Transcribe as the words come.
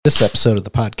This episode of the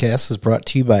podcast is brought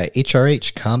to you by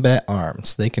HRH Combat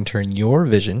Arms. They can turn your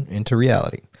vision into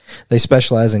reality. They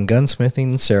specialize in gunsmithing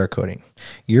and Cerakoting.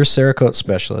 Your Cerakote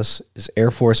specialist is Air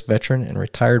Force veteran and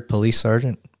retired police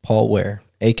sergeant Paul Ware,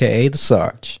 a.k.a. the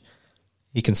Sarge.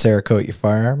 He can Cerakote your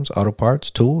firearms, auto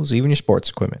parts, tools, even your sports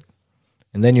equipment.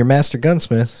 And then your master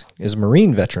gunsmith is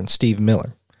Marine veteran Steve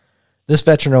Miller. This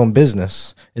veteran-owned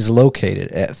business is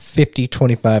located at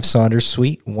 5025 Saunders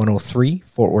Suite, 103,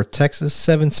 Fort Worth, Texas,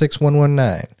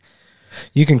 76119.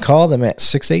 You can call them at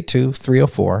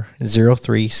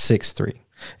 682-304-0363,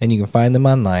 and you can find them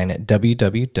online at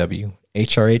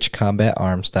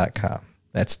www.hrhcombatarms.com.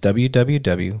 That's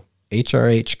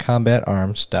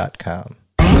www.hrhcombatarms.com.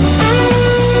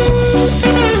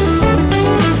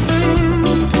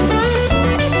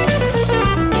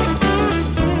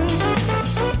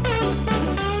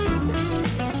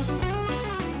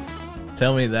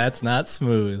 Tell me that's not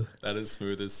smooth. That is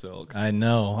smooth as silk. I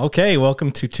know. Okay,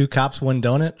 welcome to Two Cops, One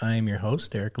Donut. I am your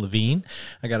host, Eric Levine.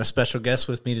 I got a special guest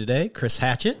with me today, Chris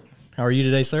Hatchett. How are you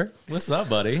today, sir? What's up,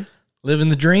 buddy? Living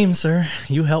the dream, sir.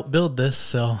 You helped build this,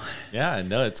 so. Yeah, I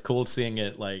know. It's cool seeing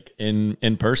it like in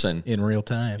person. In real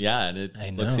time. Yeah, and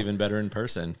it looks even better in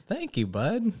person. Thank you,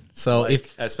 bud. So like,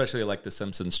 if especially like the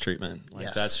Simpsons treatment.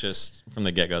 Like that's just from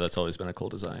the get-go, that's always been a cool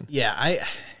design. Yeah,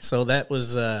 so that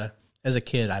was as a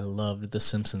kid, I loved the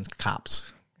Simpsons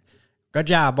cops. Good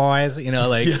job, boys. You know,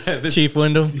 like Chief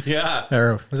Wyndham. Yeah.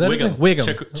 Or was that Wiggum.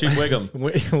 Wiggum. Chief Wiggum.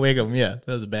 Wiggum, yeah.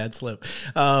 That was a bad slip.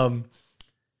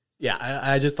 Yeah,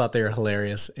 I just thought they were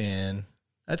hilarious, and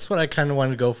that's what I kind of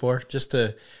wanted to go for, just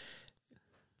to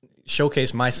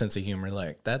showcase my sense of humor.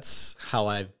 Like, that's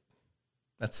like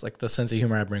the sense of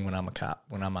humor I bring when I'm a cop,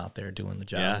 when I'm out there doing the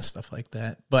job and stuff like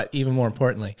that. But even more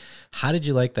importantly, how did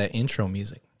you like that intro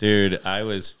music? Dude, I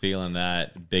was feeling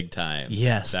that big time.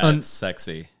 Yes. That's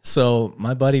sexy. So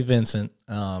my buddy Vincent,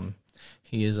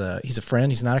 he's a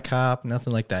friend. He's not a cop,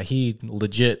 nothing like that. He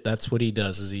legit, that's what he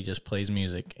does, is he just plays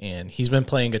music. And he's been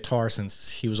playing guitar since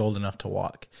he was old enough to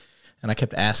walk. And I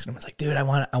kept asking him, I was like, dude, I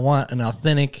want an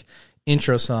authentic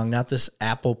intro song, not this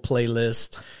Apple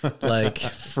playlist, like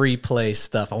free play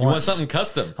stuff. I want something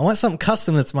custom. I want something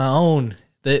custom that's my own,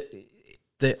 that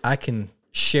I can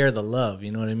share the love.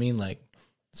 You know what I mean? Like,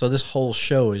 so this whole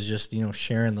show is just,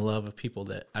 sharing the love of people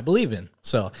that I believe in.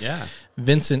 So yeah,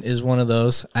 Vincent is one of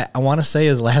those. I want to say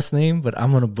his last name, but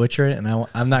I'm going to butcher it, and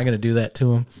I'm not going to do that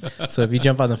to him. So if you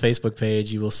jump on the Facebook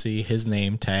page, you will see his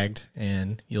name tagged,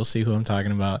 and you'll see who I'm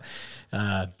talking about.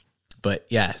 But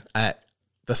yeah, the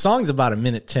song's about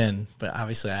 1:10, but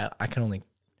obviously I can only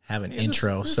have an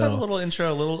intro. Just so have a little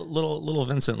intro, little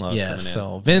Vincent love. Yeah. Coming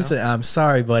So in, Vincent, I'm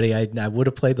sorry, buddy. I would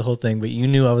have played the whole thing, but you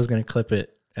knew I was going to clip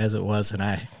it as it was, and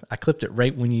I clipped it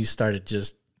right when you started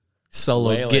just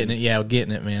solo wailing.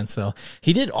 getting it, man. So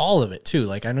he did all of it too.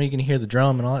 Like, I know you can hear the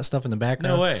drum and all that stuff in the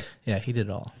background. No way. Yeah, he did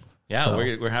all. Yeah, so,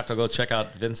 we're have to go check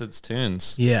out Vincent's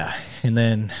tunes. Yeah, and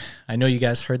then I know you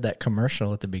guys heard that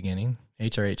commercial at the beginning,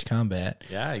 HRH Combat.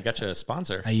 Yeah, you got you a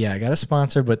sponsor. I got a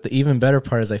sponsor, but the even better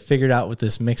part is I figured out with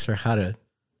this mixer how to,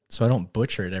 so I don't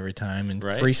butcher it every time and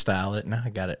freestyle it. Now I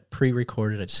got it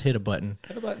pre-recorded. I just hit a button.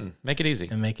 Make it easy.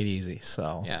 And make it easy.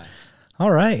 So, yeah.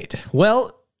 All right.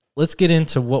 Well, let's get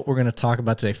into what we're going to talk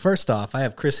about today. First off, I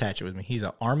have Chris Hatchett with me. He's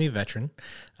an Army veteran.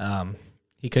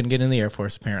 He couldn't get in the Air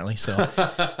Force, apparently. So,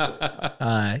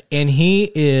 and he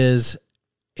is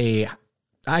I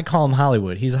call him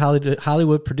Hollywood. He's a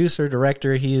Hollywood producer,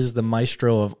 director. He is the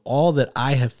maestro of all that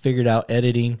I have figured out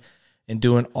editing and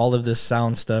doing all of this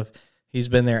sound stuff. He's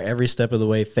been there every step of the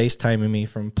way, FaceTiming me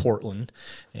from Portland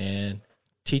and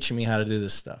teaching me how to do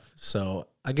this stuff. So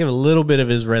I'll give a little bit of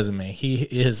his resume.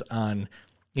 He's a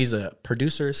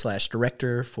producer /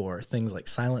 director for things like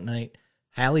Silent Night,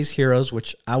 Halley's Heroes,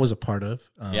 which I was a part of.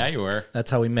 Yeah, you were. That's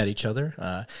how we met each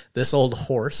other. This Old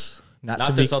Horse.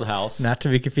 Not This Old House. Not to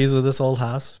be confused with This Old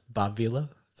House. Bob Vila,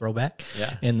 throwback.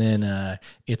 Yeah. And then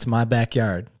It's My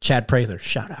Backyard. Chad Prather,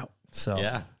 shout out. So,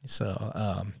 yeah. So,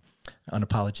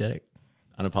 Unapologetic.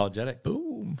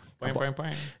 Boom. Bang, bang,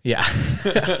 bang. Yeah.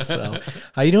 So,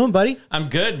 how you doing, buddy? I'm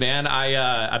good, man.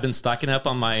 I've been stocking up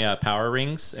on my power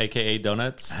rings, aka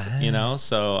donuts.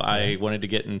 So I wanted to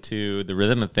get into the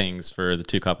rhythm of things for the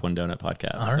Two Cop One Donut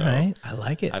podcast. All right, I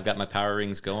like it. I've got my power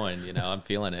rings going. I'm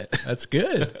feeling it. That's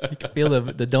good. You can feel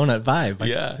the donut vibe.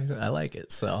 Yeah, I like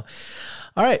it. So,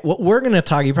 all right, what we're gonna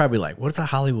talk. You're probably like, what's a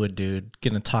Hollywood dude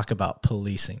gonna talk about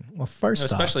policing? Well,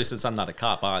 especially since I'm not a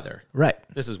cop either. Right.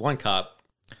 This is one cop.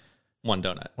 One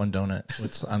donut.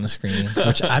 What's on the screen,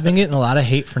 which I've been getting a lot of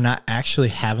hate for not actually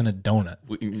having a donut.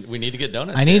 We need to get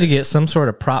donuts. I need to get some sort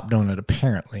of prop donut,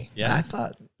 apparently. Yeah. I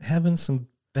thought having some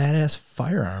badass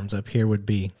firearms up here would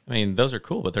be. I mean, those are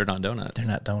cool, but they're not donuts. They're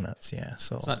not donuts, yeah.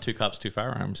 So It's not 2 cops, 2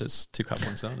 firearms. It's 2 cops,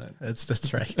 1 donut.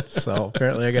 that's right. So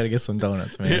apparently I got to get some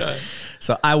donuts, man. Yeah.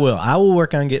 So I will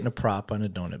work on getting a prop on a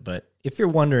donut. But if you're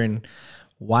wondering,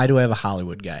 why do I have a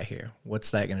Hollywood guy here?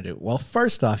 What's that going to do? Well,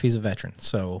 first off, he's a veteran,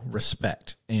 so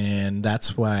respect, and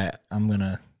that's why I'm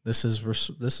gonna. This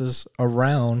is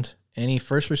around any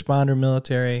first responder,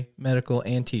 military, medical,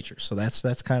 and teachers. So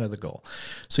that's kind of the goal.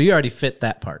 So you already fit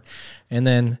that part. And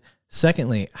then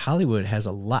secondly, Hollywood has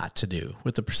a lot to do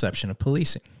with the perception of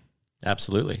policing.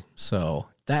 Absolutely. So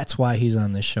that's why he's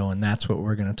on this show, and that's what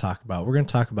we're going to talk about. We're going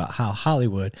to talk about how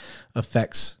Hollywood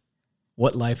affects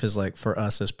what life is like for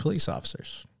us as police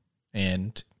officers,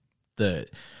 and the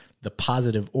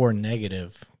positive or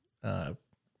negative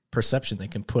perception they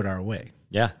can put our way.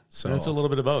 Yeah. So it's a little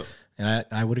bit of both. And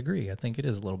I would agree. I think it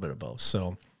is a little bit of both.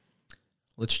 So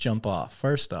let's jump off.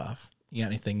 First off, you got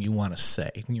anything you want to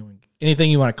say? Anything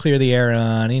you want to clear the air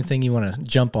on? Anything you want to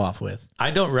jump off with?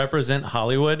 I don't represent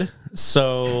Hollywood,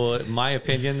 so my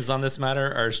opinions on this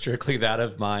matter are strictly that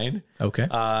of mine. Okay.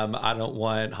 I don't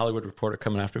want Hollywood Reporter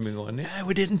coming after me going, yeah,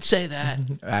 we didn't say that.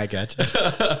 I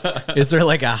gotcha. Is there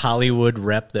like a Hollywood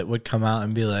rep that would come out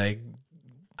and be like,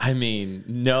 I mean,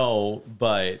 no,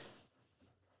 but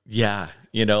yeah,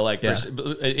 like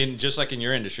in just like in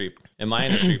your industry, in my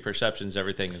industry, perception's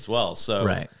everything as well. So,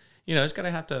 right. It's got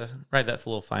to have to ride that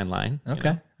little fine line.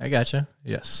 Okay. I gotcha.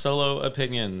 Yes. Solo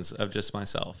opinions of just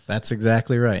myself. That's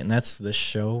exactly right. And that's the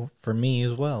show for me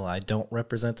as well. I don't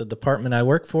represent the department I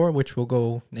work for, which will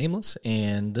go nameless.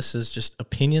 And this is just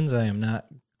opinions. I am not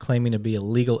claiming to be a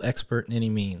legal expert in any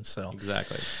means. So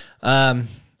exactly.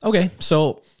 Okay.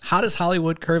 So how does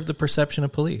Hollywood curve the perception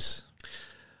of police?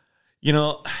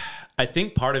 I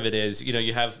think part of it is,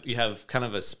 you have kind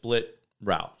of a split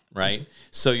route, right?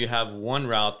 So you have one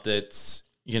route that's,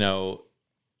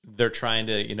 they're trying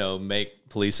to, make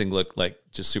policing look like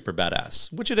just super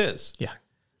badass, which it is. Yeah.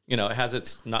 It has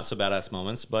its not so badass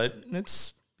moments, but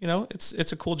it's,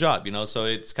 it's a cool job, so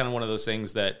it's kind of one of those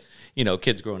things that,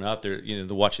 kids growing up, they're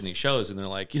watching these shows and they're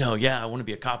like, yeah, I want to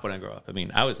be a cop when I grow up. I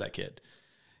mean, I was that kid.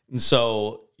 And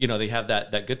so, they have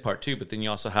that good part too, but then you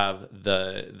also have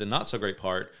the not so great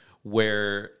part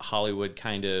where Hollywood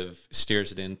kind of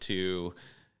steers it into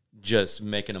just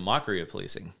making a mockery of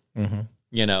policing.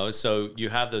 Mm-hmm. So you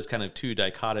have those kind of two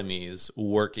dichotomies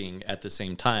working at the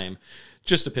same time,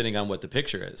 just depending on what the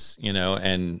picture is,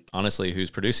 and honestly, who's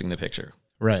producing the picture.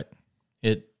 Right.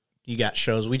 You got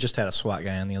shows. We just had a SWAT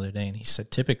guy on the other day, and he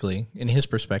said typically, in his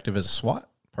perspective as a SWAT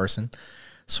person,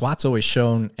 SWAT's always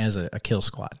shown as a kill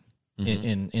squad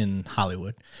in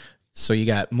Hollywood. So you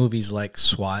got movies like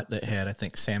SWAT that had, I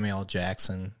think, Samuel L.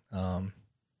 Jackson,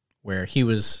 where he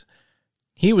was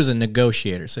a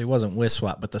negotiator. So he wasn't with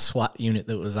SWAT, but the SWAT unit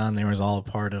that was on there was all a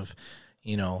part of,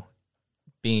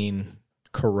 being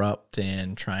corrupt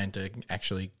and trying to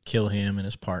actually kill him and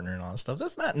his partner and all that stuff.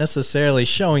 That's not necessarily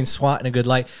showing SWAT in a good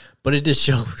light, but it did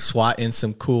show SWAT in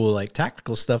some cool, like,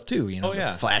 tactical stuff too.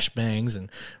 Flashbangs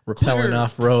and rappelling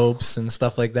off ropes and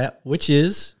stuff like that, which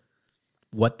is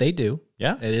what they do.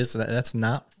 Yeah. It is. That's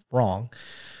not wrong.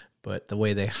 But the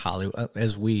way they Hollywood,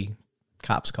 as we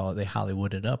cops call it, they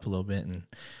Hollywooded up a little bit, and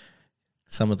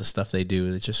some of the stuff they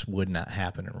do, it just would not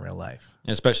happen in real life.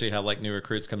 Especially how like new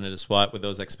recruits coming into SWAT with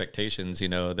those expectations,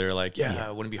 they're like,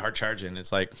 I wouldn't be hard charging.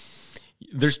 It's like,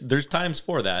 there's times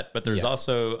for that, but there's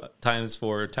also times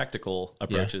for tactical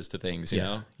approaches to things, you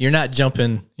know? You're not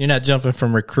jumping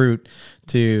from recruit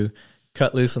to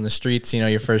cut loose on the streets,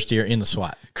 your first year in the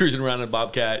SWAT. Cruising around in a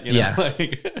Bobcat,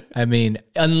 I mean,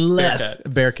 unless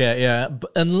Bearcat,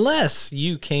 unless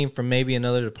you came from maybe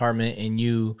another department and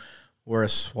you were a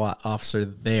SWAT officer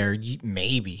there,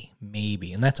 maybe,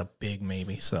 and that's a big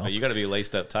maybe. So you got to be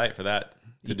laced up tight for that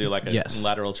to do like a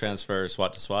lateral transfer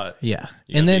SWAT to SWAT. Yeah.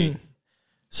 And then,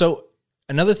 so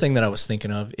another thing that I was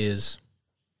thinking of is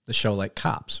the show like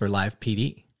Cops or Live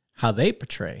PD, how they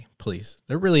portray police.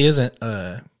 There really isn't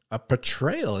a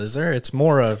portrayal, is there? It's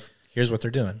more of, here's what they're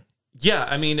doing. Yeah,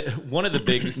 I mean, one of the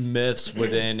big myths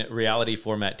within reality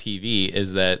format TV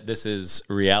is that this is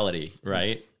reality,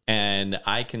 right? And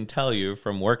I can tell you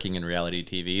from working in reality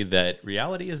TV that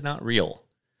reality is not real.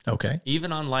 Okay.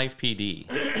 Even on Live PD,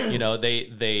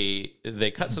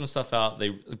 they cut some stuff out.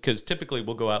 Because typically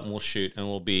we'll go out and we'll shoot and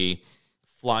we'll be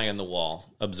fly on the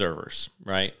wall observers,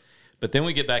 right? But then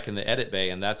we get back in the edit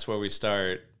bay, and that's where we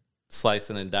start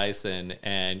slicing and dicing,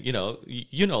 and you know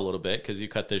a little bit because you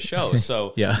cut this show,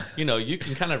 so you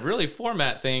can kind of really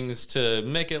format things to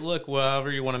make it look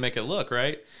however you want to make it look,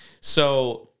 right?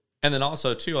 So, and then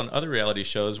also too on other reality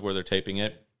shows where they're taping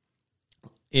it,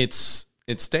 it's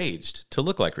staged to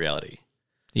look like reality.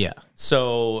 Yeah.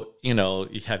 So, you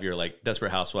have your like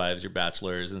Desperate Housewives, your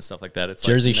Bachelors and stuff like that. It's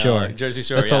Jersey like, Shore. Jersey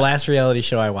Shore. That's the last reality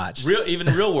show I watched. Even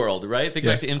Real World, right? Think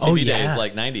back to MTV days,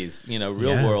 like 90s,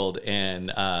 Real World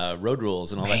and Road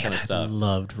Rules and all that kind of stuff. I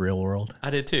loved Real World. I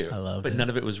did too. I loved it. But none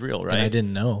of it was real, right? And I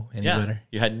didn't know any better.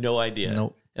 You had no idea.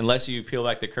 Nope. Unless you peel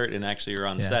back the curtain and actually you're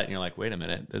on set and you're like, wait a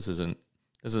minute, this isn't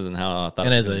how I thought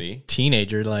and it was as going a to be.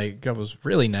 teenager, like I was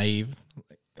really naive.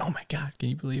 Like, oh my God, can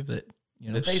you believe that?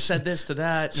 They said this to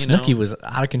that. Snooki was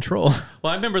out of control.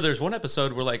 Well, I remember there's one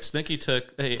episode where like Snooki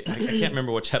took. I can't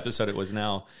remember which episode it was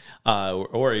now,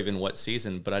 or even what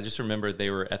season, but I just remember they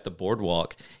were at the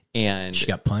boardwalk and She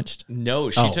got punched.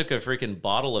 No, she took a freaking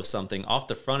bottle of something off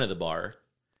the front of the bar.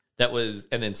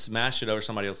 And then smashed it over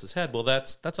somebody else's head. Well,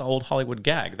 that's an old Hollywood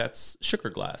gag. That's sugar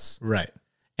glass. Right.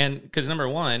 And because number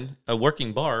one, a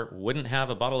working bar wouldn't have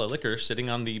a bottle of liquor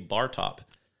sitting on the bar top.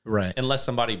 Right. Unless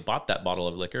somebody bought that bottle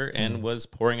of liquor and was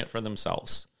pouring it for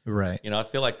themselves. Right. I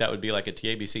feel like that would be like a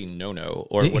TABC no-no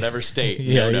or whatever state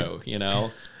Yeah.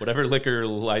 no-no, whatever liquor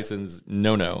license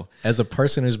no-no. As a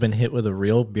person who's been hit with a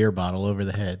real beer bottle over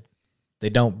the head,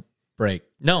 they don't break.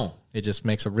 No. It just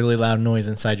makes a really loud noise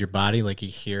inside your body, like you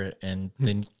hear it, and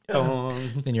then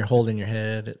then you're holding your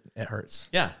head. It hurts.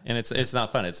 Yeah, and it's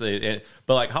not fun.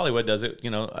 But like Hollywood does it,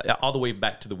 all the way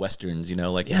back to the westerns.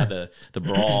 The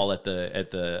brawl at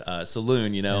the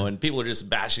saloon, and people are just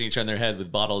bashing each other in their head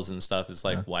with bottles and stuff. It's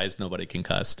like, why is nobody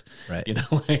concussed? Right.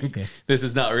 This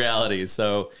is not reality.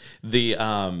 So the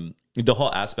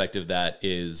whole aspect of that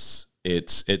is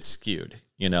it's skewed.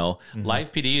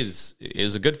 Live PD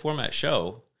is a good format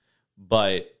show,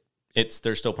 but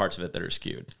there's still parts of it that are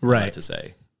skewed. Right. To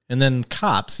say. And then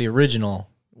Cops, the original,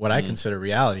 what I consider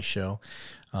reality show.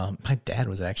 My dad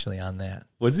was actually on that.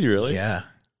 Was he really? Yeah.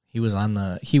 He was on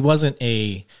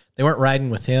they weren't riding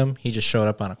with him. He just showed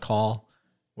up on a call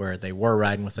where they were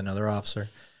riding with another officer.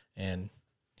 And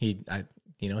he had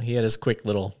his quick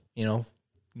little, 2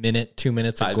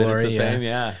 minutes of 5 glory. minutes of fame,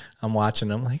 yeah. I'm watching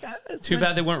him like, too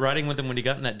bad they weren't riding with him when he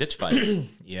got in that ditch fight.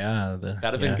 Yeah. That'd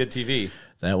have been good TV.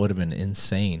 That would have been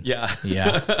insane. Yeah.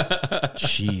 Yeah.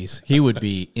 Jeez. He would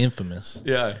be infamous.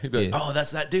 Yeah. He'd be like, oh,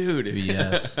 that's that dude.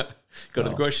 Yes. Go to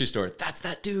the grocery store. That's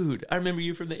that dude. I remember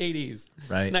you from the 80s,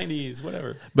 right? 90s,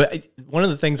 whatever. But one of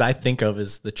the things I think of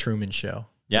is the Truman Show.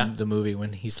 Yeah. The movie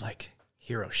when he's like,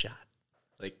 hero shot.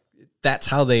 Like that's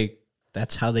how they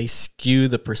skew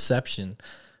the perception.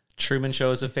 Truman Show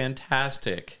is a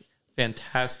fantastic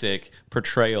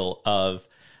portrayal of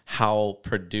how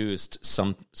produced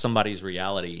somebody's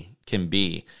reality can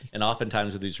be. And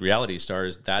oftentimes with these reality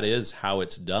stars, that is how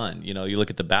it's done. You look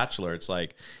at The Bachelor, it's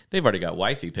like they've already got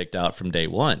wifey picked out from day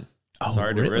one. Oh,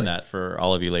 Sorry to really? ruin that for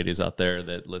all of you ladies out there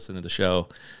that listen to the show,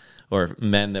 or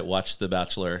men that watch The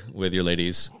Bachelor with your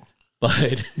ladies.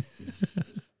 But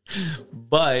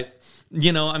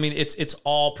it's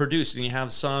all produced, and you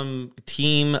have some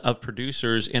team of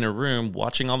producers in a room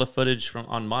watching all the footage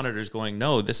on monitors going,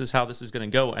 no, this is how this is going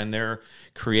to go. And they're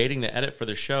creating the edit for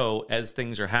the show as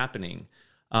things are happening.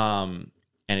 And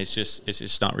it's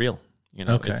just not real.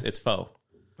 Okay. It's faux.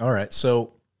 All right.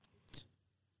 So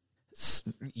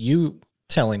you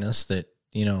telling us that,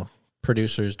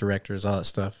 producers, directors, all that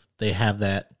stuff, they have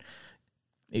that.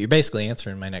 You're basically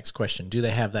answering my next question. Do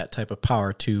they have that type of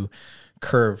power to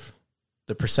curve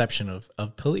the perception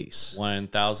of police?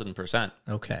 1,000%.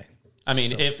 Okay. I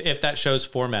mean, if that show's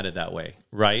formatted that way,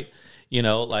 right?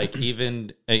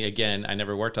 Even, again, I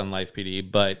never worked on Live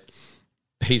PD, but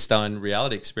based on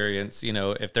reality experience,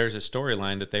 if there's a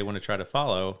storyline that they want to try to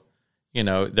follow, they're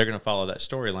going to follow that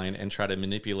storyline and try to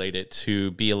manipulate it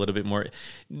to be a little bit more,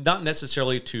 not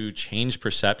necessarily to change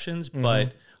perceptions,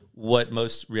 but what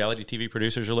most reality TV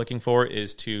producers are looking for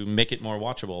is to make it more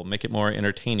watchable, make it more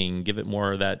entertaining, give it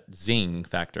more of that zing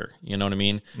factor. You know what I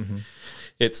mean? Mm-hmm.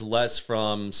 It's less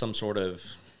from some sort of,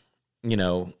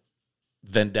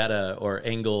 vendetta or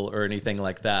angle or anything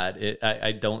like that.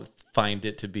 I don't find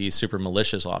it to be super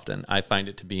malicious often. I find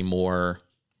it to be more,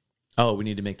 we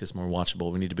need to make this more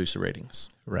watchable. We need to boost the ratings.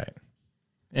 Right.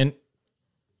 And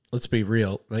let's be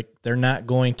real. Like, they're not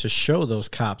going to show those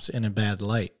cops in a bad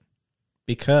light,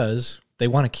 because they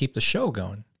want to keep the show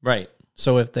going. Right.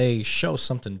 So if they show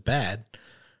something bad,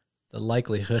 the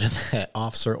likelihood of that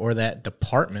officer or that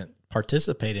department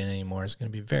participating anymore is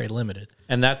going to be very limited.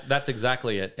 And that's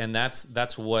exactly it. And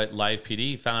that's what Live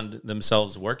PD found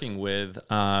themselves working with,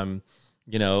 a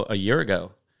year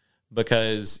ago.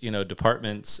 Because,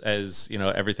 departments, as,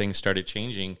 everything started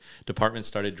changing, departments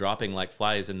started dropping like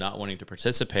flies and not wanting to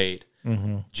participate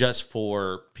just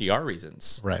for PR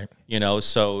reasons. Right.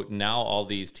 So now all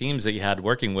these teams that you had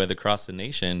working with across the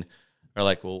nation are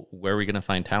like, well, where are we going to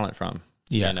find talent from?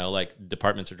 Yeah. You know, like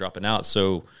departments are dropping out.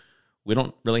 So we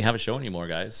don't really have a show anymore,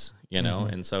 guys, you know?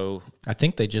 And so I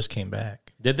think they just came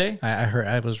back. did they? I heard,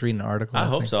 I was reading an article. I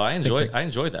hope think. so. I enjoyed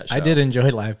that show. I did enjoy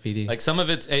Live PD. Like some of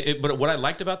but what I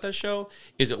liked about that show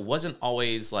is it wasn't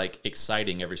always like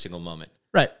exciting every single moment.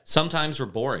 Right. Sometimes we're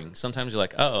boring. Sometimes you're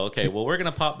like, oh, okay, well, we're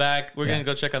going to pop back. We're going to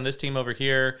go check on this team over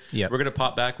here. Yep. We're going to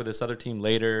pop back with this other team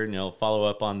later, you know, follow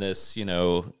up on this, you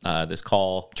know, this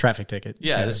call. Traffic ticket.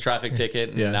 Yeah, this traffic ticket.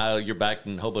 And Yeah. now you're back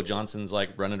and Hobo Johnson's like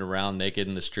running around naked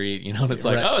in the street, you know, and it's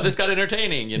like, Right. oh, this got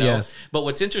entertaining, you know. Yes. But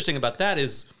what's interesting about that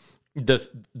is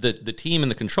the team in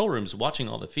the control room is watching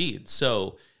all the feeds.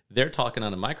 So they're talking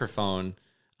on a microphone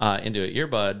into an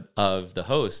earbud of the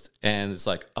host, and it's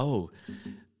like, oh,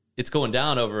 it's going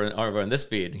down over in this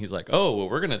feed. And he's like, oh, well,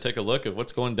 we're going to take a look at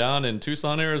what's going down in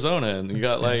Tucson, Arizona. And you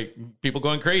got like people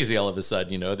going crazy all of a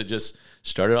sudden, you know, that just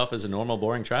started off as a normal,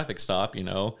 boring traffic stop, you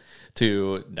know,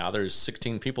 to now there's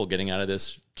 16 people getting out of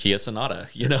this Kia Sonata,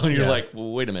 you know, and you're like,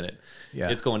 well, wait a minute. Yeah.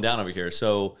 It's going down over here.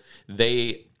 So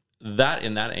that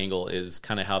in that angle is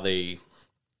kind of how they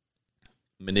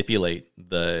manipulate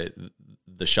the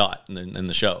shot and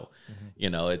the show. You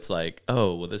know, it's like,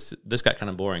 oh, well, this got kind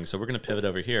of boring, so we're going to pivot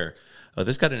over here. Oh,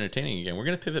 this got entertaining again. We're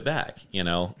going to pivot back. You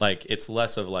know, like it's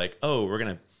less of like, oh, we're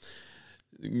going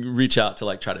to reach out to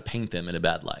like try to paint them in a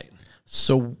bad light.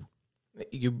 So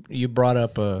you brought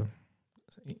up we're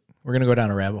going to go down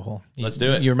a rabbit hole. Let's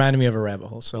do it. You reminded me of a rabbit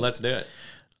hole. So Let's do it.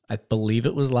 I believe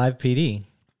it was Live PD.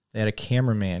 They had a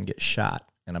cameraman get shot,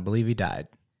 and I believe he died.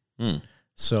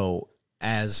 So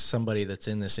as somebody that's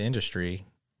in this industry,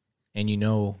 and you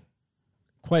know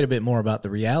quite a bit more about the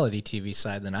reality TV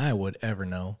side than I would ever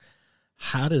know,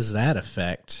 how does that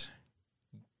affect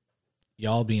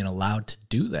y'all being allowed to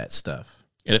do that stuff?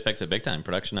 It affects it big time.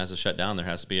 Production has to shut down. There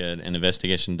has to be an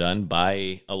investigation done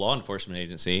by a law enforcement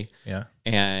agency. Yeah.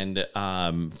 And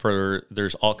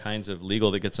there's all kinds of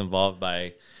legal that gets involved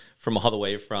from all the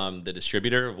way from the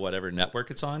distributor of whatever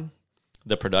network it's on,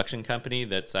 the production company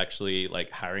that's actually like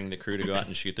hiring the crew to go out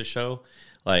and shoot the show,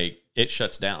 like it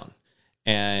shuts down.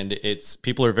 And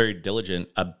people are very diligent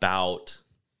about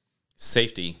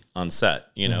safety on set,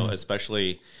 you know,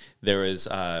 especially there was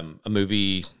a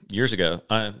movie years ago,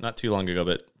 not too long ago,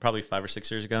 but probably 5 or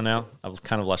 6 years ago now. I've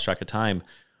kind of lost track of time,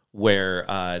 where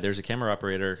there's a camera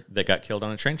operator that got killed on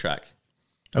a train track.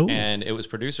 Oh. And it was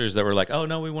producers that were like, oh,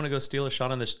 no, we want to go steal a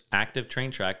shot on this active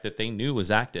train track that they knew was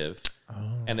active.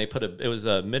 And they it was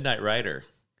a Midnight Rider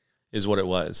is what it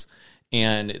was.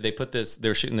 And they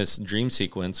were shooting this dream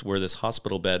sequence where this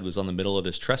hospital bed was on the middle of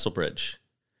this trestle bridge.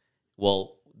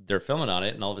 Well, they're filming on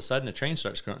it, and all of a sudden a train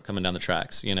starts coming down the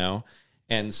tracks, you know?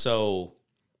 And so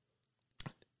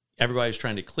everybody's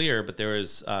trying to clear, but there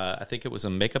was, I think it was a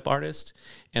makeup artist,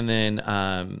 and then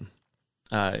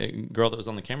a girl that was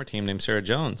on the camera team named Sarah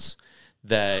Jones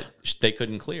that they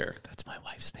couldn't clear. That's my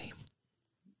wife's name.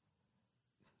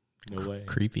 No way.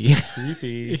 Creepy.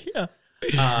 Creepy. Yeah.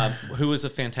 Who was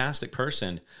a fantastic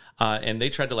person. And they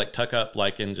tried to like tuck up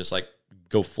like and just like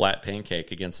go flat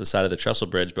pancake against the side of the trestle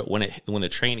bridge. But when the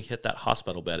train hit that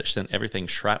hospital bed, it sent everything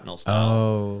shrapnel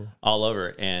style all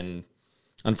over. And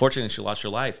unfortunately she lost her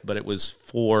life, but it was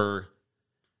so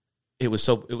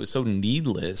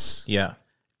needless. Yeah.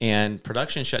 And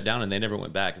production shut down and they never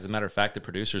went back. As a matter of fact, the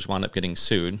producers wound up getting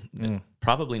sued.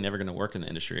 Probably never going to work in the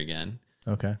industry again.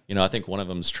 Okay. You know, I think one of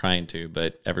them's trying to,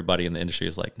 but everybody in the industry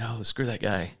is like, no, screw that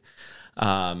guy.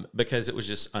 Because it was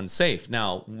just unsafe.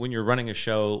 Now, when you're running a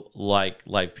show like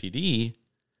Live PD,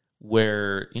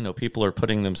 where, you know, people are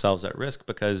putting themselves at risk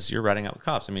because you're riding out with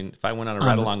cops. I mean, if I went on a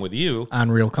ride along with you. On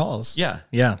real calls. Yeah.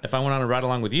 Yeah. If I went on a ride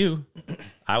along with you,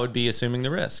 I would be assuming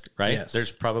the risk, right? Yes.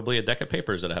 There's probably a deck of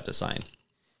papers that I have to sign.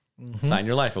 Sign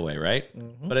your life away, right?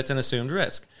 But it's an assumed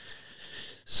risk.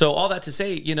 So all that to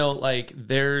say, you know, like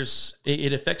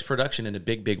it affects production in a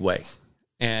big, big way.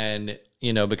 And,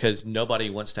 you know, because nobody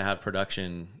wants to have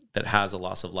production that has a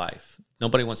loss of life.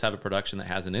 Nobody wants to have a production that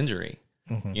has an injury,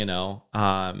 you know?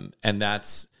 And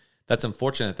that's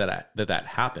unfortunate that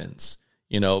happens,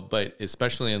 you know, but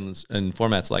especially in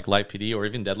formats like Live PD or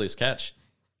even Deadliest Catch.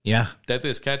 Yeah.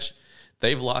 Deadliest Catch,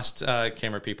 they've lost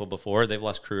camera people before. They've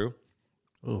lost crew.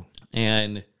 Ooh.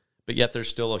 But yet there's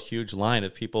still a huge line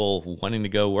of people wanting to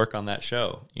go work on that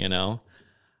show, you know?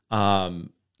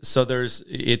 So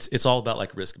it's all about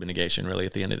like risk mitigation really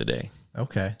at the end of the day.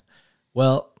 Okay.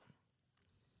 Well,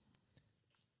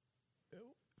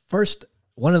 first,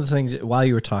 one of the things while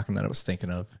you were talking that I was thinking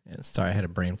of, and sorry, I had a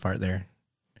brain fart there.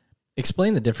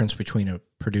 Explain the difference between a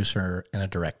producer and a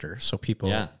director so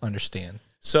people understand.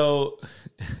 So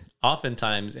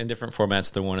oftentimes in different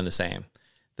formats, they're one and the same.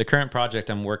 The current project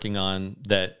I'm working on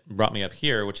that brought me up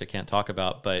here, which I can't talk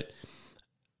about, but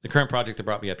the current project that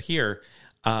brought me up here,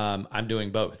 I'm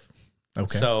doing both.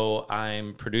 Okay. So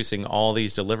I'm producing all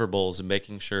these deliverables and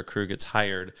making sure crew gets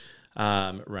hired,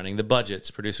 running the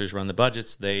budgets. Producers run the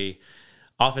budgets. They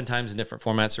oftentimes in different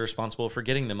formats are responsible for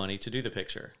getting the money to do the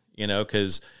picture,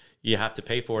 because you have to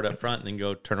pay for it up front and then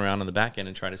go turn around on the back end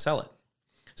and try to sell it.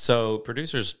 So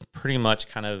producers pretty much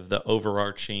kind of the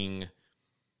overarching,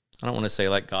 I don't want to say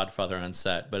like Godfather on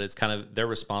set, but it's kind of, they're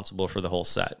responsible for the whole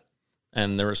set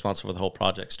and they're responsible for the whole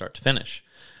project start to finish.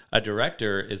 A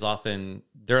director is often,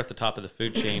 they're at the top of the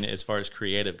food chain as far as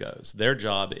creative goes. Their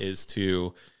job is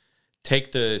to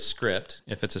take the script,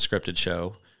 if it's a scripted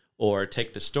show, or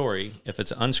take the story, if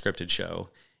it's an unscripted show,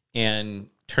 and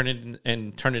turn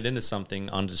it into something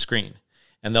on the screen.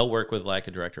 And they'll work with like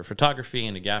a director of photography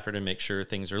and a gaffer to make sure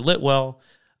things are lit well,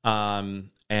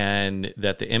 and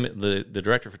that the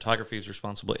director of photography is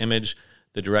responsible for image.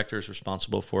 The director is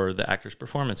responsible for the actors'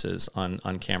 performances on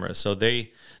camera. So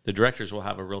the directors will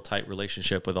have a real tight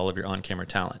relationship with all of your on-camera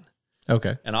talent.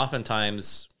 Okay. And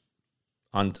oftentimes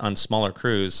on smaller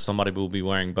crews, somebody will be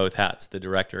wearing both hats, the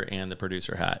director and the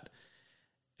producer hat.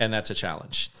 And that's a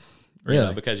challenge.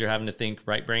 Really? Because you're having to think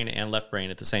right brain and left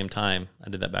brain at the same time. I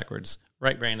did that backwards.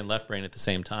 Right brain and left brain at the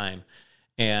same time.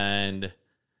 And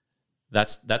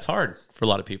that's hard for a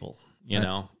lot of people, you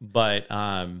know. But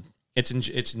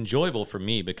it's enjoyable for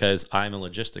me because I'm a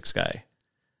logistics guy.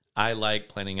 I like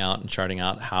planning out and charting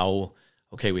out how,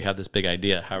 okay, we have this big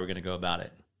idea. How are we going to go about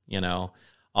it?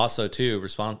 Also, too,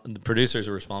 the producers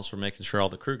are responsible for making sure all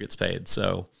the crew gets paid.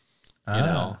 So,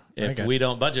 if we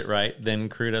don't budget right, then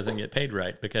crew doesn't get paid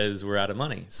right because we're out of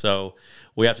money. So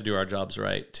we have to do our jobs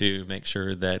right to make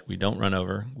sure that we don't run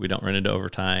over, we don't run into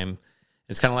overtime.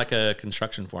 It's kind of like a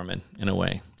construction foreman in a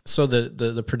way. So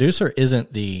the producer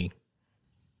isn't the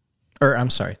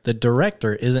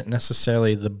director isn't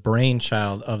necessarily the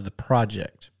brainchild of the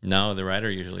project. No, the writer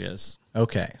usually is.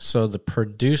 Okay, so the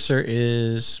producer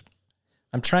is...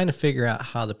 I'm trying to figure out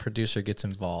how the producer gets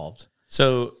involved.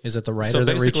 So is it the writer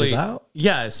that reaches out?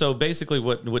 Yeah. So basically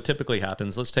what typically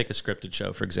happens, let's take a scripted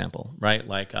show, for example, right?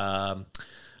 Like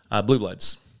Blue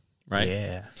Bloods, right?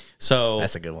 Yeah. So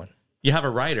that's a good one. You have a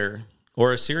writer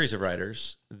or a series of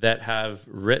writers that have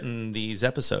written these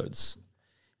episodes.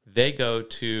 They go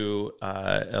to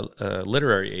a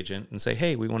literary agent and say,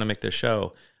 hey, we want to make this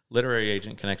show. Literary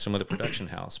agent connects them with a production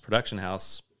house. Production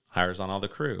house hires on all the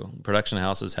crew. Production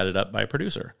house is headed up by a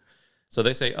producer. So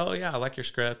they say, oh, yeah, I like your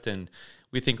script, and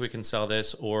we think we can sell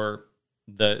this. Or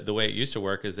the way it used to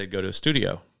work is they'd go to a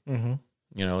studio. Mm-hmm.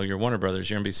 Your Warner Brothers,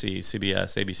 your NBC,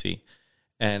 CBS, ABC.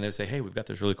 And they'd say, hey, we've got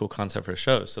this really cool concept for a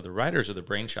show. So the writers are the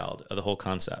brainchild of the whole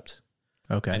concept.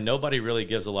 Okay. And nobody really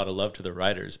gives a lot of love to the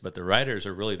writers, but the writers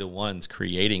are really the ones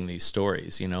creating these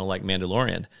stories, like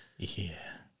Mandalorian. Yeah.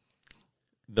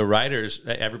 The writers,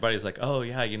 everybody's like, oh,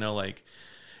 yeah, like...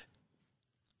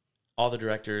 all the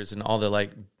directors and all the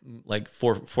like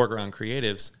foreground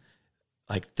creatives,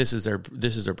 like this is their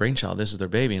brainchild, this is their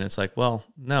baby, and it's like, well,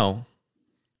 no,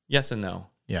 yes and no.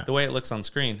 Yeah, the way it looks on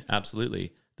screen,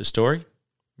 absolutely. The story,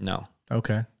 no.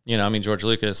 Okay, George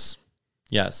Lucas,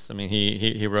 yes.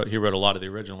 He wrote a lot of the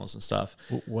originals and stuff.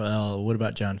 Well, what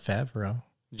about Jon Favreau?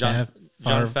 Jon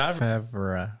Favreau.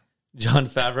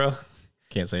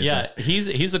 Can't say his name.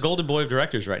 He's the golden boy of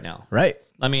directors right now. Right.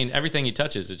 Everything he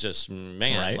touches is just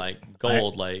like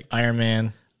gold, like Iron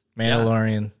Man,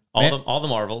 Mandalorian, all the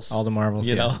Marvels,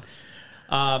 you know.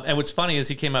 And what's funny is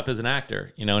he came up as an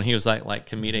actor, and he was like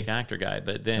comedic actor guy.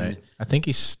 But then I think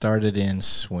he started in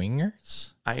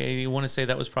Swingers. I want to say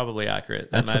that was probably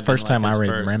accurate. That's the first time I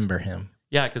remember him.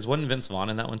 Yeah, because wasn't Vince Vaughn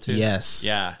in that one too? Yes.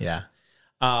 Yeah.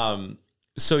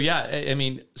 So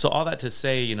so all that to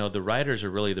say, the writers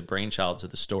are really the brainchilds of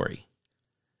the story.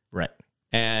 Right.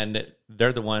 And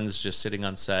they're the ones just sitting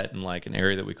on set in like an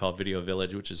area that we call Video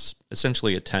Village, which is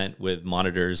essentially a tent with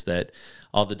monitors that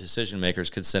all the decision makers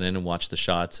could sit in and watch the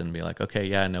shots and be like, okay,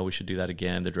 yeah, no, we should do that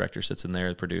again. The director sits in there,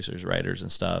 the producers, writers and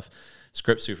stuff,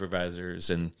 script supervisors,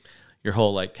 and your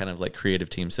whole creative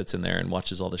team sits in there and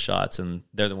watches all the shots, and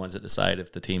they're the ones that decide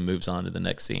if the team moves on to the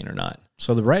next scene or not.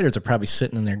 So the writers are probably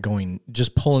sitting in there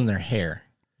just pulling their hair,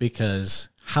 because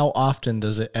how often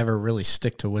does it ever really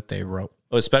stick to what they wrote?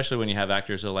 Well, especially when you have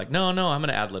actors who are like, no, I'm going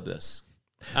to ad lib this.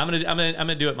 I'm going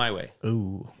to do it my way.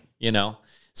 Ooh,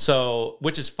 So,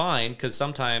 which is fine because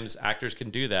sometimes actors can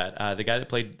do that. The guy that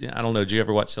played, I don't know, did you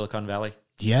ever watch Silicon Valley?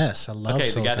 Yes, I love.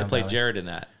 The guy that played Jared in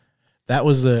that. That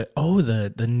was the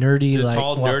nerdy, the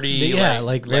tall,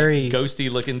 nerdy, very ghosty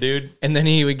looking dude. And then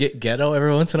he would get ghetto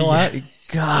every once in a while.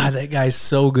 God, that guy's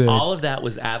so good. All of that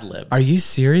was ad lib. Are you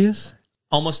serious?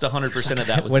 Almost 100% of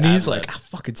that was when ad-lib. He's like, I'll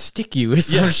fucking stick you. I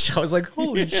was like,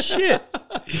 holy shit.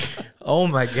 Oh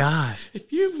my God.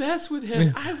 If you mess with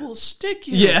him, I will stick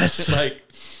you. Yes.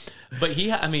 But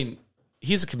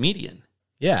he's a comedian.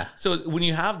 Yeah. So when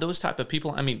you have those type of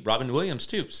people, I mean, Robin Williams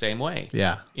too, same way.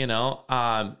 Yeah. You know,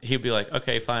 he'd be like,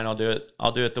 okay, fine, I'll do it.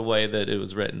 I'll do it the way that it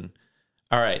was written.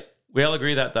 All right. We all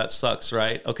agree that sucks,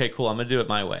 right? Okay, cool. I'm going to do it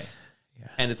my way. Yeah.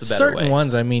 And it's a better way. Certain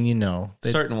ones, I mean,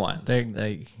 certain ones.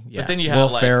 Yeah. But then you have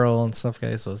Will Ferrell and stuff,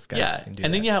 guys. Those guys can do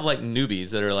and that. then you have like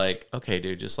newbies that are like, okay,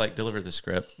 dude, just like deliver the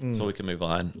script so we can move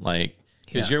on. Like,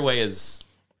 because your way is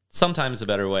sometimes the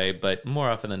better way, but more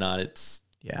often than not, it's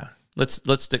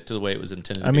Let's stick to the way it was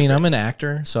intended. I mean, I'm an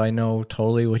actor, so I know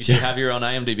totally what you have your own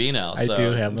IMDb now. I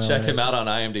do have my check him out on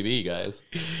IMDb, guys.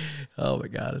 Oh my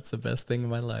God, it's the best thing in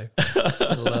my life.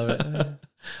 I love it.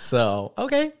 So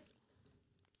okay,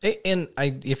 and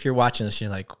if you're watching this, you're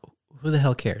like, who the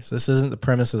hell cares? This isn't the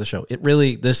premise of the show. It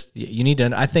really you need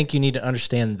to. I think you need to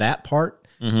understand that part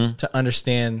to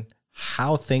understand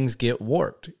how things get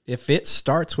warped. If it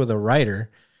starts with a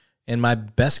writer, and my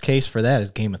best case for that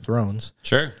is Game of Thrones.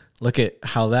 Sure. Look at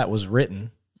how that was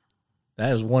written.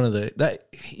 That is one of that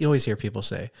you always hear people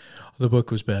say, the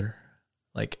book was better.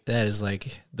 Like that is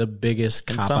like the biggest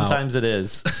cop out. Sometimes it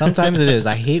is. Sometimes it is.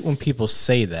 I hate when people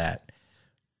say that.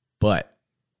 But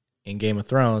in Game of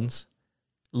Thrones,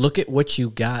 look at what you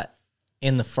got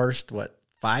in the first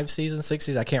 5 seasons, 6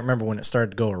 seasons. I can't remember when it started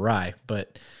to go awry,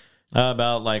 but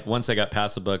about like once they got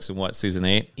past the books in season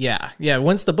 8? Yeah.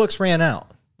 Once the books ran out,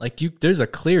 there's a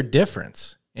clear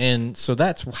difference. And so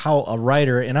that's how a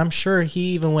writer, and I'm sure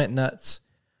he even went nuts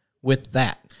with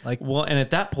that. And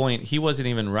at that point, he wasn't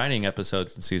even writing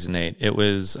episodes in season 8. It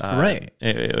was right.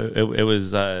 It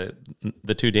was the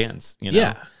two Dans. You know?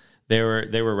 Yeah,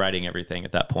 they were writing everything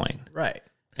at that point. Right.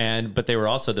 But they were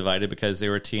also divided because they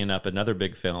were teeing up another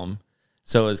big film.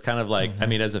 So it was kind of like, I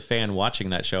mean, as a fan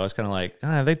watching that show, I was kind of like,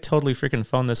 they totally freaking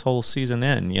phoned this whole season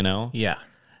in, you know? Yeah.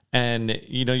 And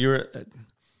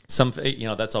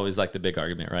that's always like the big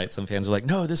argument, right? Some fans are like,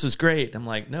 no, this was great. I'm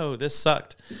like, no, this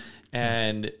sucked.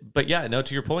 But yeah, no,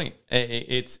 to your point,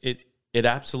 it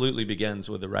absolutely begins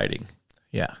with the writing.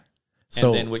 Yeah. So,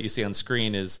 and then what you see on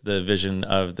screen is the vision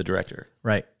of the director.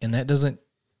 Right. And that doesn't,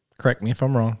 correct me if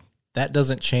I'm wrong, that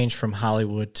doesn't change from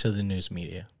Hollywood to the news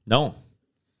media. No.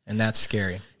 And that's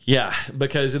scary. Yeah,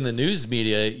 because in the news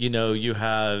media, you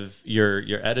have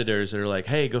your editors that are like,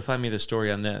 hey, go find me the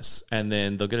story on this. And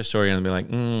then they'll get a story and they'll be like,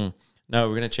 no,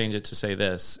 we're going to change it to say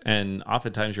this. And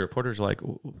oftentimes your reporters are like,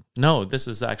 no, this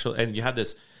is the actual, and you have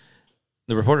this,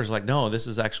 the reporters are like, no, this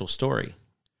is the actual story.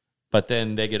 But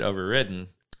then they get overridden.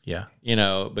 Yeah.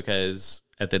 Because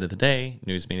at the end of the day,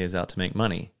 news media is out to make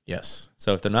money. Yes.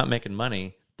 So if they're not making money,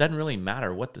 it doesn't really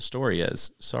matter what the story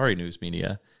is. Sorry, news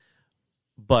media.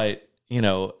 But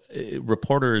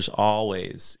reporters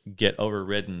always get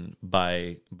overridden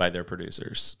by their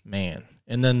producers. Man.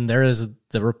 And then the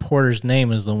reporter's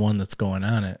name is the one that's going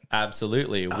on it.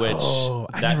 Absolutely. Which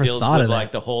that deals with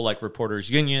like the whole like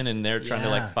reporters union, and they're trying to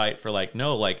like fight for like,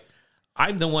 no, like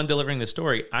I'm the one delivering the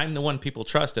story. I'm the one people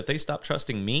trust. If they stop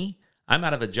trusting me, I'm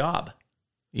out of a job.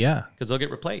 Yeah. Because they'll get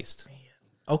replaced.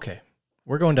 Okay.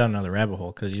 We're going down another rabbit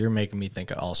hole because you're making me think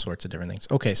of all sorts of different things.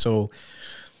 Okay. So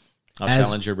I'll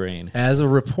challenge your brain. As a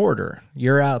reporter,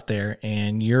 you're out there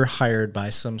and you're hired by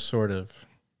some sort of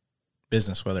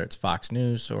business, whether it's Fox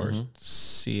News or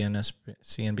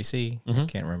CNBC.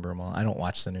 Can't remember them all. I don't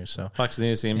watch the news. So Fox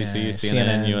News, CNBC,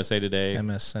 CNN, USA Today,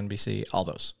 MSNBC, all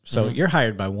those. So you're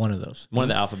hired by one of those. One of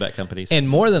the alphabet companies. And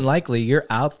more than likely, you're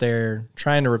out there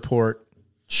trying to report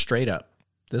straight up.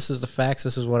 This is the facts.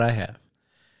 This is what I have.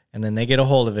 And then they get a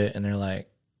hold of it and they're like,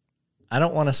 I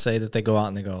don't want to say that they go out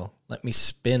and they go, let me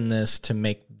spin this to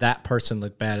make that person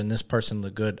look bad and this person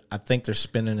look good. I think they're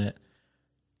spinning it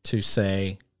to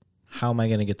say, how am I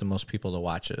going to get the most people to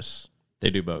watch this? They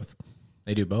do both.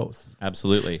 They do both.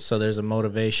 Absolutely. So there's a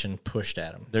motivation pushed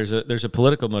at them. There's a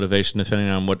political motivation depending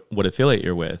on what affiliate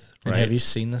you're with. Right? And have you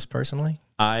seen this personally?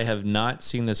 I have not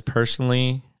seen this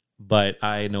personally, but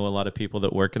I know a lot of people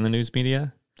that work in the news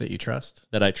media. That you trust?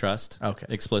 That I trust. Okay.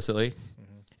 Explicitly.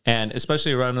 And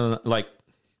especially around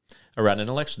an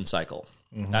election cycle.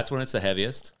 That's when it's the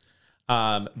heaviest.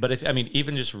 But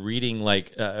even just reading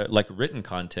like written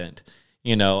content,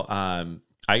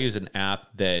 I use an app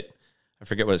that I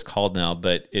forget what it's called now,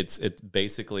 but it's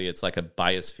basically like a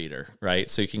bias feeder, right?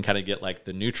 So you can kind of get like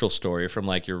the neutral story from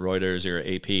like your Reuters or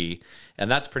your AP, and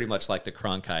that's pretty much like the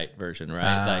Cronkite version,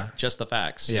 right? Like just the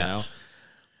facts, yes.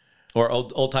 Or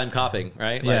old time copying,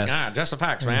 right? Like, just the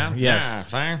facts, man. Yes.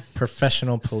 Yeah,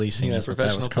 professional policing is what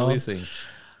that was called. Policing.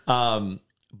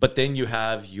 But then you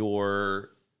have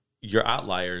your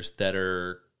outliers that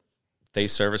are they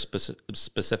serve a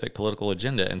specific political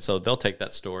agenda. And so they'll take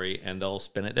that story and they'll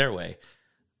spin it their way.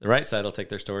 The right side will take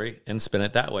their story and spin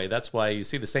it that way. That's why you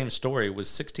see the same story with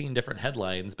 16 different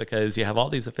headlines, because you have all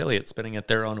these affiliates spinning it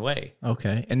their own way.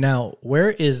 Okay. And now,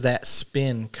 where is that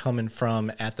spin coming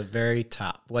from at the very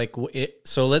top? Like,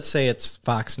 so let's say it's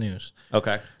Fox News.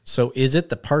 Okay. So is it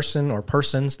the person or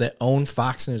persons that own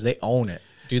Fox News? They own it.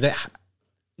 Do they?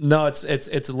 No,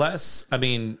 it's less. I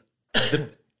mean,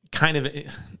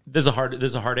 there's a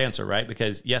hard answer, right?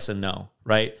 Because yes and no,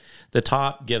 right? The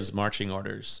top gives marching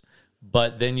orders.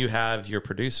 But then you have your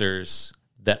producers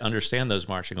that understand those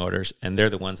marching orders, and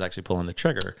they're the ones actually pulling the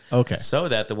trigger. Okay. So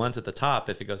that the ones at the top,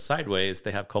 if it goes sideways,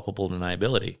 they have culpable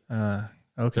deniability.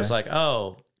 Okay. It's like,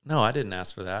 oh, no, I didn't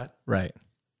ask for that. Right.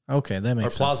 Okay, that makes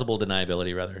sense. Or plausible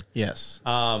deniability, rather. Yes.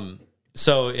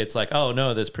 So it's like, oh,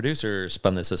 no, this producer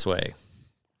spun this way.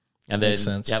 And then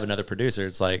you have another producer.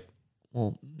 It's like,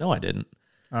 well, no, I didn't.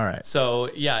 All right. So,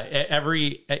 yeah, not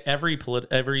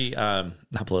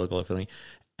political affiliate,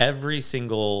 every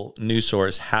single news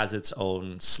source has its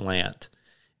own slant,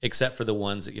 except for the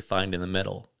ones that you find in the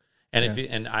middle.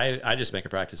 And I just make a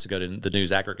practice to go to the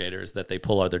news aggregators that they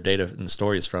pull all their data and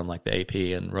stories from, like the AP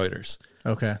and Reuters.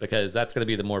 Okay. Because that's going to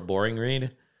be the more boring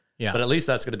read. Yeah. But at least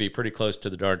that's going to be pretty close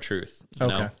to the darn truth. You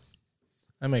know?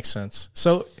 That makes sense.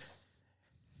 So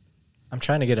I'm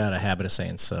trying to get out of habit of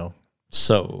saying so.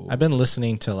 So I've been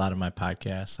listening to a lot of my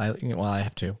podcasts. I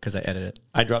have to because I edit it.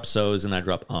 I drop so's and I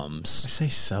drop ums. I say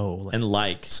so and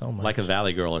so much. Like a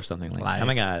Valley Girl or something like. Oh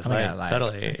my god!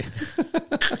 Totally.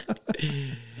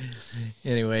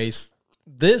 Anyways,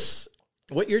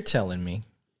 what you're telling me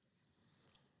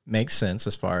makes sense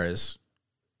as far as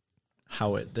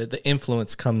how the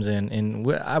influence comes in. And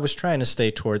I was trying to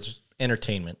stay towards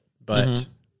entertainment, but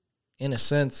in a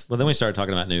sense, well, then we started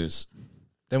talking about news.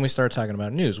 Then we started talking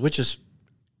about news, which is,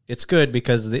 it's good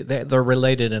because they're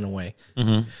related in a way.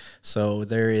 Mm-hmm. So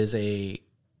there is a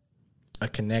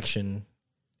connection.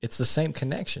 It's the same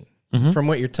connection from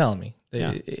what you're telling me.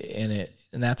 And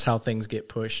that's how things get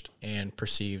pushed and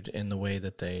perceived in the way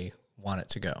that they want it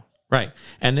to go. Right.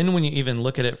 And then when you even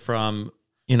look at it from,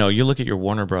 you look at your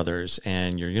Warner Brothers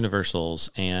and your Universals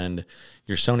and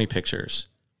your Sony Pictures.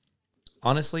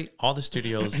 Honestly, all the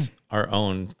studios are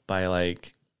owned by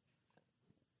like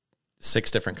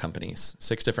 6 different companies,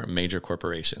 6 different major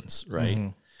corporations, right?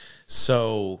 Mm-hmm.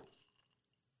 So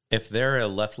if they're a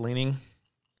left-leaning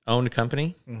owned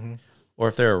company or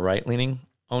if they're a right-leaning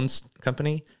owned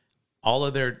company, all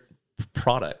of their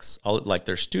products, like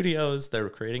their studios, they're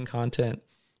creating content,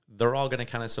 they're all going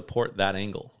to kind of support that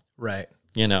angle. Right.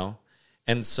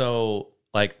 And so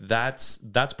like that's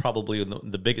probably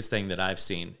the biggest thing that I've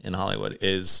seen in Hollywood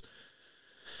is,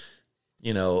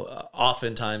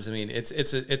 oftentimes, I mean, it's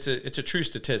a true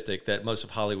statistic that most of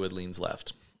Hollywood leans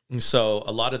left. And so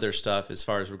a lot of their stuff, as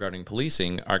far as regarding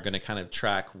policing, are going to kind of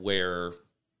track where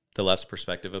the left's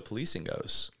perspective of policing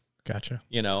goes. Gotcha.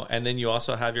 And then you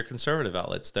also have your conservative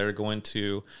outlets that are going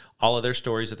to, all of their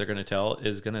stories that they're going to tell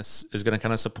is going to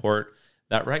kind of support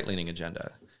that right-leaning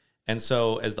agenda. And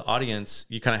so as the audience,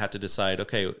 you kind of have to decide,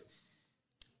 okay,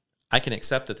 I can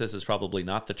accept that this is probably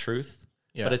not the truth,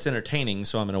 but it's entertaining,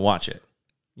 so I'm going to watch it.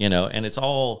 And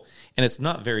it's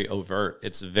not very overt.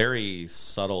 It's very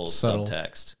subtle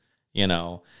subtext,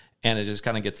 and it just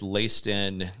kind of gets laced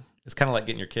in. It's kind of like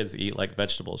getting your kids to eat like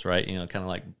vegetables, right? Kind of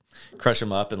like crush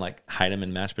them up and like hide them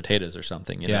in mashed potatoes or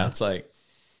something. It's like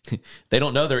they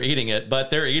don't know they're eating it, but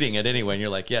they're eating it anyway. And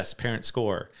you're like, yes, parent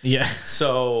score. Yeah.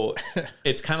 So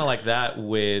it's kind of like that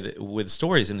with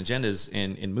stories and agendas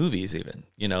in movies even.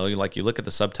 Like you look at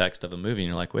the subtext of a movie and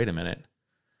you're like, wait a minute.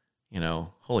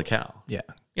 Holy cow. Yeah.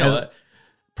 A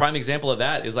prime example of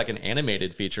that is like an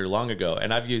animated feature long ago.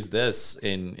 And I've used this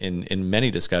in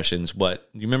many discussions. You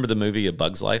remember the movie A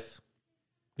Bug's Life?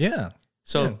 Yeah.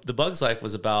 So The Bug's Life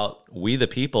was about we the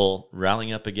people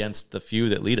rallying up against the few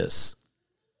that lead us.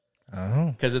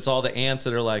 Oh. Because it's all the ants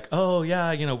that are like, oh,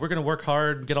 yeah, we're going to work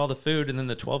hard, get all the food, and then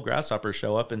the 12 grasshoppers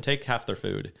show up and take half their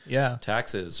food. Yeah.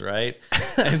 Taxes, right?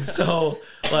 And so,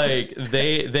 like,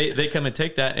 they come and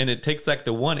take that, and it takes, like,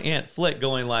 the one ant flick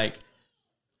going, like,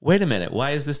 wait a minute,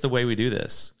 why is this the way we do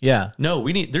this? Yeah. No,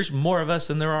 there's more of us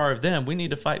than there are of them. We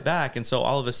need to fight back. And so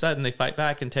all of a sudden they fight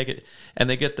back and take it, and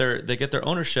they get their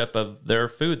ownership of their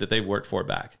food that they've worked for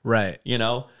back. Right.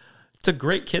 It's a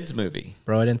great kids movie.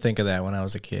 Bro, I didn't think of that when I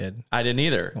was a kid. I didn't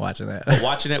either. Watching that. But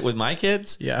watching it with my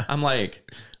kids, yeah. I'm like,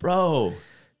 bro,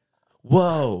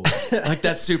 whoa. Like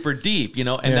that's super deep,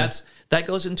 and that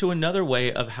goes into another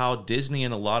way of how Disney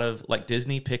and a lot of like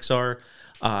Disney, Pixar,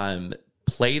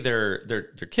 play their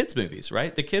kids movies,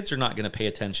 right? The kids are not going to pay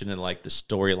attention to like the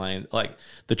storyline, like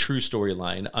the true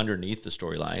storyline underneath the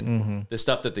storyline, the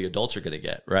stuff that the adults are going to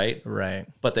get, right? Right.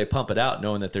 But they pump it out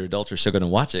knowing that their adults are still going to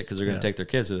watch it because they're going to take their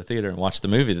kids to the theater and watch the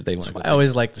movie that they want to. I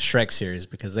always like the Shrek series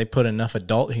because they put enough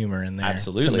adult humor in there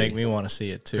Absolutely. to make me want to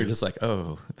see it too. You're just like,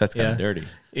 oh, that's kind of dirty.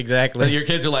 Exactly. And your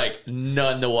kids are like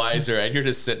none the wiser, and you're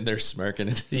just sitting there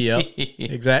smirking. Yep.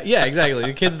 Exactly. Yeah, exactly.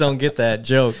 The kids don't get that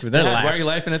joke. But they're Why are you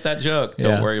laughing at that joke?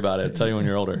 Don't worry about it. I'll tell you when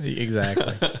you're older.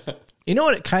 Exactly. You know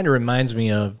what it kind of reminds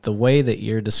me of? The way that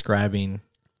you're describing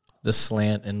the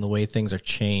slant and the way things are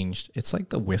changed. It's like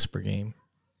the whisper game.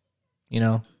 You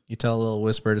know, you tell a little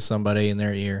whisper to somebody in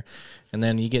their ear, and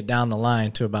then you get down the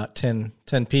line to about 10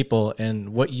 people,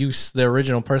 and what the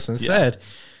original person said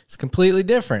is completely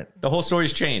different. The whole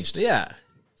story's changed. Yeah.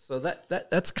 So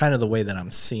that's kind of the way that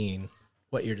I'm seeing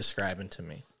what you're describing to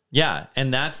me. Yeah,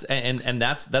 and that's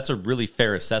a really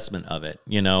fair assessment of it,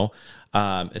 you know,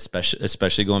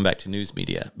 especially going back to news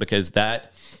media, because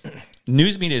that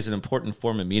news media is an important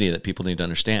form of media that people need to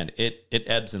understand. It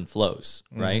ebbs and flows,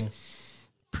 right?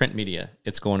 Print media,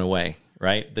 it's going away,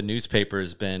 right? The newspaper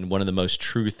has been one of the most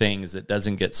true things that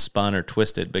doesn't get spun or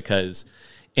twisted, because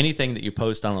anything that you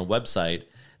post on a website,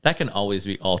 that can always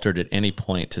be altered at any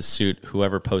point to suit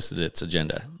whoever posted its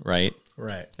agenda, right?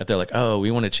 Right. If they're like, oh,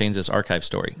 we want to change this archive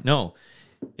story. No,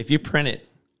 if you print it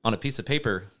on a piece of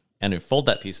paper and you fold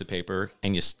that piece of paper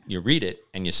and you read it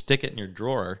and you stick it in your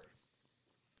drawer,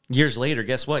 years later,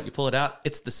 guess what? You pull it out,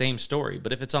 it's the same story.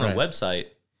 But if it's on a website,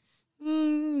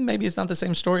 maybe it's not the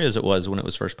same story as it was when it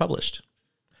was first published.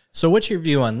 So what's your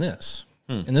view on this?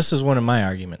 And this is one of my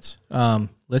arguments.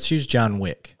 Let's use John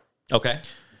Wick. Okay.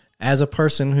 As a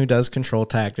person who does control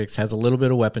tactics, has a little bit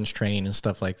of weapons training and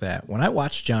stuff like that, when I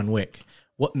watch John Wick,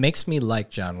 what makes me like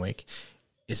John Wick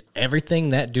is everything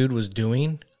that dude was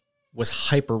doing was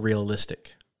hyper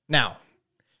realistic. Now,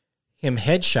 him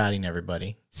headshotting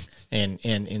everybody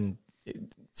and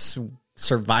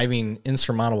surviving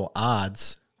insurmountable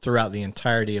odds throughout the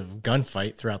entirety of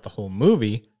gunfight throughout the whole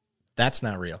movie, that's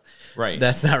not real. Right.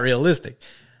 That's not realistic.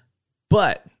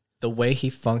 But the way he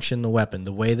functioned the weapon,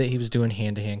 the way that he was doing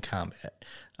hand-to-hand combat,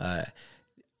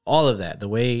 all of that,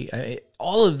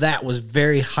 all of that was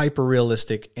very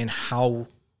hyper-realistic in how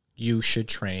you should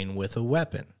train with a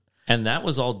weapon. And that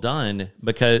was all done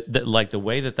because, the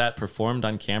way that performed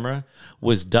on camera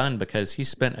was done because he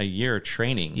spent a year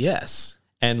training. Yes.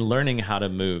 And learning how to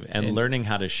move and learning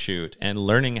how to shoot and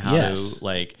learning how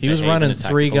to, he was running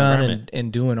 3-gun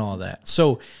and doing all that.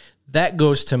 So that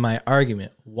goes to my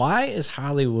argument. Why is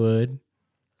Hollywood,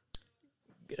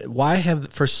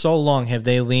 for so long have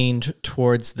they leaned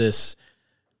towards this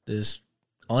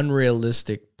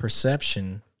unrealistic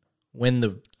perception when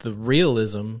the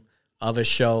realism of a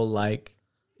show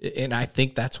and I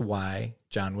think that's why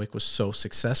John Wick was so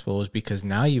successful, is because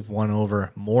now you've won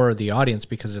over more of the audience,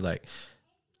 because they're like,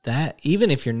 that,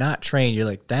 even if you're not trained, you're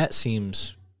like, that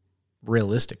seems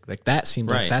realistic. Like, that seems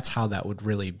like that's how that would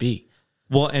really be.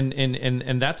 Well, and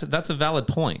that's a valid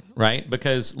point, right?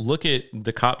 Because look at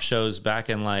the cop shows back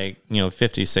in 50s,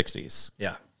 60s.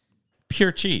 Yeah.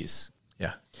 Pure cheese.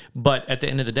 Yeah. But at the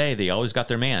end of the day, they always got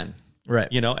their man. Right.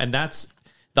 And that's,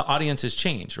 the audience has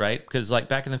changed, right? Because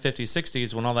back in the 50s,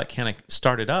 60s, when all that kind of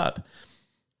started up,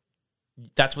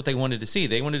 that's what they wanted to see.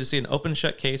 They wanted to see an open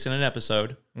shut case in an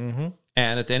episode. Mm-hmm.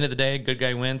 And at the end of the day, good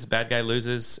guy wins, bad guy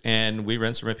loses, and we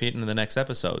rinse and repeat into the next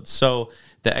episode. So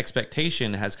the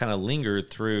expectation has kind of lingered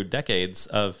through decades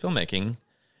of filmmaking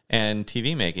and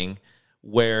TV making,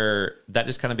 where that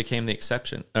just kind of became the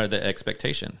exception or the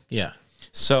expectation. Yeah.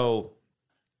 So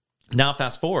now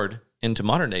fast forward into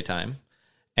modern day time,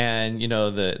 and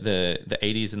the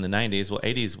 80s and the 90s. Well,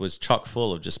 80s was chock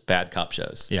full of just bad cop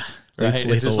shows. Yeah. Right.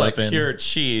 It's just like pure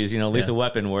cheese, Lethal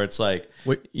Weapon, where it's like,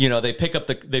 they pick up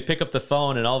the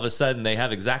phone and all of a sudden they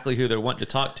have exactly who they're wanting to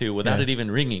talk to without it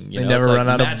even ringing. They never run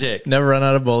out magic. Never run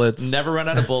out of bullets. Never run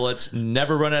out of bullets.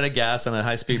 Never run out of gas on a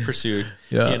high speed pursuit.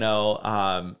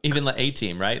 Yeah. Even the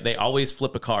A-Team, right? They always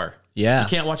flip a car. Yeah. You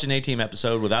can't watch an A-Team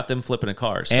episode without them flipping a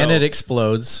car. And it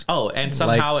explodes. Oh, and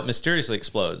somehow it mysteriously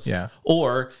explodes. Yeah.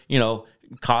 Or,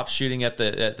 cops shooting at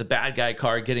the bad guy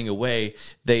car getting away.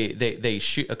 They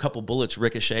shoot a couple bullets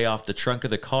ricochet off the trunk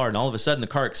of the car, and all of a sudden the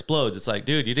car explodes. It's like,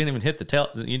 dude, you didn't even hit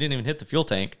the fuel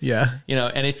tank. Yeah.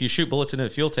 And if you shoot bullets into the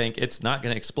fuel tank, it's not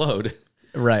going to explode.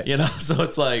 Right. So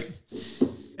it's like,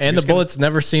 and the bullets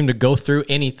never seem to go through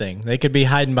anything. They could be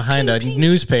hiding behind a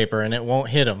newspaper and it won't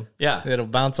hit them. Yeah. It'll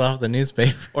bounce off the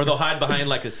newspaper. Or they'll hide behind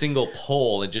like a single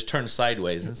pole and just turn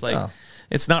sideways. It's like,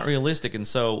 It's not realistic. And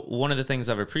so one of the things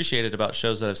I've appreciated about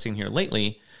shows that I've seen here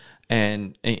lately,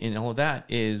 and all of that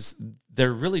is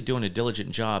they're really doing a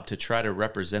diligent job to try to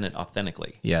represent it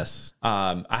authentically. Yes.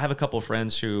 I have a couple of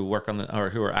friends who work on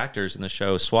who are actors in the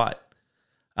show SWAT.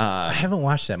 I haven't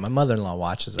watched that. My mother-in-law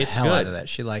watches the hell out of that.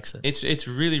 She likes it. It's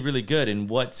really, really good. And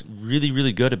what's really,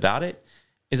 really good about it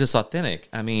is it's authentic.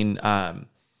 I mean,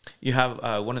 you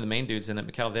have one of the main dudes in it,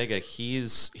 Mikhail Vega.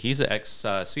 He's an ex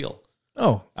SEAL.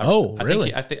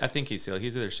 Really? I think he's SEAL.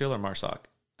 He's either SEAL or MARSOC.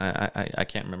 I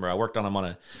can't remember. I worked with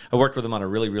him on a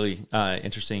really, really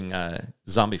interesting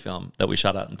zombie film that we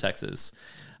shot out in Texas.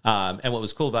 And what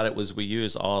was cool about it was we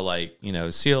used all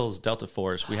SEALs, Delta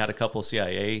Force. We had a couple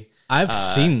CIA. I've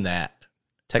seen that.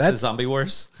 Texas Zombie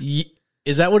Wars.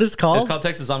 Is that what it's called? It's called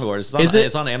Texas Zombie Wars.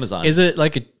 It's on Amazon. Is it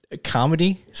like a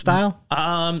comedy style?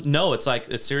 No, it's like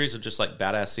a series of just like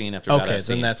badass scene after badass scene. Okay,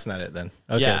 then that's not it then.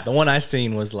 Okay, Yeah. The one I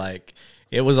seen was like,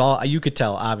 it was all, you could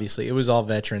tell, obviously, it was all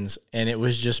veterans, and it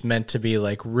was just meant to be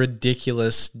like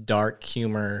ridiculous, dark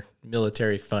humor,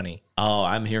 military funny. Oh,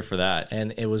 I'm here for that.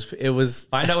 And it was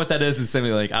Find out what that is and send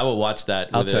me like I will watch that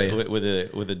I'll tell you.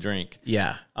 with a drink.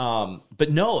 yeah. But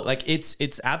no, like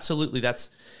it's absolutely that's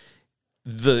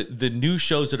the new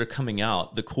shows that are coming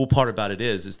out. The cool part about it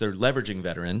is they're leveraging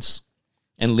veterans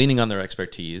and leaning on their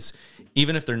expertise.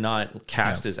 Even if they're not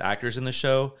cast as actors in the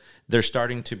show, they're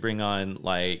starting to bring on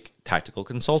like tactical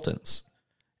consultants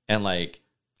and like,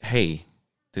 hey,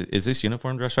 is this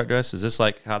uniform dress right dress? Is this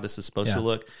like how this is supposed to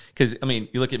look? Because I mean,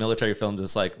 you look at military films,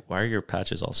 it's like, why are your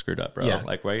patches all screwed up, bro? Yeah.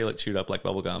 Like, why are you like chewed up like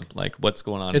bubble gum? Like, what's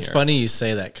going on? It's here? funny you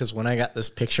say that because when I got this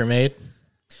picture made,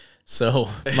 so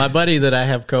my buddy that I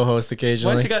have co-host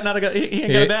occasionally, Why has he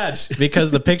ain't got a badge?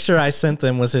 because the picture I sent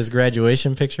them was his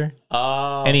graduation picture,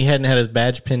 and he hadn't had his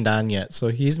badge pinned on yet, so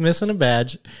he's missing a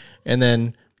badge, and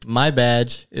then my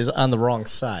badge is on the wrong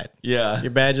side. Yeah.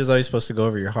 Your badge is always supposed to go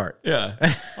over your heart. Yeah.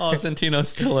 Oh, Santino's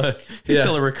still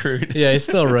a recruit. Yeah, he's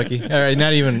still a rookie. All right,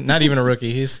 not even a rookie.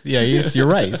 You're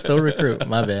right. He's still a recruit.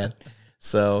 My bad.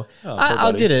 So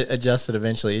I'll get it adjusted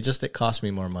eventually. It cost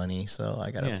me more money, so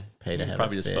I gotta pay to have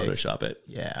probably it just fixed. Photoshop it.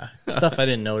 Yeah, stuff I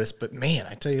didn't notice, but man,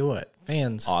 I tell you what,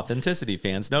 fans Authenticity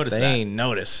fans notice they that. ain't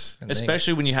notice,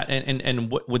 Especially when you have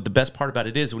and what the best part about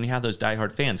it is when you have those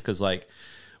diehard fans, because like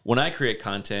when I create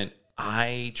content,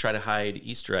 I try to hide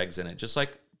Easter eggs in it, just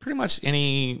like pretty much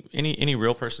any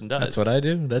real person does. That's what I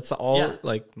do. That's all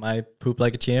like my poop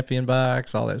like a champion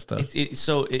box, all that stuff.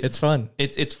 It's fun.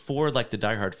 It's for like the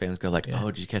diehard fans go like, oh,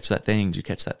 did you catch that thing? Did you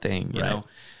catch that thing? You know,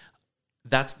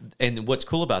 and what's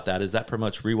cool about that is that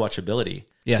promotes rewatchability.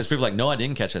 Yes. Because people are like, no, I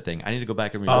didn't catch that thing. I need to go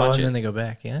back and Oh, rewatch it. and then they go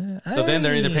back. Yeah. So then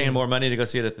they're either paying more money to go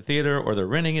see it at the theater, or they're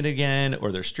renting it again,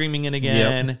 or they're streaming it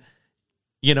again. Yep.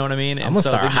 You know what I mean? And I'm gonna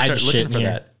start then you hiding shit in for here.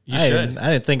 that. You I should.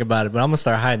 didn't think about it, but I'm gonna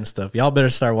start hiding stuff. Y'all better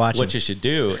start watching. What you should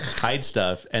do, hide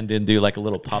stuff, and then do like a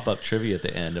little pop up trivia at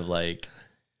the end of like,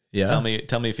 tell me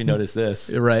if you notice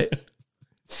this. Right.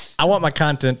 I want my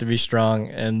content to be strong,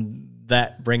 and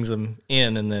that brings them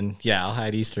in, and then I'll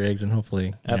hide Easter eggs, and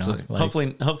hopefully, Absolutely,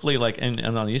 hopefully, like, and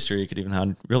on Easter you could even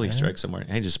hide real Easter eggs somewhere.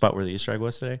 Hey, just spot where the Easter egg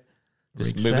was today.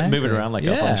 Just move it around like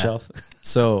up on the shelf.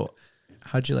 So,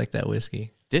 how'd you like that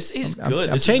whiskey? This is good.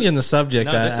 I'm changing the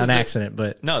subject on the- accident,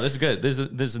 but No, this is good. This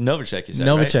is Novacek. You said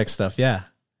Novacek right? stuff,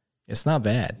 it's not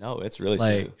bad. No, it's really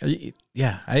Like,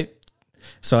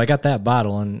 so I got that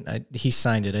bottle, and he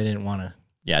signed it. I didn't want to.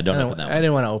 Yeah, don't open that one. I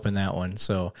didn't want to open that one,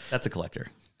 so That's a collector.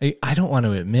 I don't want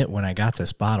to admit when I got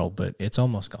this bottle, but it's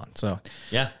almost gone. So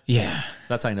Yeah,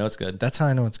 that's how I know it's good. that's how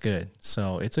I know it's good.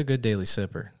 So it's a good daily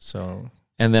sipper. So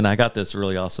And then I got this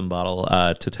really awesome bottle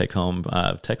to take home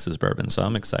of Texas bourbon, so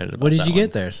I'm excited about. what did that you one.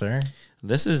 get there, sir?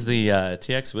 This is the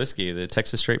TX whiskey, the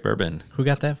Texas Straight Bourbon. Who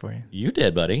got that for you? You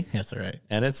did, buddy, That's all right.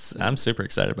 and I'm super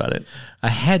excited about it. I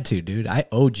had to, dude. I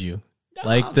owed you.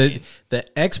 Like man.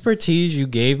 the expertise you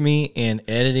gave me in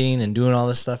editing and doing all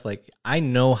this stuff, like I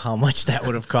know how much that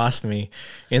would have cost me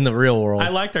in the real world. I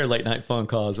liked our late night phone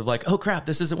calls of like, oh crap,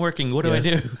 this isn't working. What do I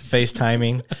do?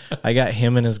 FaceTiming. I got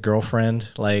him and his girlfriend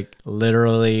like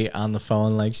literally on the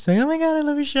phone, like saying, "Oh my god, I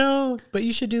love your show, but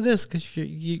you should do this because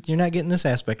you're not getting this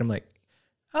aspect." I'm like,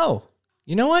 "Oh,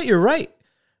 you know what? You're right.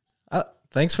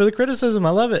 Thanks for the criticism. I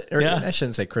love it." Or, Yeah. I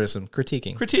shouldn't say criticism.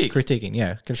 Critique. Critiquing.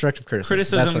 Yeah, constructive criticism. That's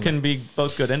Criticism what can be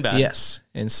both good and bad. Yes,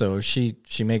 and so she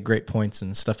made great points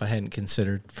and stuff I hadn't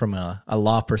considered from a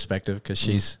law perspective because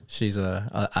she's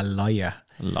a lawyer.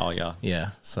 Lawyer.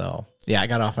 Yeah, so I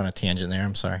got off on a tangent there.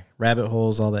 I'm sorry. Rabbit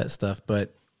holes, all that stuff.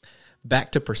 But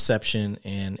back to perception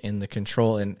and the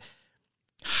control and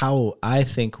how I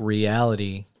think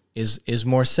reality is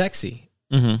more sexy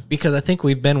because I think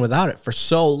we've been without it for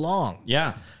so long.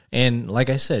 Yeah. And like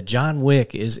I said, John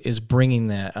Wick is bringing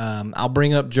that. I'll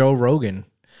bring up Joe Rogan.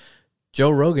 Joe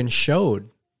Rogan showed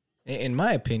in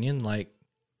my opinion, like,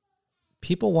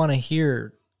 people want to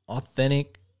hear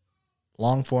authentic,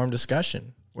 long form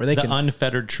discussion where they The can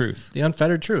unfettered truth. the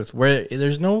unfettered truth, where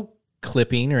there's no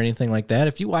clipping or anything like that.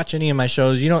 If you watch any of my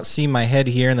shows, you don't see my head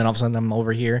here and then all of a sudden I'm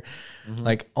over here.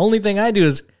 Like, only thing I do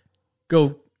is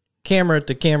go camera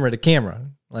to camera to camera.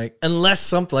 Like, unless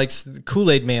something like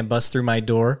Kool-Aid Man busts through my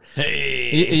door,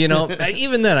 Hey. you know,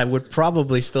 even then I would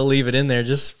probably still leave it in there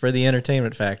just for the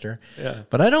entertainment factor. Yeah.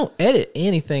 But I don't edit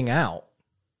anything out,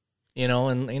 you know,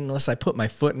 unless I put my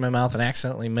foot in my mouth and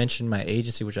accidentally mention my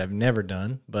agency, which I've never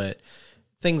done, but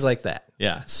things like that.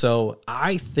 Yeah. So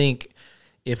I think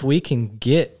if we can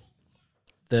get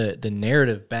the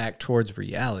narrative back towards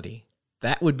reality,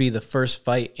 that would be the first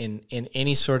fight in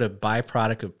any sort of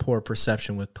byproduct of poor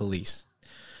perception with police.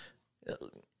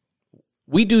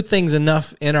 We do things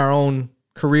enough in our own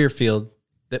career field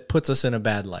that puts us in a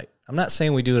bad light. I'm not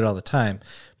saying we do it all the time,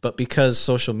 but because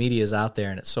social media is out there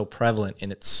and it's so prevalent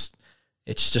and it's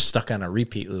just stuck on a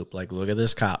repeat loop, like, look at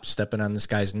this cop stepping on this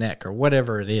guy's neck or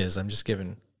whatever it is. I'm just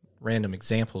giving random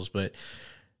examples, but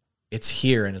it's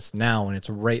here and it's now and it's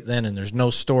right then and there's no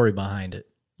story behind it.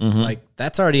 Like,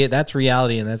 that's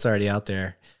reality and that's already out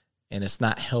there. And it's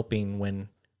not helping when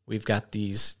we've got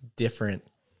these different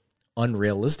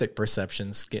unrealistic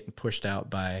perceptions getting pushed out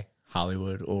by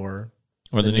Hollywood or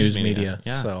the news media.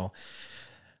 Yeah. So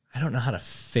I don't know how to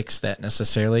fix that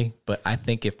necessarily, but I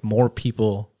think if more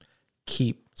people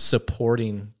keep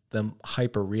supporting the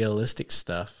hyper realistic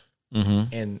stuff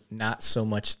and not so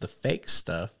much the fake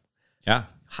stuff, Yeah.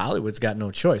 Hollywood's got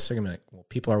no choice. They're gonna be like, well,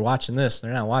 people are watching this.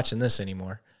 They're not watching this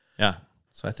anymore. Yeah.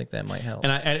 So I think that might help.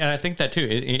 And I think that too.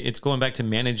 It's going back to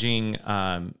managing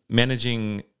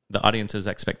the audience's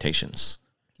expectations.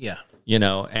 Yeah. You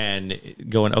know, and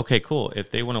going, okay, cool. If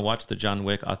they want to watch the John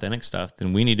Wick authentic stuff,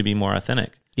 then we need to be more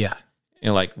authentic. Yeah. You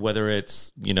know, like whether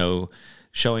it's, you know,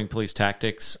 showing police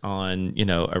tactics on, you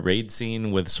know, a raid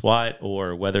scene with SWAT,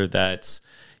 or whether that's,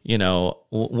 you know,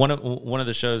 one of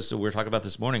the shows that we were talking about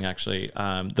this morning, actually,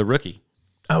 The Rookie.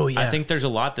 Oh, yeah. I think there's a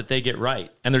lot that they get right.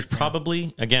 And there's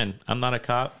probably, again, I'm not a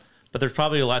cop, but there's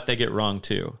probably a lot they get wrong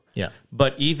too. Yeah.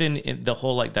 But even in the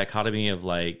whole like dichotomy of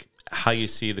like how you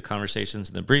see the conversations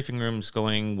in the briefing rooms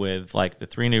going with like the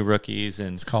three new rookies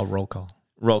and It's called roll call.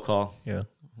 roll call. Yeah.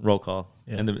 Roll call.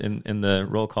 Yeah. In the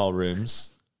roll call rooms.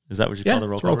 Is that what you Yeah, call the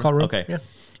roll it's call roll call room. Okay. Yeah.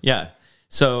 Yeah.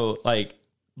 So like,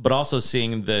 but also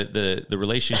seeing the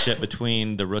relationship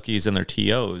between the rookies and their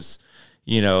TOs,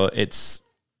 you know, it's,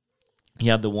 you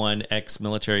have the one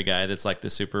ex-military guy that's like the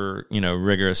super, you know,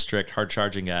 rigorous, strict,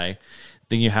 hard-charging guy.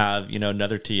 Then you have, you know,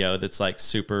 another TO that's like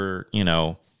super, you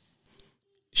know,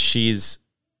 she's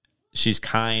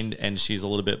kind and she's a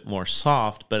little bit more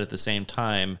soft, but at the same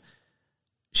time,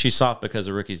 she's soft because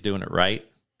the rookie's doing it right.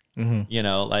 You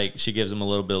know, like she gives him a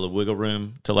little bit of wiggle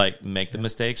room to like make the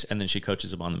mistakes, and then she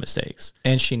coaches him on the mistakes.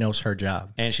 And she knows her job.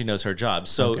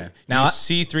 So Okay. now you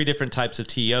see three different types of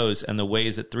TOs and the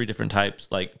ways that three different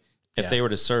types, like if they were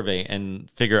to survey and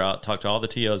figure out, talk to all the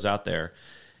TOs out there,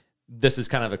 this is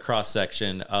kind of a cross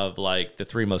section of like the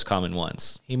three most common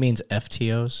ones. He means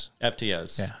FTOs.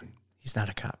 FTOs. Yeah. He's not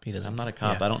a cop. He doesn't. I'm not a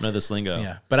cop. Yeah. I don't know this lingo.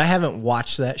 Yeah. But I haven't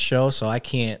watched that show, so I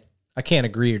can't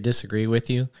agree or disagree with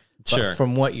you. But Sure.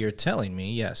 from what you're telling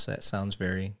me, yes, that sounds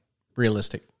very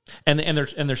realistic. And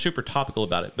they're super topical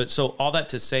about it. But so all that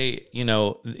to say, you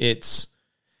know, it's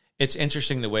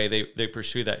interesting the way they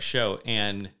pursue that show.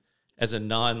 And as a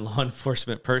non-law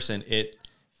enforcement person, it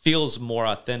feels more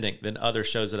authentic than other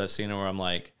shows that I've seen where I'm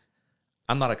like,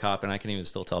 I'm not a cop and I can even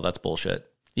still tell that's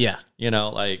bullshit. Yeah. You know,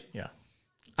 like, Yeah.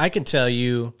 I can tell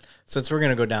you, since we're going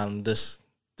to go down this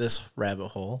rabbit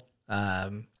hole,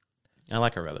 I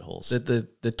like our rabbit holes.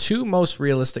 the two most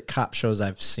realistic cop shows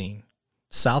I've seen,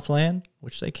 Southland,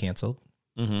 which they canceled,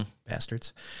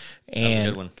 bastards, and was a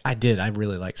good one. I did. I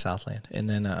really like Southland, and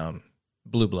then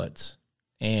Blue Bloods,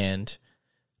 and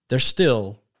they're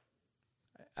still.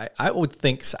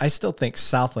 I still think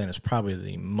Southland is probably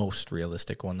the most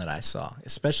realistic one that I saw,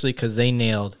 especially because they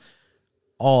nailed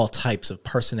all types of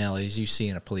personalities you see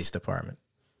in a police department.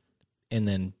 And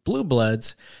then Blue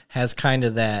Bloods has kind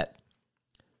of that,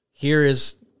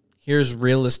 here's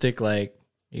realistic, like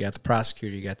you got the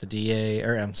prosecutor, you got the DA,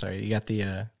 or I'm sorry, you got the,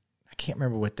 I can't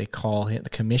remember what they call him, the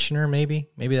commissioner maybe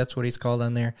that's what he's called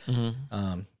on there.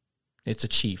 It's a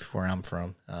chief where I'm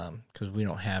from, because we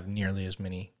don't have nearly as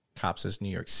many cops as New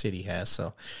York City has.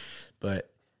 So,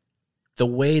 but the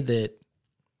way that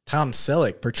Tom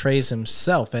Selleck portrays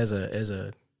himself as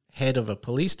a head of a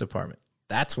police department,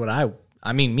 that's what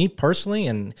I mean, me personally,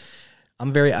 and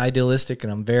I'm very idealistic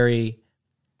and I'm very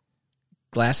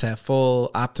glass half full,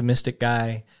 optimistic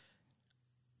guy.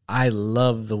 I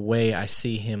love the way I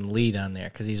see him lead on there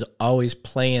because he's always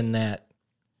playing that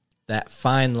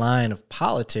fine line of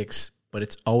politics, but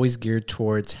it's always geared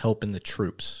towards helping the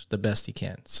troops the best he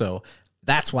can. So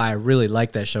that's why I really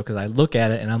like that show, because I look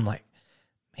at it and I'm like,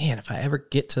 man, if I ever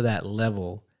get to that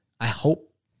level, I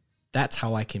hope that's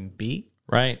how I can be.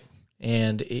 Right.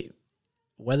 And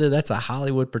whether that's a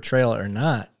Hollywood portrayal or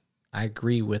not, I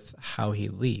agree with how he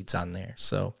leads on there.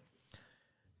 So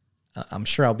I'm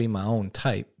sure I'll be my own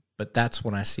type, but that's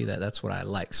when I see that. That's what I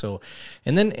like. So,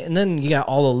 and then you got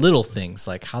all the little things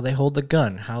like how they hold the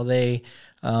gun, how they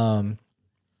run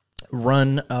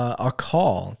a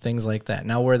call, things like that.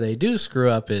 Now, where they do screw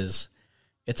up is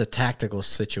it's a tactical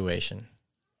situation.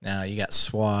 Now, you got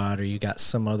SWAT or you got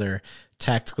some other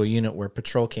tactical unit where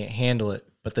patrol can't handle it,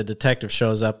 but the detective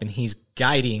shows up and he's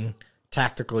guiding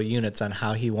tactical units on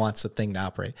how he wants the thing to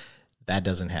operate. That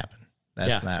doesn't happen.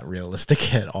 That's not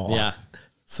realistic at all. Yeah.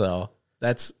 So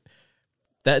that's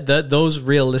those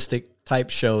realistic type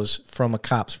shows from a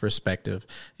cop's perspective,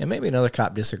 and maybe another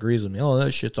cop disagrees with me. Oh,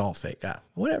 that shit's all fake.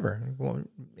 Whatever. Well,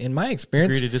 in my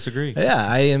experience, Agree to disagree.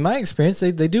 Yeah, in my experience,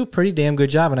 they do a pretty damn good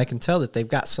job, and I can tell that they've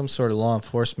got some sort of law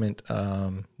enforcement.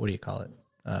 What do you call it?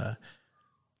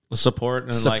 Support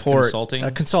and like consulting?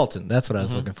 A consultant. That's what I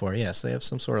was looking for. Yes, they have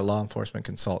some sort of law enforcement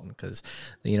consultant because,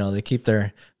 they keep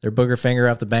their booger finger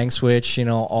off the bang switch,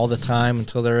 all the time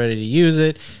until they're ready to use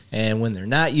it. And when they're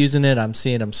not using it, I'm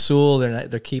seeing them Sewell.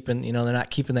 They're keeping, they're not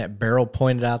keeping that barrel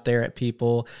pointed out there at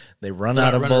people. They run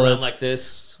out of bullets. Around like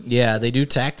this. Yeah, they do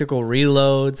tactical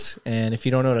reloads. And if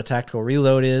you don't know what a tactical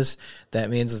reload is, that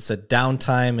means it's a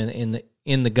downtime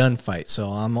in the gunfight. So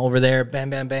I'm over there, bam,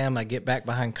 bam, bam. I get back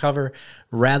behind cover.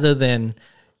 Rather than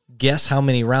guess how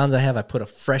many rounds I have, I put a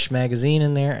fresh magazine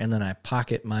in there, and then I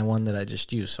pocket my one that I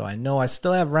just used. So I know I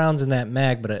still have rounds in that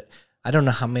mag, but I don't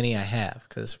know how many I have,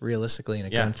 because realistically in a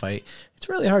gunfight, it's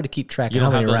really hard to keep track of how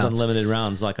many rounds. You don't have those unlimited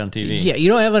rounds like on TV. Yeah, you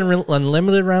don't have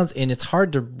unlimited rounds, and it's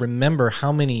hard to remember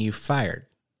how many you fired.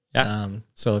 Yeah.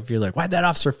 So if you're like, why'd that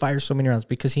officer fire so many rounds?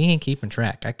 Because he ain't keeping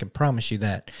track. I can promise you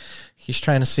that. He's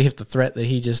trying to see if the threat that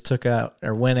he just took out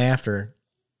or went after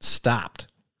stopped.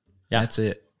 Yeah. That's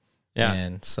it. Yeah.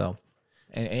 And so,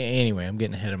 anyway, I'm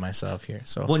getting ahead of myself here.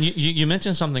 So, well, you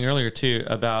mentioned something earlier too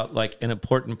about like an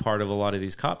important part of a lot of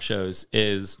these cop shows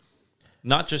is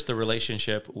not just the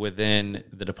relationship within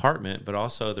the department, but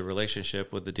also the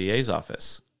relationship with the DA's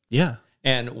office. Yeah.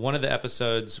 And one of the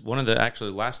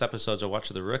actually last episodes I watched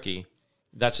of The Rookie,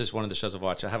 that's just one of the shows I've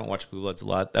watched. I haven't watched Blue Bloods a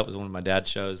lot. That was one of my dad's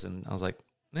shows, and I was like,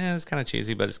 it's kind of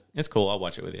cheesy, but it's cool. I'll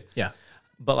watch it with you. Yeah.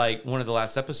 But like one of the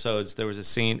last episodes, there was a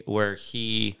scene where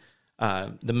the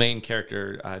main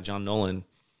character, John Nolan,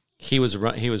 he was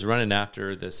running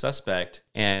after the suspect,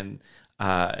 and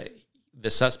the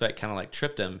suspect kind of like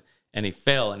tripped him, and he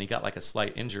fell, and he got like a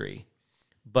slight injury.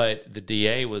 But the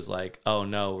DA was like, "Oh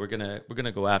no, we're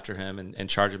gonna go after him and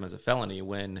charge him as a felony."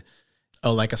 When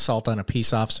like assault on a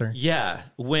peace officer. Yeah,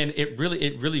 when it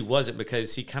really wasn't,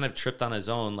 because he kind of tripped on his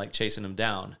own, like chasing him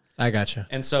down. I gotcha.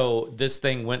 And so this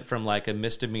thing went from like a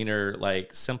misdemeanor,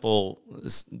 like simple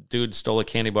dude stole a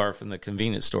candy bar from the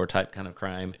convenience store type kind of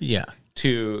crime. Yeah.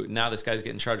 To now this guy's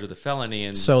getting charged with a felony,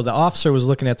 and so the officer was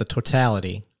looking at the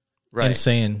totality, right, and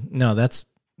saying, "No, that's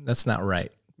not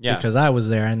right." Yeah. Because I was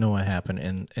there, I know what happened,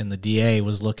 and the DA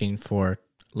was looking for,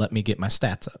 let me get my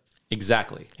stats up.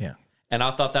 Exactly. Yeah. And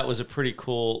I thought that was a pretty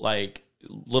cool, like,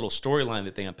 little storyline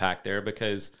that they unpacked there,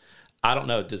 because I don't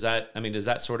know, does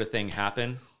that sort of thing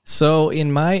happen? So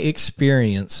in my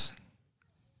experience,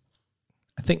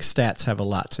 I think stats have a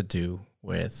lot to do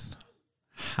with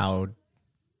how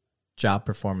job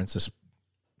performance is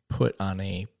put on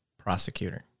a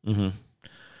prosecutor. Mm-hmm.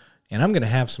 And I'm going to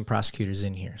have some prosecutors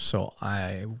in here, so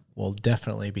I will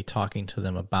definitely be talking to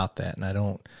them about that. And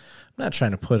I'm not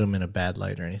trying to put them in a bad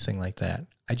light or anything like that.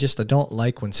 I don't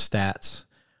like when stats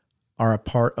are a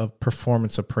part of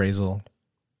performance appraisal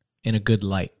in a good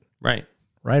light. Right.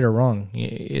 Right or wrong,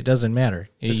 it doesn't matter.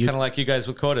 It's kind of like you guys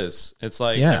with quotas. It's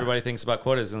like everybody thinks about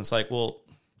quotas, and it's like, well,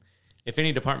 if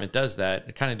any department does that,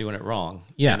 they're kind of doing it wrong.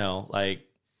 Yeah. Like,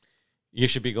 you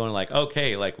should be going like,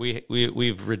 okay, like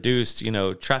we've reduced,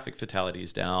 traffic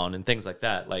fatalities down and things like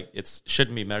that. Like, it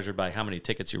shouldn't be measured by how many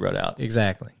tickets you wrote out.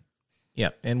 Exactly. Yeah.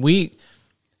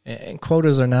 And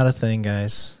quotas are not a thing,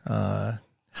 guys.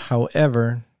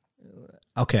 However,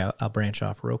 okay, I'll branch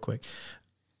off real quick.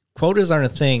 Quotas aren't a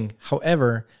thing.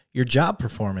 However, your job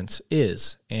performance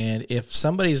is. And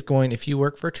if you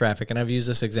work for traffic, and I've used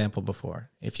this example before,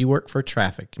 if you work for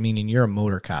traffic, meaning you're a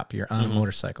motor cop, you're on a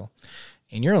motorcycle,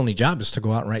 and your only job is to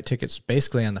go out and write tickets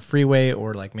basically on the freeway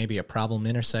or like maybe a problem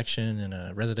intersection in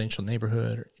a residential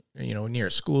neighborhood or, near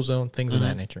a school zone, things of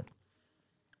that nature.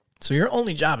 So your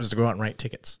only job is to go out and write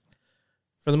tickets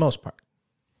for the most part,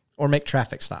 or make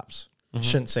traffic stops. I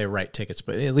shouldn't say write tickets,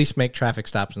 but at least make traffic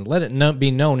stops and let it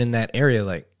be known in that area.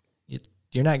 Like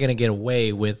you're not going to get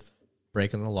away with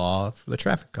breaking the law for the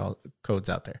traffic codes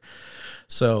out there.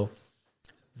 So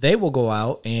they will go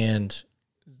out and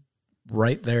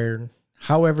write their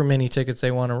however many tickets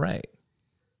they want to write.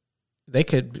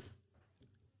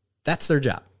 That's their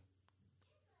job.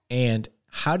 And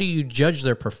how do you judge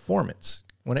their performance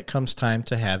when it comes time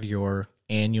to have your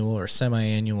annual or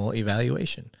semi-annual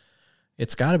evaluation?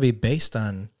 It's got to be based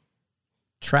on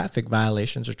traffic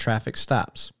violations or traffic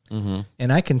stops. Mm-hmm.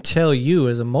 And I can tell you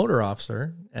as a motor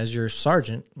officer, as your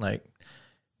sergeant, like,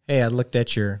 hey, I looked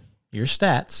at your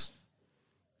stats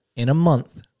in a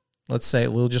month. Let's say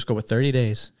we'll just go with 30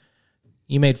 days.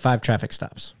 You made 5 traffic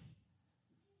stops.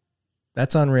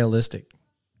 That's unrealistic.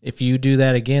 If you do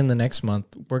that again the next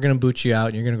month, we're going to boot you out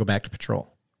and you're going to go back to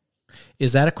patrol.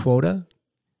 Is that a quota?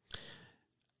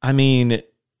 I mean,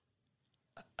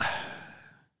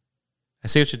 I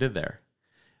see what you did there.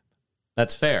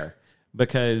 That's fair,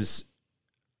 because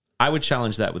I would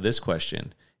challenge that with this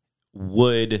question.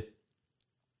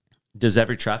 Does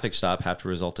every traffic stop have to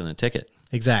result in a ticket?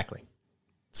 Exactly.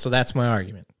 So that's my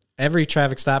argument. Every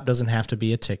traffic stop doesn't have to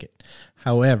be a ticket.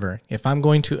 However, if I'm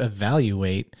going to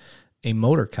evaluate a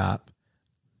motor cop,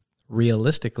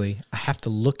 realistically, I have to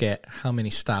look at how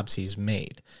many stops he's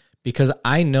made. Because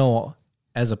I know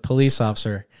as a police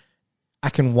officer, I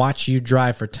can watch you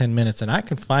drive for 10 minutes and I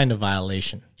can find a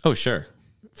violation. Oh, sure.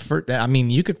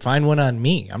 You could find one on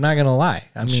me. I'm not going to lie.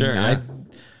 Sure, yeah.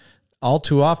 All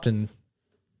too often,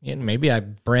 maybe I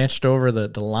branched over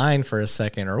the line for a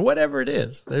second or whatever it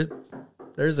is.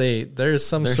 There's a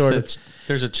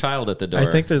child at the door.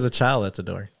 I think there's a child at the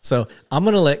door. So I'm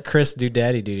going to let Chris do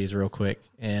daddy duties real quick,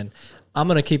 and I'm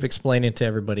going to keep explaining to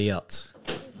everybody else.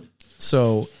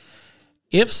 So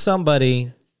if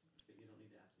somebody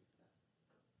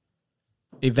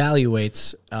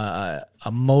evaluates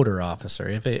a motor officer,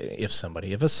 if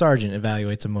a sergeant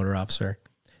evaluates a motor officer,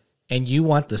 and you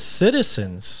want the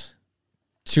citizens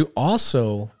to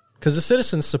also, because the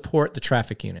citizens support the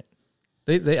traffic unit.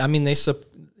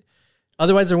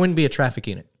 Otherwise there wouldn't be a traffic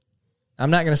unit. I'm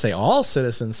not going to say all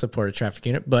citizens support a traffic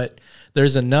unit, but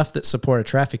there's enough that support a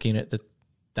traffic unit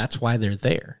that's why they're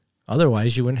there.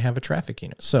 Otherwise you wouldn't have a traffic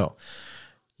unit. So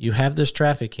you have this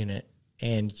traffic unit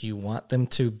and you want them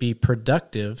to be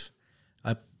productive.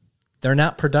 They're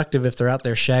not productive if they're out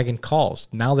there shagging calls.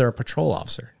 Now they're a patrol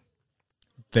officer.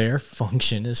 Their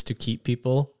function is to keep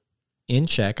people in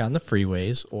check on the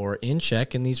freeways or in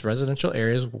check in these residential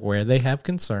areas where they have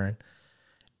concern.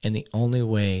 And the only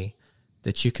way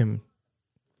that you can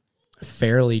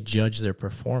fairly judge their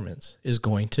performance is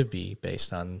going to be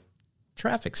based on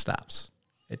traffic stops.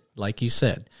 Like you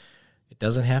said, it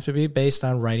doesn't have to be based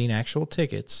on writing actual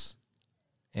tickets.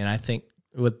 And I think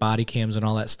with body cams and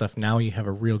all that stuff, now you have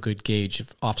a real good gauge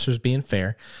of officers being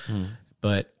fair.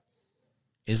 But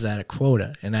is that a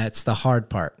quota? And that's the hard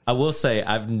part. I will say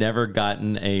I've never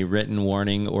gotten a written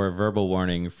warning or a verbal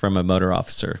warning from a motor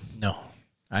officer. No,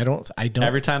 I don't.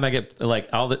 Every time I get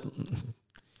I'll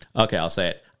say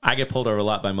it. I get pulled over a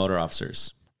lot by motor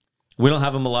officers. We don't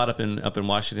have them a lot up in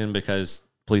Washington because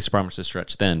police departments are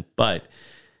stretched thin. But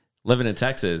living in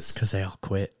Texas, because they all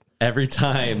quit. Every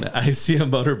time I see a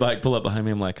motorbike pull up behind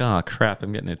me, I'm like, oh, crap,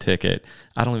 I'm getting a ticket.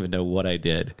 I don't even know what I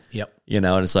did. Yep. And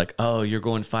it's like, oh, you're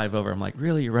going 5 over. I'm like,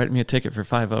 really? You're writing me a ticket for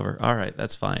 5 over? All right,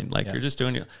 that's fine. You're just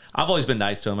doing your... I've always been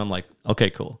nice to him. I'm like,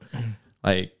 okay, cool.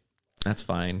 That's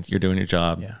fine. You're doing your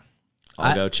job. Yeah.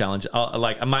 I'll go challenge.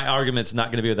 My argument's not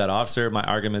going to be with that officer. My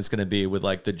argument's going to be with,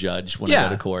 the judge when I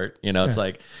go to court. It's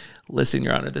like... Listen,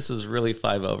 Your Honor, this is really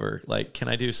 5 over. Can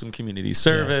I do some community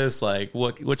service? Yeah.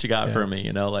 What you got for me?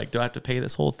 Do I have to pay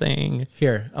this whole thing?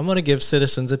 Here, I'm going to give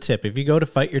citizens a tip. If you go to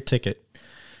fight your ticket,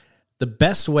 the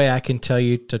best way I can tell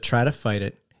you to try to fight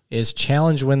it is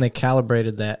challenge when they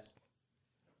calibrated that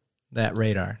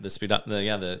radar. The speed up,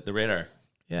 the radar.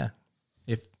 Yeah.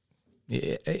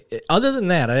 Other than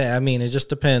that, it just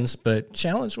depends. But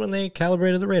challenge when they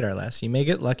calibrated the radar last. You may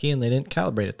get lucky and they didn't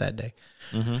calibrate it that day.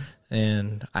 Mm-hmm.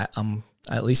 And I'm,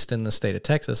 at least in the state of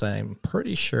Texas, I'm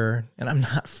pretty sure, and I'm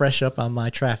not fresh up on my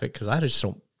traffic because I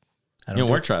don't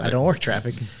work traffic. I don't work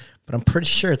traffic, but I'm pretty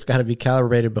sure it's got to be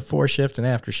calibrated before shift and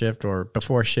after shift, or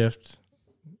before shift,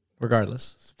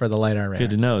 regardless, for the LiDAR radar.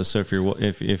 Good to know. So if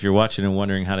you're watching and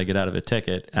wondering how to get out of a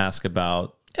ticket, ask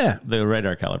about the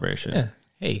radar calibration. Yeah.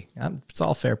 Hey, it's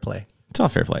all fair play. It's all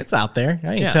fair play. It's out there.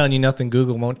 I ain't telling you nothing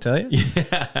Google won't tell you.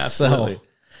 Yeah, absolutely.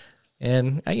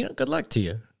 And good luck to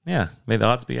you. Yeah, may the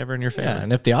odds be ever in your favor. Yeah,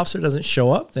 and if the officer doesn't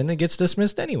show up, then it gets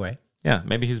dismissed anyway. Yeah,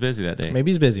 maybe he's busy that day.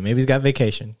 Maybe he's busy. Maybe he's got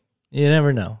vacation. You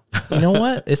never know. You know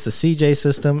what? It's the CJ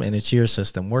system, and it's your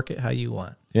system. Work it how you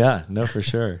want. Yeah, no, for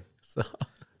sure.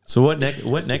 So what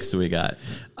next do we got?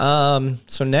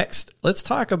 So next, let's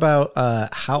talk about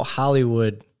how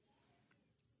Hollywood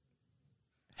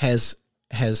has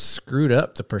screwed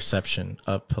up the perception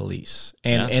of police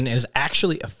and has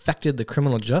actually affected the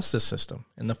criminal justice system.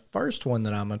 And the first one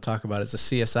that I'm going to talk about is the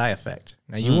CSI effect.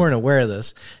 Now, you weren't aware of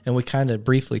this, and we kind of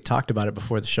briefly talked about it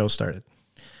before the show started.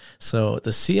 So the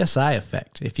CSI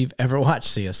effect, if you've ever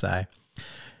watched CSI,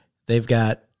 they've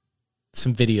got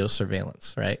some video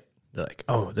surveillance, right? They're like,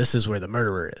 oh, this is where the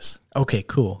murderer is. Okay,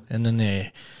 cool. And then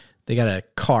they got a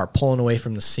car pulling away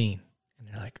from the scene. And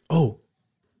they're like, oh,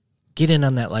 get in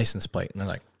on that license plate. And they're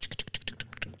like,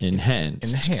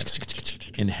 enhance.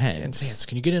 Can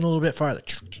you get in a little bit farther?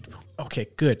 Okay,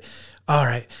 good. All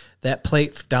right. That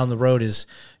plate down the road is,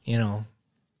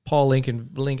 Paul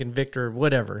Lincoln Victor,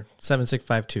 whatever,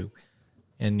 7652.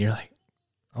 And you're like,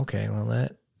 okay, well,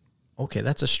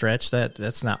 that's a stretch.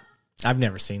 That's not, I've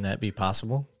never seen that be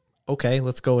possible. Okay,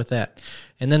 let's go with that.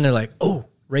 And then they're like, oh,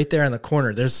 right there in the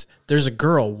corner, there's a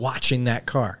girl watching that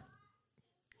car.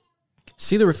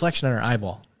 See the reflection on her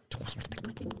eyeball.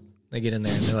 They get in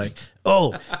there and they're like,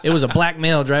 oh, it was a black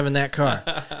male driving that car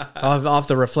off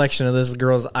the reflection of this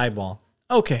girl's eyeball.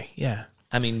 Okay, yeah.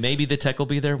 I mean, maybe the tech will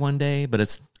be there one day, but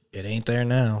it ain't there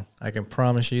now. I can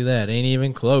promise you that. Ain't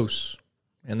even close.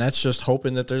 And that's just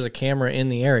hoping that there's a camera in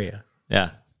the area.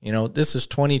 Yeah. This is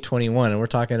 2021, and we're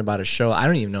talking about a show. I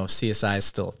don't even know if CSI is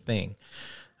still a thing.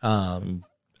 I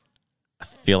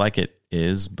feel like it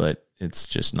is, but it's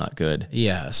just not good.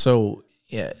 Yeah. So,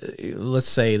 yeah, let's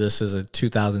say this is a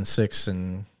 2006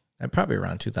 and probably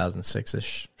around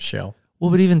 2006-ish show.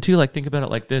 Well, but even too, think about it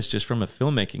like this, just from a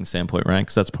filmmaking standpoint, right?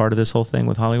 Because that's part of this whole thing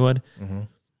with Hollywood. Mm-hmm.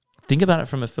 Think about it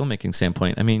from a filmmaking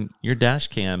standpoint. I mean, your dash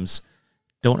cams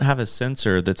don't have a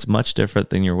sensor that's much different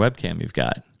than your webcam you've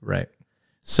got. Right.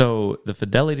 So the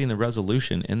fidelity and the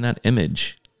resolution in that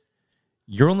image,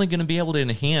 you're only going to be able to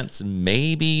enhance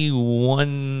maybe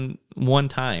one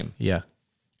time. Yeah.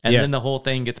 And then the whole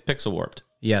thing gets pixel warped.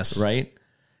 Yes. Right?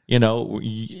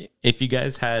 If you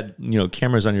guys had,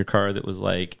 cameras on your car that was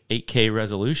like 8K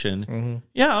resolution, mm-hmm.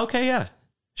 Yeah, okay, yeah.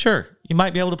 Sure. You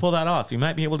might be able to pull that off. You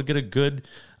might be able to get a good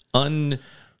unarguable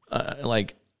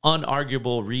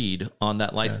read on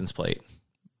that license plate.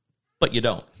 But you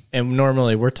don't. And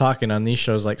normally we're talking on these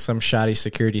shows like some shoddy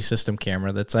security system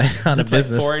camera that's on a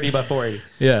business. Like 480 by 480.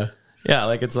 Yeah. Yeah,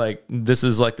 it's like this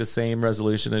is like the same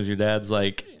resolution as your dad's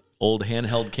old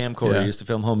handheld camcorder he used to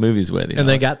film home movies with. And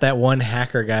they got that one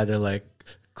hacker guy, they're like,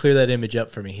 clear that image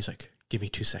up for me. He's like, give me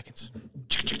 2 seconds.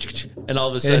 And all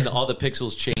of a sudden all the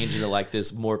pixels change into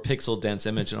this more pixel dense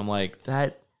image. And I'm like,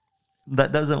 that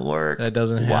doesn't work. That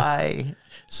doesn't happen. Why?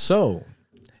 So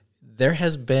there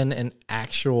has been an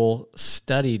actual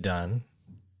study done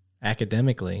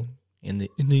academically in the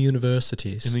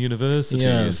universities. In the universities,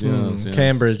 yes.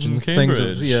 Cambridge and Cambridge, things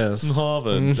of, yes. And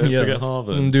Harvard. Don't forget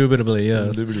Harvard. Indubitably,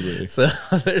 yes. Indubitably. So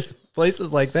there's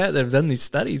places like that have done these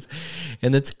studies,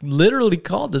 and it's literally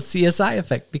called the CSI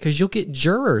effect because you'll get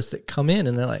jurors that come in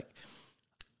and they're like,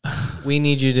 we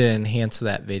need you to enhance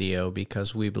that video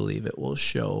because we believe it will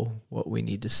show what we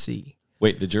need to see.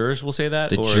 Wait, the jurors will say that?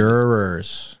 The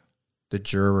jurors.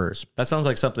 That sounds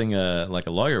like something like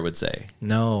a lawyer would say.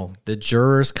 No, the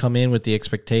jurors come in with the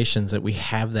expectations that we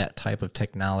have that type of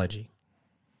technology.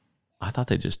 I thought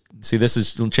they just... See, this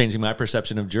is changing my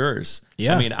perception of jurors.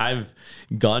 Yeah. I mean, I've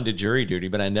gone to jury duty,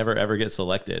 but I never, ever get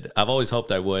selected. I've always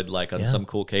hoped I would, on some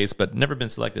cool case, but never been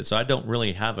selected. So I don't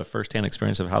really have a firsthand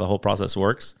experience of how the whole process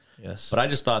works. Yes. But I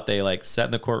just thought they, sat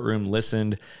in the courtroom,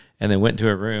 listened, and then went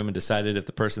into a room and decided if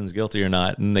the person's guilty or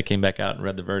not, and they came back out and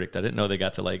read the verdict. I didn't know they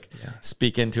got to,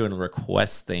 speak into and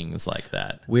request things like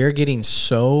that. We're getting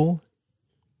so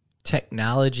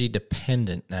technology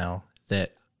dependent now that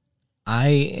I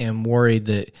am worried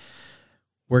that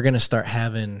we're going to start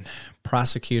having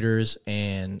prosecutors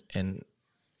and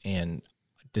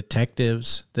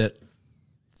detectives that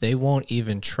they won't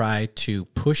even try to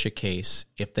push a case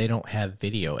if they don't have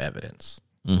video evidence.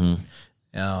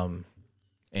 Mm-hmm.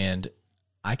 And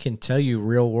I can tell you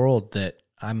real world that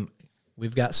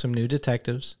we've got some new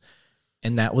detectives,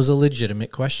 and that was a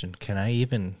legitimate question. Can I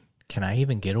even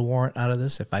get a warrant out of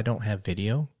this if I don't have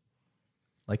video?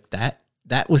 Like that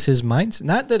was his mindset.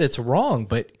 Not that it's wrong,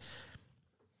 but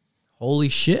holy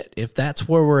shit, if that's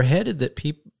where we're headed, that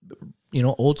people,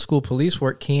 old school police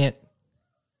work can't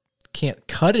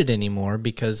cut it anymore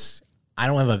because I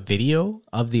don't have a video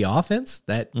of the offense,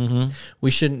 that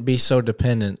we shouldn't be so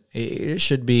dependent. It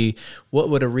should be, what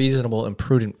would a reasonable and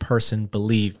prudent person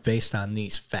believe based on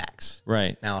these facts?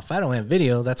 Right. Now, if I don't have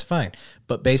video, that's fine.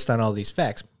 But based on all these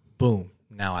facts, boom,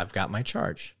 now I've got my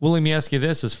charge. Well, let me ask you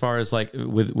this, as far as like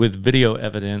with video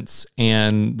evidence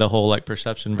and the whole like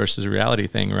perception versus reality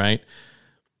thing, right?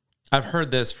 I've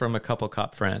heard this from a couple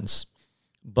cop friends,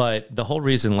 but the whole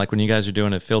reason, like when you guys are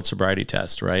doing a field sobriety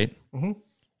test, right? Mm-hmm.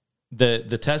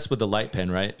 The test with the light pen,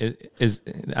 right? Is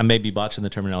I may be botching the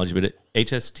terminology, but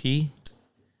HST?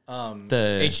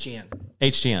 The HGN.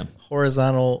 HGM.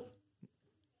 Horizontal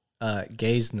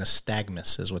gaze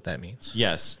nystagmus is what that means.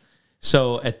 Yes.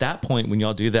 So at that point, when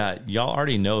y'all do that, y'all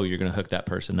already know you're going to hook that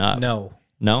person up. No.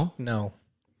 No? No.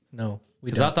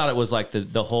 Because I thought it was like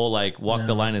the whole like walk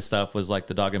the line and stuff was like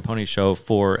the dog and pony show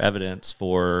for evidence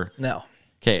for. No.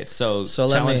 Okay, so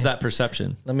challenge that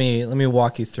perception. Let me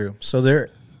walk you through. So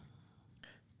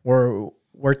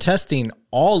we're testing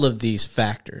all of these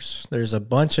factors. There's a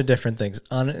bunch of different things.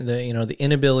 The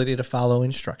inability to follow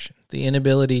instruction, the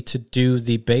inability to do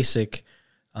the basic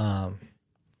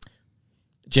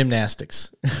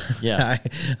gymnastics. Yeah.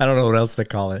 I don't know what else to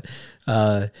call it.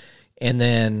 And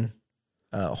then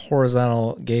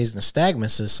horizontal gaze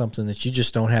nystagmus is something that you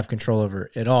just don't have control over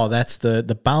at all. That's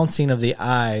the bouncing of the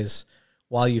eyes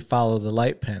while you follow the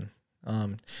light pen.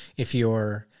 If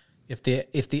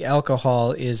the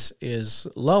alcohol is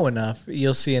low enough,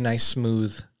 you'll see a nice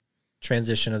smooth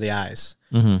transition of the eyes.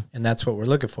 Mm-hmm. And that's what we're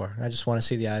looking for. I just want to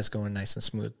see the eyes going nice and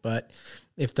smooth. But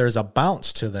if there's a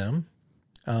bounce to them,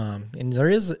 and there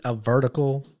is a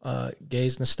vertical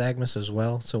gaze nystagmus as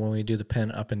well. So when we do the pen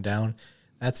up and down,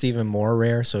 that's even more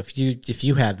rare. So if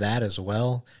you have that as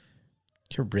well,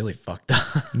 you're really fucked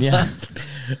up. Yeah.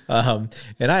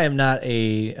 And I am not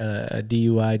a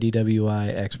DUI,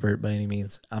 DWI expert by any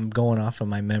means. I'm going off of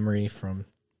my memory from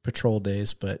patrol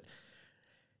days, but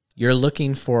you're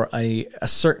looking for a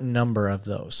certain number of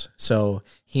those. So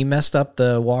he messed up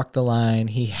the walk the line.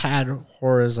 He had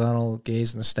horizontal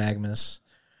gaze nystagmus,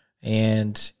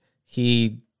 and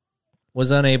he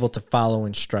was unable to follow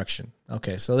instruction.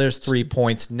 Okay, so there's 3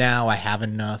 points. Now I have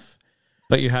enough.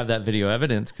 But you have that video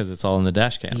evidence because it's all in the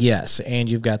dash cam. Yes, and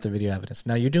you've got the video evidence.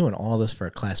 Now, you're doing all this for a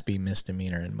Class B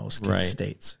misdemeanor in most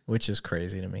states, which is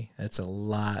crazy to me. It's a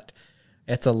lot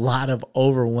of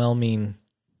overwhelming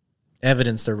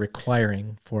evidence they're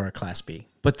requiring for a Class B.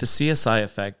 But the CSI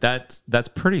effect, that's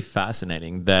pretty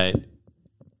fascinating. That's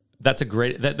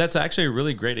actually a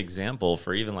really great example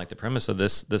for even like the premise of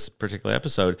this particular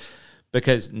episode,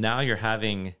 because now you're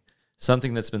having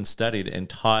something that's been studied and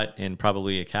taught in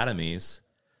probably academies,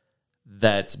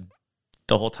 that's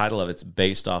the whole title of it's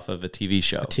based off of a TV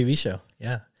show. A TV show,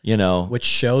 yeah. Which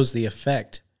shows the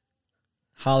effect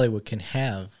Hollywood can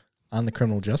have on the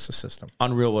criminal justice system.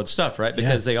 On real world stuff, right?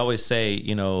 Because they always say,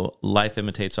 life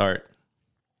imitates art.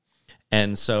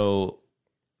 And so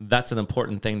that's an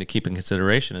important thing to keep in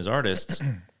consideration as artists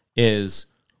is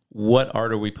what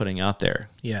art are we putting out there?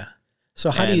 Yeah. So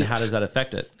how does that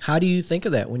affect it? How do you think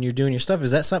of that when you're doing your stuff?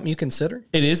 Is that something you consider?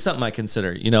 It is something I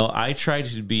consider. I try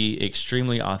to be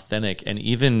extremely authentic, and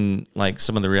even like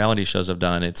some of the reality shows I've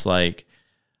done, it's like,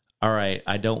 all right,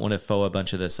 I don't want to faux a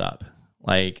bunch of this up.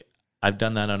 Like I've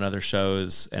done that on other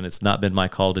shows, and it's not been my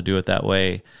call to do it that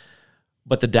way.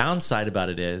 But the downside about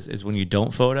it is when you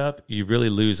don't faux it up, you really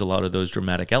lose a lot of those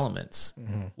dramatic elements,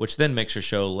 which then makes your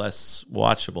show less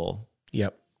watchable.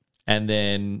 Yep. And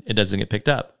then it doesn't get picked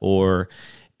up, or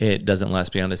it doesn't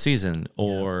last beyond a season,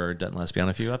 or doesn't last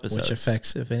beyond a few episodes. Which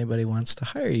affects if anybody wants to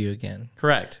hire you again.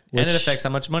 Correct. And it affects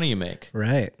how much money you make.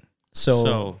 Right.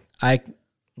 So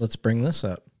let's bring this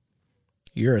up.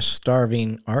 You're a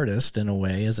starving artist in a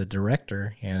way as a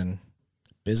director, and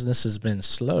business has been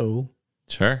slow.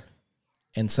 Sure.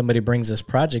 And somebody brings this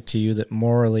project to you that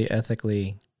morally,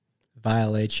 ethically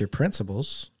violates your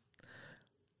principles,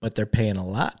 but they're paying a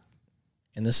lot.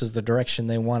 And this is the direction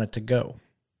they want it to go.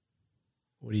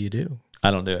 What do you do?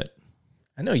 I don't do it.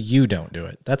 I know you don't do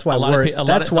it. That's why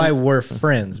we're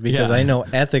friends, because I know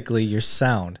ethically you're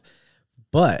sound.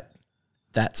 But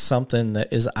that's something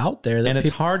that is out there, and it's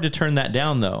hard to turn that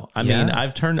down, though. I mean,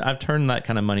 I've turned that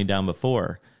kind of money down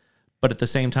before, but at the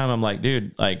same time, I'm like,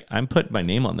 dude, like I'm putting my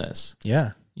name on this.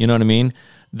 Yeah, you know what I mean.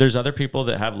 There's other people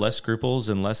that have less scruples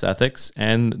and less ethics,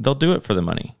 and they'll do it for the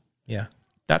money. Yeah.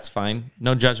 That's fine.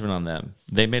 No judgment on them.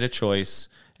 They made a choice,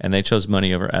 and they chose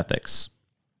money over ethics.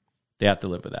 They have to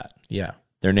live with that. Yeah.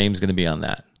 Their name's going to be on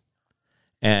that.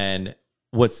 And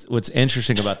what's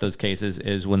interesting about those cases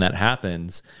is when that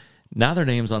happens, now their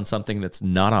name's on something that's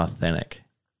not authentic.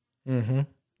 Mm-hmm.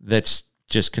 That's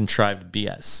just contrived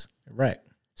BS. Right.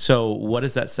 So what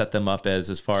does that set them up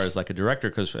as far as like a director?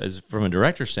 Because from a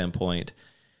director standpoint,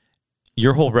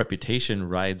 your whole reputation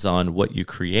rides on what you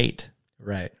create.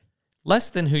 Right. Less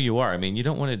than who you are. I mean, you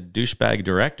don't want a douchebag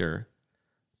director,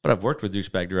 but I've worked with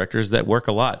douchebag directors that work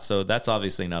a lot. So that's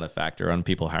obviously not a factor on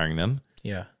people hiring them.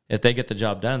 Yeah. If they get the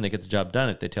job done, they get the job done.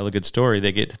 If they tell a good story,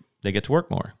 they get to work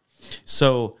more.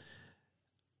 So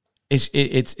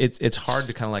it's hard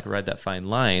to kind of like ride that fine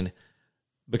line,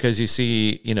 because you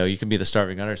see, you can be the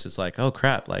starving artist. It's like, oh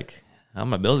crap, like how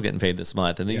my bills getting paid this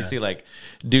month? And then you see like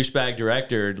douchebag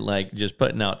director, like just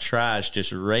putting out trash,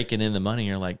 just raking in the money.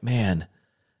 You're like, man,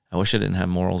 I wish I didn't have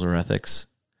morals or ethics.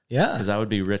 Yeah. Because I would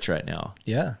be rich right now.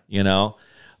 Yeah.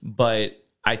 But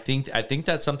I think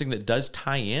that's something that does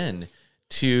tie in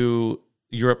to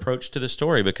your approach to the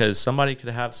story, because somebody could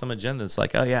have some agenda. It's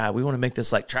like, oh yeah, we want to make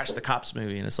this like Trash the Cops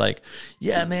movie. And it's like,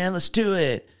 yeah, man, let's do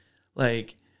it.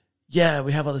 Like, yeah,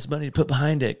 we have all this money to put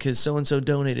behind it because so-and-so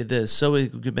donated this, so we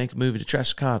could make a movie to Trash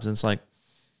the Cops. And it's like,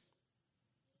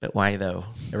 but why though?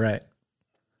 Right.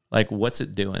 Like, what's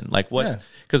it doing? Like,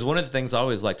 because one of the things I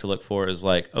always like to look for is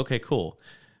like, okay, cool.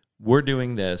 We're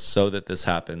doing this so that this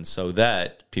happens, so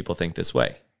that people think this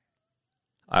way.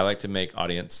 I like to make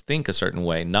audience think a certain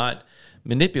way, not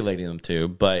manipulating them to,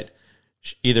 but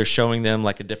either showing them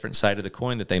like a different side of the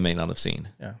coin that they may not have seen.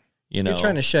 Yeah. You're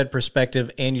trying to shed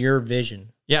perspective and your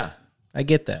vision. Yeah. I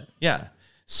get that. Yeah.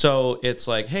 So it's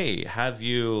like, hey, have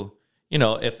you,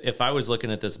 if I was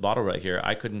looking at this bottle right here,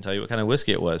 I couldn't tell you what kind of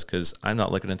whiskey it was because I'm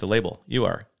not looking at the label. You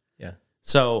are. Yeah.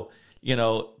 So,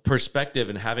 perspective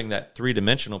and having that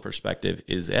 3-dimensional perspective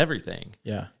is everything.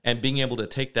 Yeah. And being able to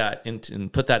take that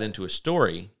and put that into a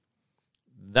story,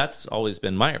 that's always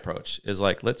been my approach, is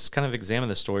like, let's kind of examine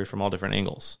the story from all different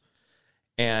angles.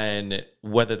 And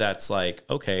whether that's like,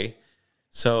 okay,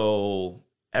 so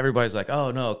everybody's like,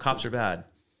 oh no, cops are bad.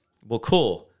 Well,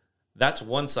 cool. That's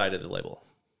one side of the label.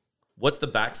 What's the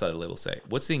back side of the label say?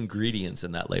 What's the ingredients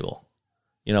in that label?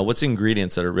 What's the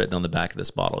ingredients that are written on the back of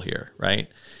this bottle here, right?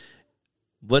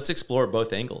 Let's explore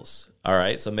both angles. All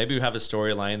right. So maybe we have a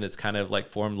storyline that's kind of like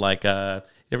formed like, you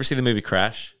ever see the movie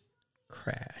Crash?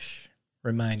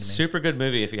 Remind me. Super good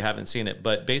movie if you haven't seen it.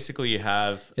 But basically you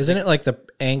have... Isn't it like the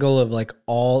angle of like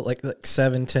all, like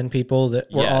 7-10 people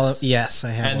that were all... Yes, I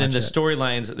have. And then the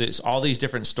storylines, there's all these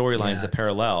different storylines that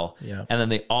parallel. Yeah. And then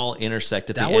they all intersect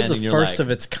at the end. That was the first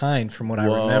of its kind from what I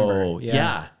remember.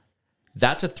 Yeah.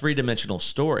 That's a 3-dimensional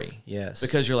story. Yes.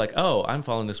 Because you're like, oh, I'm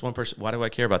following this one person. Why do I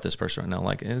care about this person right now?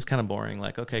 Like, it's kind of boring.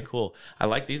 Like, okay, cool. I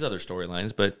like these other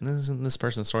storylines, but this isn't this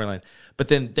person's storyline. But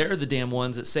then they're the damn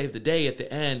ones that save the day at the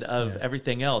end of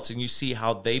everything else. And you see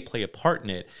how they play a part in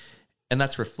it. And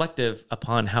that's reflective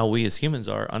upon how we as humans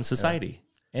are on society.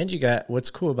 Yeah. And you got, what's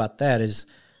cool about that is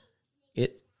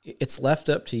it's left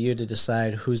up to you to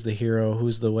decide who's the hero,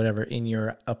 who's the whatever, in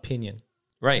your opinion.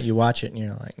 Right. You watch it and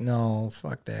you're like, no,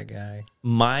 fuck that guy.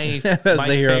 My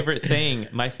favorite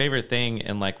thing,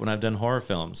 and like when I've done horror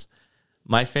films,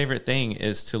 my favorite thing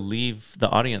is to leave the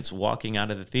audience walking out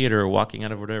of the theater or walking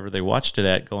out of whatever they watched it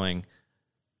at going,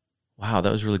 wow,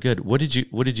 that was really good. What did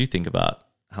you think about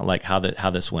how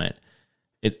this went?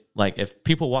 It, like, if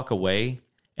people walk away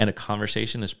and a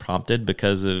conversation is prompted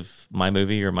because of my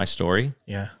movie or my story,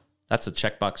 that's a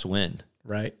checkbox win.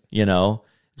 Right.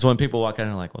 So when people walk out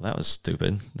and are like, well, that was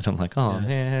stupid. And I'm like, oh,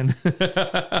 man.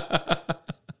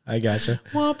 I gotcha.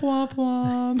 Womp, womp,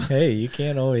 womp. Hey, you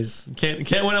can't always... Can't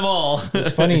win them all.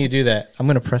 It's funny you do that. I'm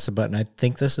going to press a button. I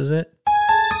think this is it.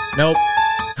 Nope.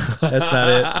 That's not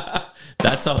it.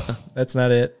 That's all. That's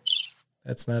not it.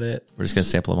 That's not it. We're just going to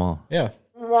sample them all. Yeah.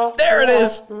 There it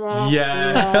is.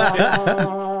 Yeah.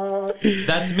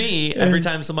 That's me every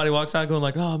time somebody walks out going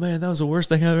like, oh, man, that was the worst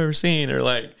thing I've ever seen. Or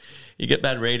like... You get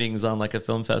bad ratings on like a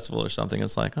film festival or something.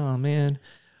 It's like, oh man.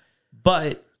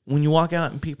 But when you walk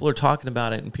out and people are talking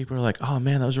about it and people are like, oh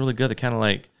man, that was really good. That kind of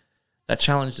like, that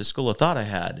challenged the school of thought I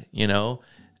had,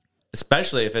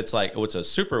 especially if it's like, it's a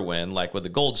super win, like with the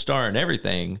gold star and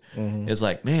everything, is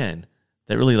like, man,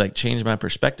 that really like changed my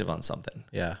perspective on something.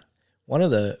 Yeah. One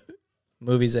of the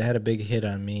movies that had a big hit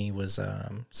on me was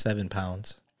 7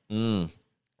 Pounds. I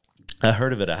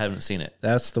heard of it. I haven't seen it.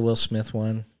 That's the Will Smith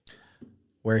one.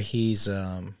 Where he's,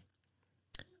 I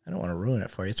don't want to ruin it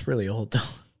for you. It's really old,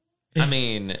 though. I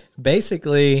mean,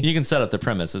 basically, you can set up the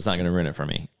premise. It's not going to ruin it for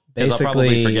me. Basically, I'll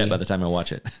probably forget by the time I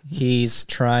watch it. He's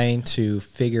trying to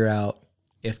figure out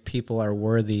if people are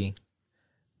worthy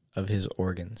of his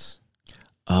organs.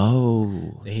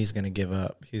 Oh. That he's going to give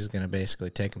up. He's going to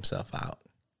basically take himself out.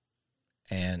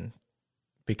 And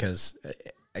because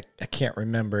I can't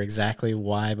remember exactly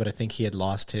why, but I think he had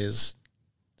lost his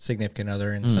significant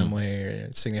other in some way, or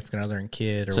significant other and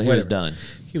kid, or so whatever. He was done.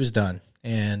 He was done.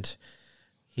 and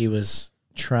he was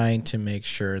trying to make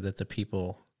sure that the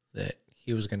people that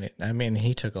he was going to, I mean,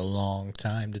 he took a long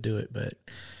time to do it, but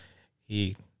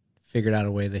he figured out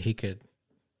a way that he could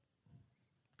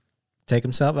take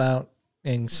himself out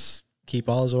and keep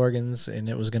all his organs, and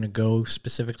it was going to go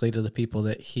specifically to the people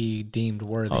that he deemed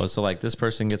worthy. Oh, so like this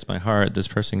person gets my heart, this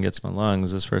person gets my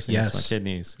lungs, this person gets my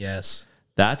kidneys. Yes.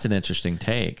 That's an interesting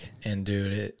take. And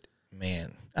dude,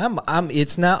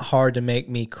 it's not hard to make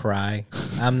me cry.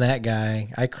 I'm that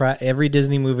guy. I cry every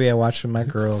Disney movie I watch with my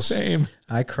girls. Same.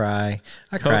 I cry.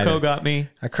 Coco got me.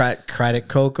 I cried at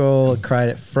Coco. I cried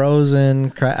at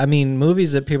Frozen. I mean,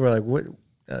 movies that people are like, "What?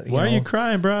 Why are you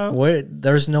crying, bro?"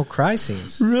 There's no cry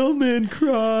scenes. Real men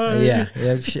cry. Yeah.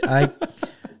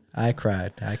 I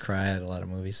cried. I cry at a lot of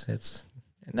movies. It's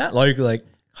not like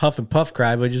huff and puff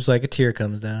cry, but just like a tear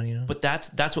comes down, you know. But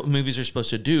that's what movies are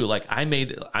supposed to do. Like I'm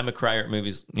a crier at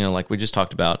movies, you know, like we just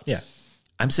talked about. Yeah.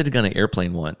 I'm sitting on an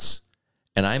airplane once,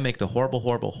 and I make the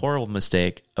horrible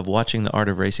mistake of watching The Art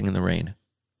of Racing in the Rain.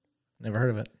 Never heard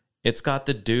of it. It's got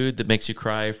the dude that makes you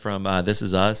cry from This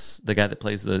Is Us, the guy that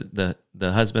plays the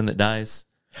husband that dies.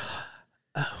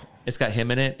 Oh. It's got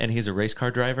him in it, and he's a race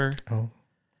car driver. Oh.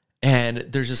 And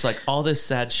there's just like all this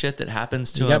sad shit that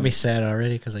happens to him. You got me sad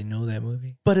already because I know that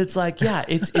movie. But it's like, yeah,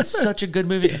 it's such a good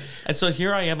movie. And so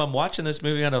here I am, I'm watching this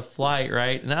movie on a flight,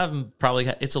 right? And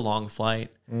it's a long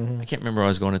flight. I can't remember where I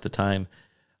was going at the time.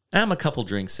 And I'm a couple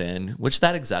drinks in, which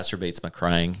that exacerbates my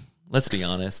crying. Let's be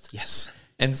honest. Yes.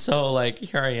 And so like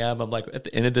here I am, I'm like at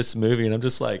the end of this movie, and I'm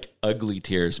just like ugly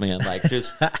tears, man, like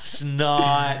just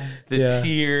snot,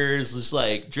 tears just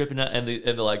like dripping out, and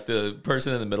the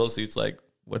person in the middle seat's like,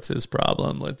 what's his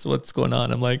problem? What's going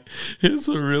on? I'm like, it's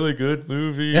a really good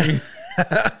movie.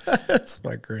 That's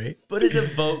quite great. But it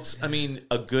evokes, I mean,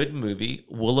 a good movie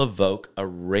will evoke a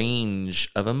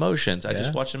range of emotions. I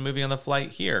just watched a movie on the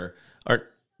flight here, or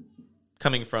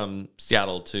coming from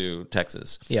Seattle to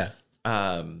Texas. Yeah.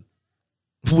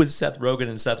 With Seth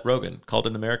Rogen called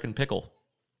An American Pickle.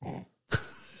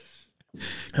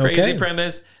 Crazy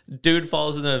premise. Dude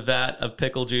falls in a vat of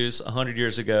pickle juice 100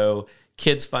 years ago.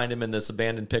 Kids find him in this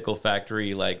abandoned pickle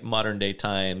factory, like modern day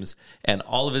times, and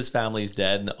all of his family's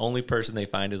dead. And the only person they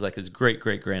find is like his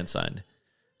great-great-grandson,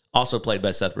 also played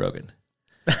by Seth Rogen.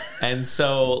 And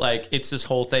so like, it's this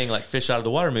whole thing, like fish out of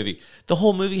the water movie. The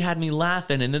whole movie had me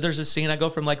laughing. And then there's a scene, I go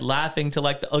from like laughing to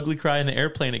like the ugly cry in the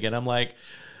airplane again. I'm like,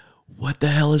 what the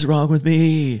hell is wrong with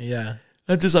me? Yeah.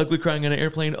 I'm just ugly crying in an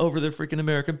airplane over the freaking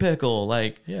American pickle.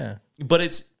 Like, yeah. But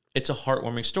it's a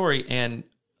heartwarming story. And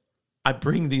I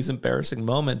bring these embarrassing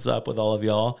moments up with all of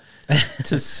y'all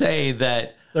to say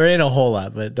that there ain't a whole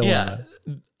lot, but don't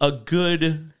worry.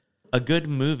 A good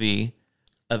movie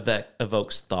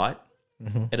evokes thought.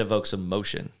 Mm-hmm. It evokes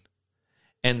emotion.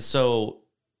 And so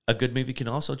a good movie can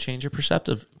also change your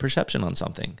perception on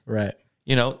something. Right.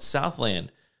 You know,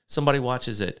 Southland, somebody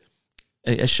watches it.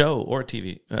 A show or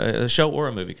a show or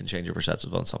a movie can change your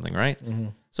perspective on something, right? Mm-hmm.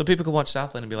 So people can watch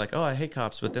Southland and be like, oh, I hate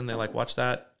cops. But then they like watch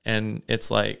that and it's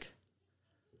like,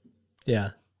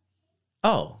 yeah.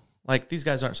 Oh, like these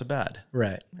guys aren't so bad.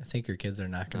 Right. I think your kids are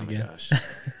not going to get. Gosh.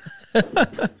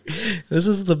 This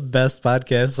is the best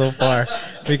podcast so far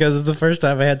because it's the first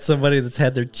time I had somebody that's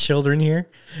had their children here,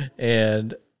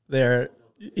 and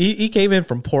he came in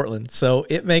from Portland, so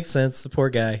it makes sense. The poor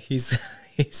guy, he's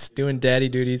doing daddy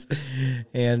duties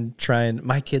and trying.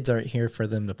 My kids aren't here for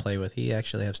them to play with. He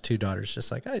actually has 2 daughters,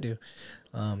 just like I do.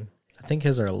 I think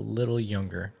his are a little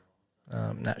younger.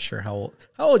 Not sure how old.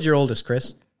 How old's your oldest,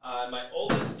 Chris? My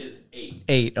oldest is 8.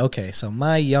 8. Okay, so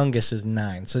my youngest is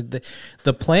 9. So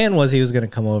the plan was he was going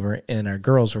to come over and our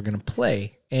girls were going to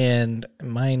play. And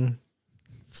mine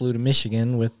flew to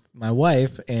Michigan with my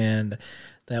wife, and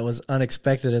that was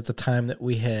unexpected at the time that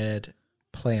we had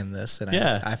planned this. And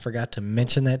I forgot to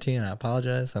mention that to you, and I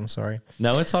apologize. I'm sorry.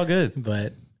 No, it's all good.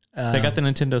 But they got the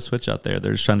Nintendo Switch out there.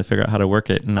 They're just trying to figure out how to work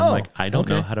it. And I'm like, I don't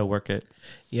know how to work it.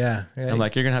 Yeah. I'm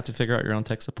like, you're going to have to figure out your own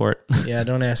tech support. Yeah,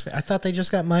 don't ask me. I thought they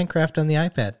just got Minecraft on the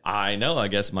iPad. I know. I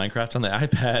guess Minecraft on the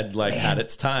iPad had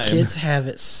its time. Kids have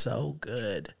it so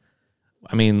good.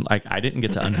 I mean, like, I didn't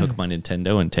get to unhook my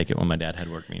Nintendo and take it when my dad had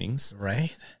work meetings.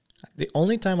 Right. The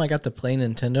only time I got to play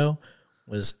Nintendo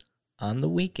was on the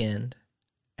weekend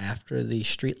after the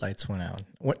street lights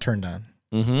turned on.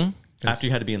 Mm-hmm. After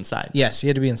you had to be inside. Yes, you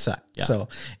had to be inside. Yeah. So,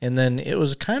 and then it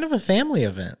was kind of a family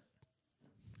event.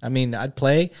 I mean, I'd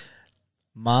play.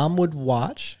 Mom would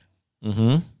watch.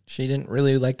 Mm-hmm. She didn't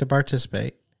really like to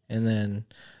participate. And then,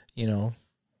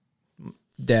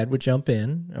 Dad would jump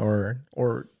in or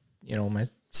my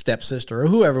stepsister or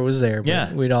whoever was there.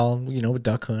 But we'd all,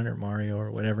 Duck Hunt or Mario or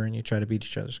whatever, and you try to beat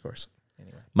each other's scores.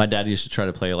 Anyway. My dad used to try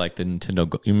to play like the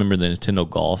Nintendo. You remember the Nintendo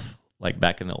Golf, like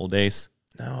back in the old days?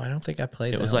 No, I don't think I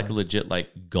played. It was like a legit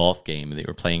like golf game that you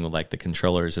were playing with like the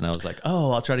controllers, and I was like,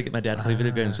 oh, I'll try to get my dad to play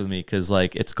video games with me because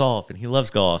like it's golf and he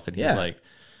loves golf, and he's like,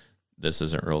 this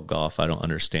isn't real golf. I don't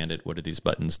understand it. What do these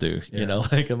buttons do? You know,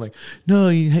 like I'm like, no,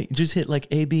 you just hit like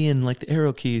A, B, and like the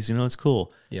arrow keys. You know, it's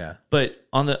cool. Yeah. But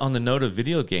on the note of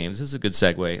video games, this is a good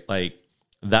segue. Like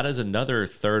that is another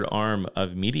third arm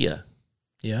of media.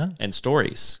 Yeah. And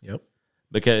stories. Yep.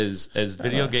 Because as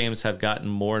video games have gotten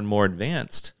more and more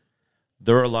advanced,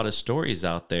 there are a lot of stories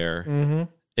out there. Mm-hmm.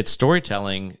 It's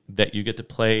storytelling that you get to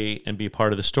play and be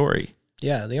part of the story.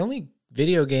 Yeah. The only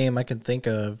video game I can think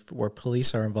of where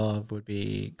police are involved would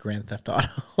be Grand Theft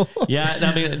Auto. Yeah.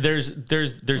 I mean, there's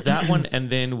that one.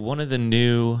 And then one of the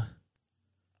new,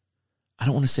 I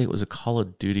don't want to say it was a Call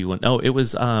of Duty one. No, it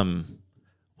was,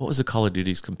 what was the Call of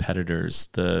Duty's competitors?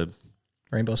 The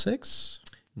Rainbow Six?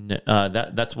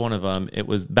 That's one of them. It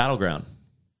was Battlefield.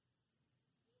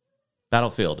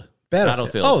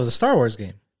 Oh, the Star Wars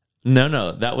game.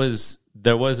 No, that was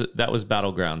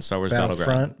Battleground. Star Wars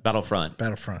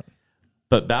Battlefront.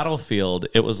 But Battlefield,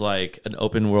 it was like an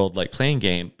open world like playing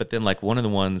game. But then like one of the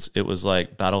ones, it was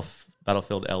like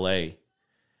Battlefield LA,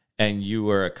 and you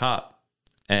were a cop,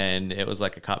 and it was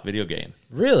like a cop video game.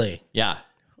 Really? Yeah,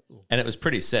 and it was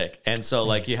pretty sick. And so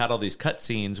like you had all these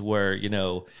cutscenes where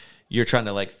you're trying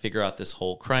to like figure out this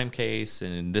whole crime case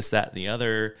and this, that, and the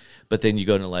other. But then you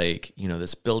go to like,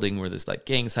 this building where there's like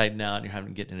gangs hiding out and you're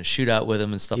having to get in a shootout with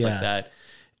them and stuff like that.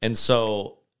 And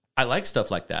so I like stuff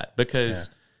like that because,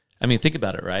 I mean, think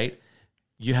about it, right?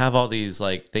 You have all these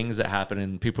like things that happen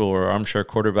and people are, I'm sure,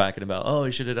 quarterbacking about, oh,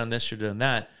 you should have done this, should have done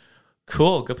that.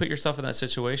 Cool. Go put yourself in that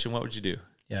situation. What would you do?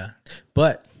 Yeah.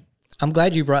 But I'm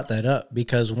glad you brought that up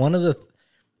because one of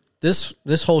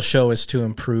this whole show is to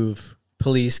improve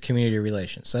police community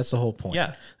relations. That's the whole point.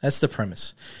 Yeah. That's the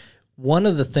premise. One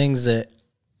of the things that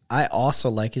I also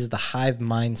like is the hive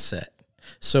mindset.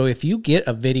 So if you get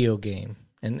a video game,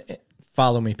 and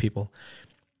follow me, people,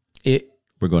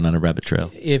 we're going on a rabbit trail.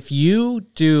 If you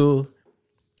do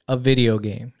a video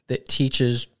game that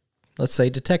teaches, let's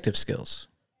say, detective skills,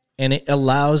 and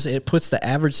it puts the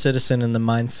average citizen in the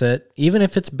mindset, even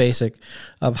if it's basic,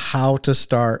 of how to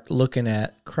start looking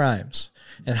at crimes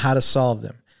and how to solve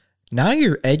them. Now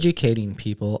you're educating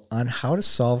people on how to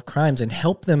solve crimes and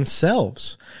help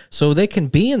themselves so they can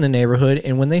be in the neighborhood.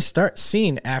 And when they start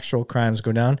seeing actual crimes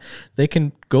go down, they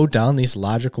can go down these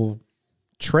logical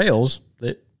trails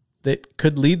that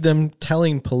could lead them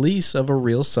telling police of a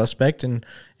real suspect and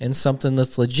something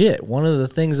that's legit. One of the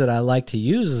things that I like to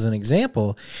use as an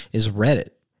example is Reddit.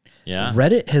 Yeah.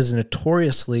 Reddit has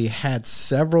notoriously had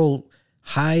several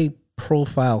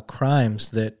high-profile crimes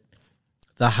that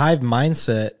the hive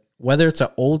mindset, whether it's an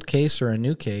old case or a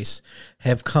new case,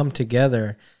 have come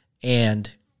together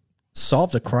and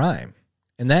solved a crime.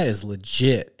 And that is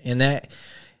legit. And that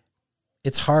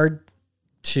it's hard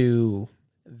to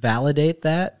validate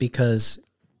that because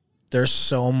there's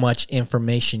so much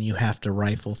information you have to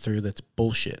rifle through that's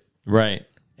bullshit. Right.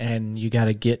 And you got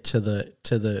to get to the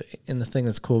and the thing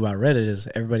that's cool about Reddit is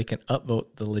everybody can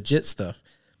upvote the legit stuff.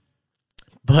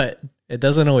 But it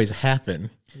doesn't always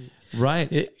happen.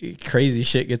 Right. Crazy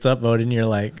shit gets upvoted and you're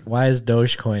like, why is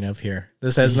Dogecoin up here?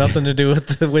 This has nothing to do with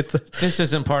the this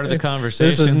isn't part of the conversation.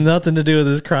 This has nothing to do with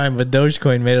this crime, but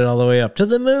Dogecoin made it all the way up to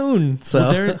the moon.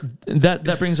 So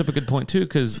that brings up a good point too,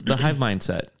 because the hive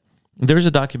mindset. There's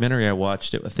a documentary I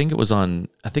watched. I think it was on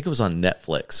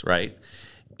Netflix, right?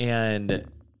 And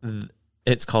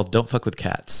it's called "Don't Fuck with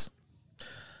Cats."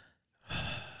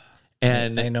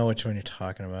 And I know which one you're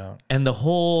talking about. And the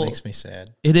whole makes me sad.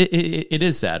 It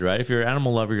is sad, right? If you're an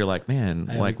animal lover, you're like, man,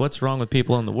 like what's wrong with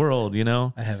people in the world,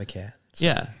 I have a cat. So.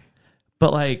 Yeah.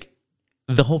 But like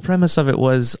the whole premise of it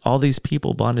was all these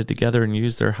people bonded together and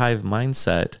used their hive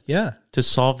mindset to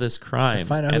solve this crime.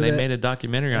 And they made a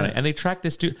documentary on it. And they tracked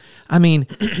this dude. I mean,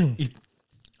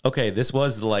 okay, this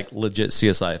was the like legit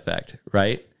CSI effect,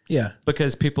 right? Yeah.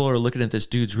 Because people are looking at this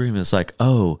dude's room and it's like,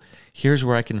 oh, here's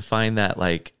where I can find that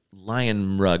like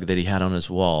lion rug that he had on his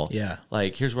wall. Yeah.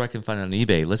 Like, here's where I can find it on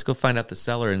eBay. Let's go find out the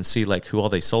seller and see like who all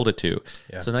they sold it to.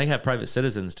 Yeah. So now you have private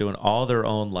citizens doing all their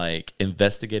own like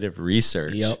investigative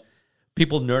research. Yep.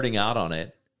 People nerding out on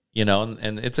it,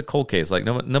 and it's a cold case. Like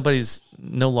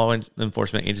no law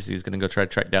enforcement agency is going to go try to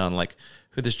track down like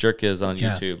who this jerk is on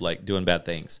YouTube, like doing bad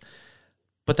things.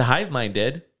 But the hive mind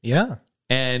did. Yeah.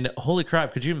 And holy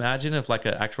crap, could you imagine if like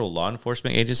an actual law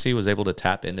enforcement agency was able to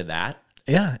tap into that?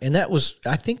 Yeah, and that was,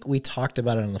 I think we talked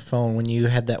about it on the phone when you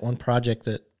had that one project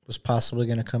that was possibly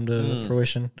going to come to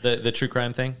fruition. The true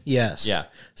crime thing? Yes. Yeah.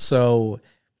 So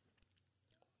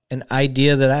an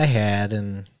idea that I had,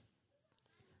 and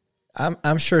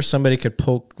I'm sure somebody could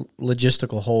poke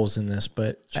logistical holes in this,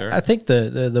 but Sure. I think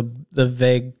the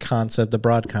vague concept, the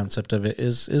broad concept of it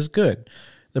is good.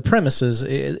 The premise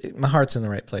is my heart's in the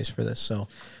right place for this. So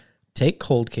take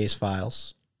cold case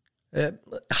files,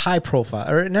 high profile,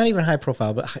 or not even high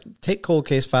profile, but take cold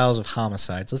case files of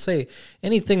homicides. Let's say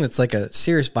anything that's like a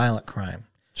serious violent crime.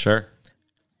 Sure.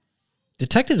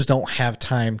 Detectives don't have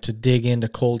time to dig into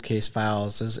cold case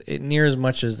files near as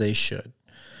much as they should.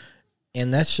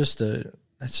 And that's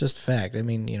just fact. I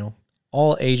mean,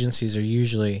 all agencies are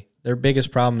usually, their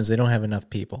biggest problem is they don't have enough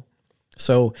people.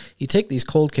 So you take these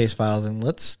cold case files and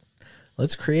let's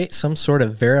create some sort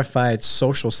of verified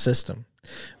social system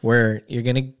where you're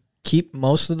going to keep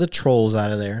most of the trolls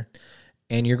out of there,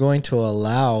 and you're going to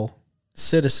allow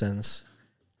citizens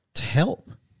to help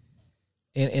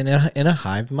in a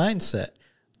hive mindset.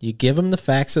 You give them the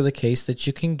facts of the case that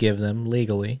you can give them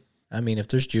legally. I mean, if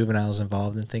there's juveniles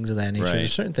involved and things of that nature,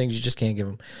 there's certain things you just can't give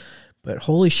them. But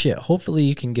holy shit, hopefully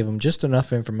you can give them just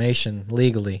enough information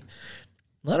legally.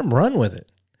 Let them run with it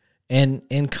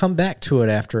and come back to it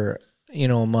after, a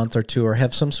month or two, or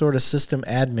have some sort of system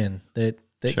admin that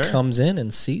Sure. comes in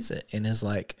and sees it and is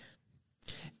like.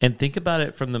 And think about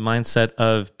it from the mindset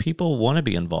of people want to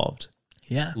be involved.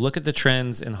 Yeah. Look at the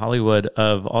trends in Hollywood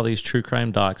of all these true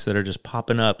crime docs that are just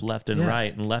popping up left and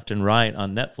right on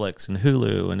Netflix and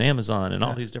Hulu and Amazon and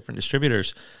all these different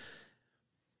distributors.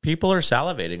 People are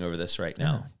salivating over this right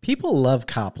now. People love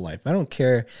cop life. I don't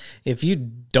care if you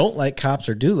don't like cops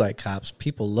or do like cops.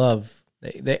 People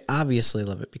they obviously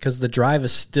love it because the drive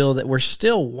is still that we're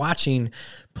still watching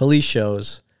police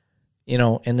shows,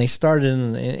 and they started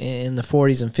in the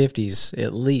 40s and 50s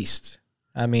at least.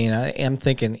 I mean, I am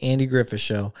thinking Andy Griffith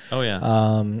Show. Oh, yeah.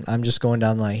 I'm just going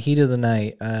down the line. Heat of the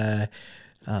Night,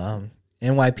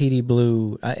 NYPD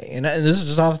Blue, and this is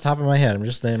just off the top of my head. I'm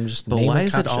just But naming why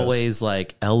is cop it shows. always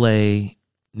like L.A.,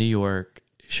 New York,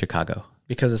 Chicago?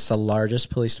 Because it's the largest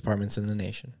police departments in the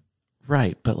nation.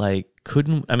 Right, but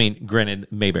granted,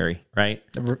 Mayberry, right?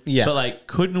 Yeah. But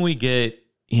couldn't we get,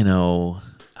 I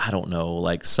don't know,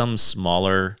 like some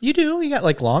smaller... You do. You got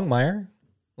like Longmire.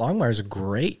 Longmire's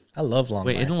great. I love Longmire.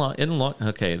 Wait, isn't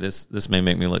okay, this may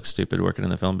make me look stupid working in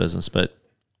the film business, but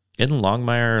isn't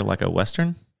Longmire like a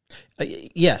Western?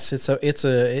 Yes, it's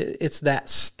that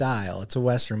style. It's a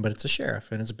Western, but it's a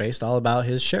sheriff, and it's based all about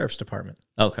his sheriff's department.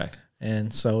 Okay.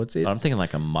 And so I'm thinking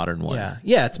like a modern one.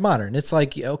 Yeah, it's modern. It's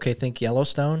like, okay, think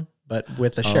Yellowstone, but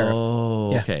with a sheriff.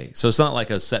 Oh, Yeah. okay. So it's not like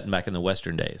a setting back in the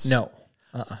Western days. No.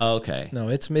 Okay. No,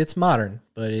 it's modern,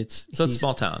 but it's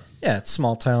small town. Yeah, it's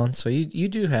small town. So you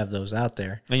do have those out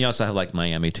there. And you also have like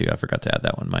Miami too. I forgot to add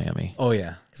that one, Miami. Oh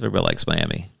yeah, Because everybody likes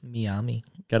Miami. Miami.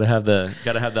 Gotta have the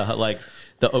like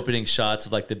the opening shots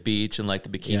of like the beach and like the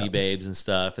bikini babes and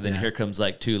stuff, and then here comes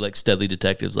like two like studly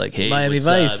detectives like, hey, Miami what's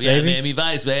Vice, up? baby. Yeah, Miami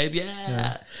Vice, babe.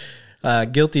 Yeah.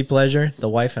 Guilty pleasure. The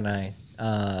wife and I,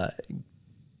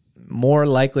 more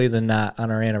likely than not,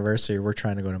 on our anniversary, we're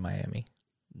trying to go to Miami.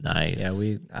 Nice.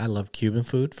 Yeah, I love Cuban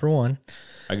food for one.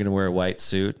 Are you gonna wear a white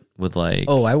suit with like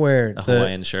I wear a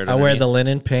Hawaiian shirt? I wear underneath? the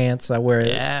linen pants. I wear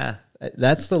Yeah.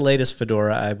 That's the latest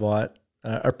fedora I bought,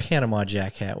 or Panama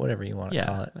Jack hat, whatever you want to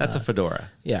call it. That's a fedora.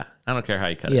 Yeah, I don't care how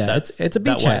you cut it. yeah. That's, It's a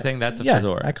beach that white hat thing. That's a yeah,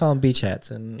 fedora. I call them beach hats,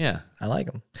 and Yeah. I like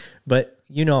them. But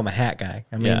I'm a hat guy.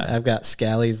 I mean, Yeah. I've got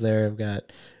scallies there. I've got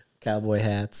cowboy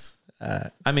hats.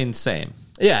 Same.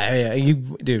 Yeah.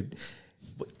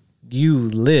 You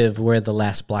live where the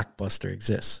last Blockbuster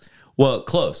exists. Well,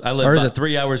 close. I Or live is about it-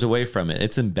 3 hours away from it.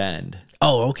 It's in Bend.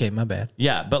 Oh, okay, my bad.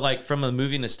 Yeah, but like from a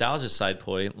movie nostalgia side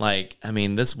point,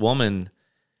 this woman,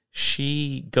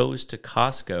 she goes to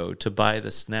Costco to buy the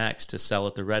snacks to sell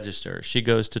at the register. She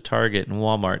goes to Target and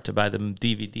Walmart to buy the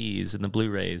DVDs and the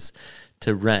Blu-rays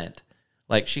to rent.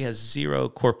 Like, she has zero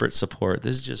corporate support.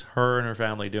 This is just her and her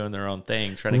family doing their own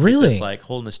thing, trying to keep Really? this like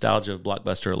whole nostalgia of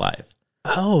Blockbuster alive.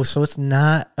 Oh, so it's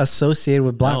not associated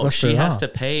with Blockbuster No, she at has all. to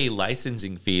pay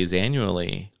licensing fees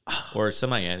annually or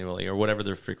semi-annually or whatever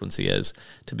their frequency is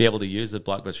to be able to use the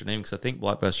Blockbuster name, because I think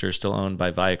Blockbuster is still owned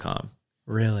by Viacom.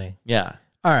 Really? Yeah.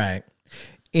 All right.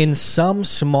 In some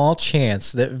small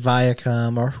chance that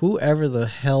Viacom or whoever the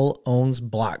hell owns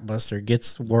Blockbuster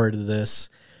gets word of this,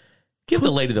 Give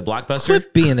the lady the Blockbuster.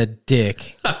 quit being a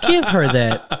dick. Give her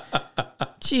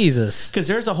that. Jesus. Because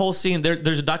there's a whole scene.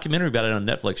 There's a documentary about it on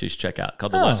Netflix you should check out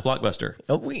called The Last Blockbuster.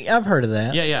 Oh, I've heard of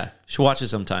that. Yeah. She watch it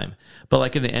sometime. But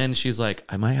like in the end, she's like,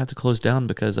 I might have to close down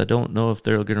because I don't know if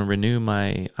they're going to renew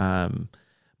my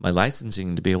my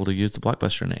licensing to be able to use the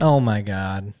Blockbuster name. Oh, my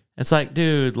God. It's like,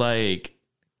 dude, like,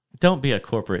 don't be a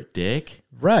corporate dick.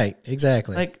 Right,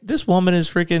 exactly. Like, this woman is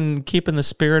freaking keeping the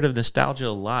spirit of nostalgia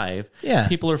alive. Yeah.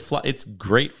 People are it's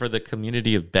great for the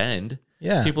community of Bend.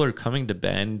 Yeah. People are coming to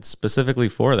Bend specifically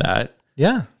for that.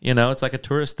 Yeah. You know, it's like a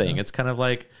tourist thing. It's kind of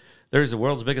like there's the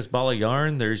world's biggest ball of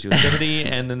yarn, there's Yosemite,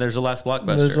 and then there's the last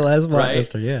Blockbuster. There's the last right?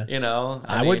 Blockbuster, yeah. You know,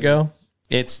 I would go.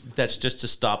 That's just a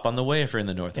stop on the way if you're in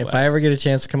the Northwest. If I ever get a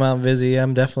chance to come out and visit,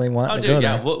 I'm definitely wanting to go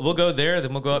there. We'll go there.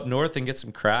 Then we'll go up north and get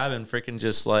some crab and freaking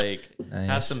just like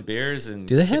have some beers and.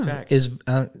 Do they kick have?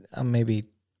 back. I may be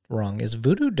wrong. Is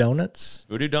Voodoo Donuts?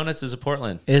 Voodoo Donuts is a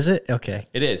Portland. Is it? Okay.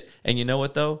 It is, and you know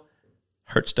what though?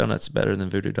 Hertz Donuts better than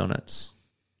Voodoo Donuts.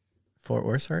 Fort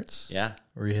Worth Hertz? Yeah,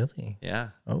 Really? yeah.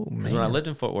 Oh Because man. when I lived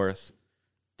in Fort Worth,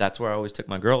 that's where I always took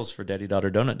my girls for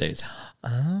daddy-daughter donut days.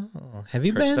 Oh, have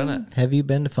you Hertz been? Donut. Have you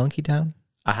been to Funky Town,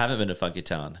 I haven't been to Funky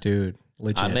Town. dude?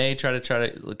 Legit. I may try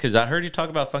to because I heard you talk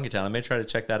about Funky Town. I may try to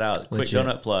check that out. Quick Legit.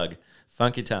 donut plug,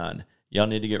 Funky Town. Y'all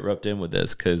need to get roped in with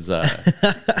this because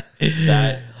that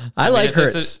I mean, like if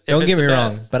it's Hertz. if Don't it's get me the wrong,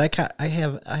 best- but I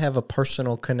have a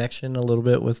personal connection a little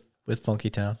bit with Funky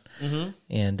Town,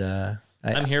 and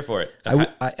I'm here for it. I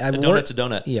A donut's a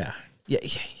donut. Yeah.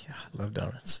 I love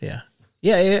donuts. Yeah.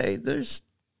 Yeah. There's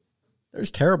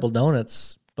terrible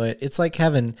donuts, but it's like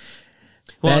having.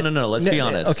 Well, bad- no. Let's be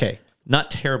honest. Okay.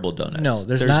 Not terrible donuts. No,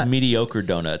 there's not- mediocre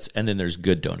donuts, and then there's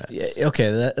good donuts. Yeah,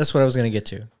 okay. That's what I was going to get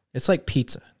to. It's like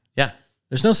pizza. Yeah.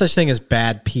 There's no such thing as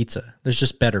bad pizza. There's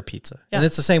just better pizza. Yeah. And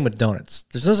it's the same with donuts.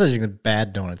 There's no such thing as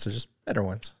bad donuts. There's just better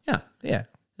ones. Yeah. Yeah.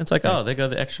 It's like, oh, they go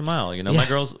the extra mile. You know, Yeah.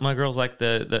 my girls like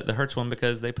the Hertz one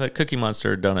because they put Cookie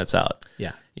Monster donuts out.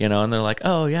 Yeah. You know, and they're like,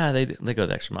 oh yeah, they go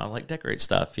the extra mile, like decorate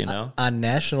stuff. You know, On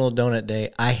National Donut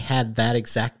Day, I had that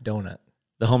exact donut,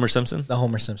 the Homer Simpson. the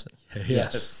Homer Simpson.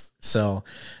 Yes. So,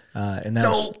 and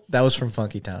that was from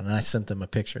Funky Town, and I sent them a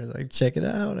picture. Like, check it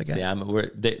out. I got.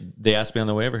 See, they asked me on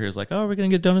the way over here. It's like, oh, are we gonna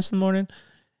get donuts in the morning?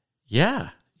 Yeah,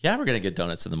 we're gonna get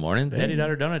donuts in the morning. Daddy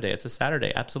daughter donut day. It's a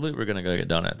Saturday. Absolutely, we're gonna go get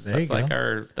donuts. There you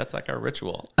That's like our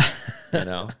ritual. You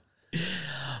know,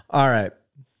 All right.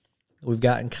 We've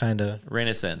gotten kind of rein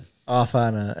us in. off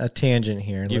on a tangent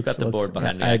here. You've got the board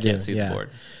behind me. I can't see the board.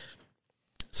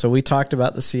 So we talked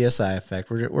about the CSI effect.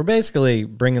 We're basically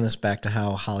bringing this back to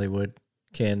how Hollywood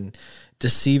can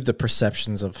deceive the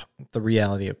perceptions of the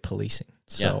reality of policing.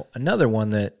 So another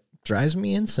one that drives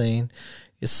me insane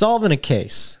is solving a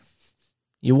case.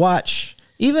 You watch,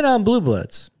 even on Blue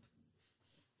Bloods,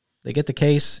 they get the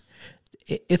case.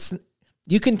 It's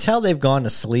you can tell they've gone to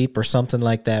sleep or something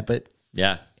like that, but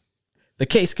Yeah. the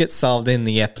case gets solved in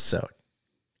the episode.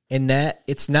 And that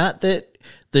it's not that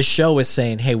the show is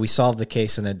saying, hey, we solved the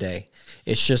case in a day.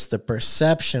 It's just the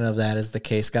perception of that as the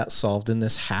case got solved in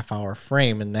this half-hour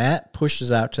frame. And that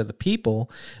pushes out to the people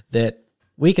that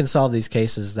we can solve these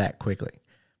cases that quickly.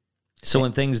 So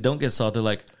when things don't get solved, they're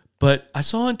like, but I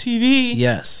saw on TV.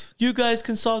 Yes. You guys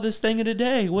can solve this thing in a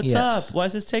day. What's Yes. up? Why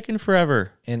is this taking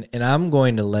forever? And I'm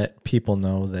going to let people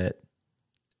know that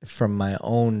from my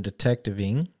own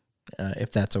detectiving,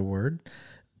 if that's a word,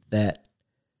 that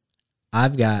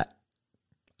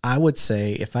I would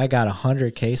say if I got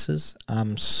 100 cases,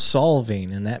 I'm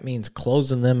solving, and that means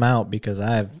closing them out because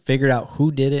I've figured out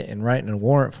who did it and writing a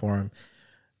warrant for them.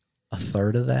 A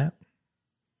third of that.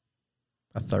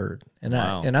 A third. And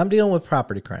Wow. I'm dealing with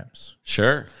property crimes.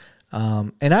 Sure.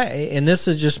 And this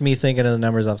is just me thinking of the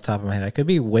numbers off the top of my head. I could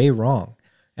be way wrong.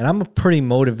 And I'm a pretty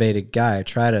motivated guy. I'm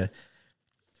trying.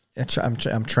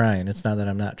 It's not that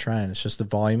I'm not trying. It's just the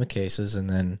volume of cases and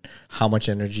then how much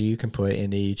energy you can put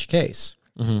into each case.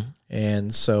 Mm-hmm.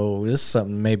 And so this is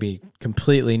something maybe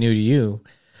completely new to you,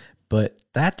 but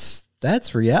that's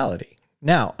reality.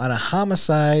 Now, on a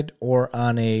homicide or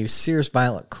on a serious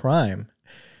violent crime,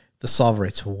 the solve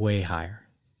rate's way higher,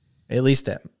 at least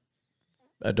at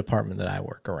a department that I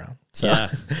work around. So,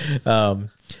 Yeah.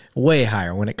 way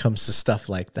higher when it comes to stuff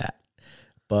like that.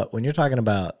 But when you're talking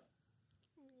about,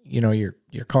 your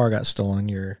car got stolen,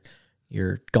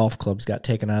 your golf clubs got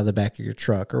taken out of the back of your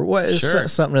truck, or what is Sure.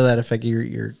 something to that effect.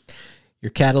 Your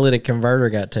catalytic converter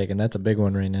got taken. That's a big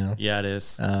one right now. Yeah, it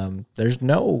is. There's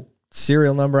no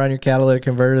serial number on your catalytic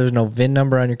converter. There's no VIN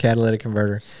number on your catalytic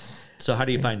converter. So how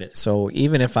do you find it? So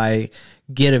even if I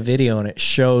get a video and it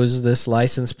shows this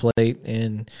license plate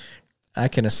and I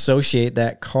can associate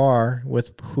that car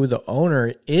with who the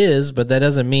owner is, but that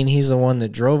doesn't mean he's the one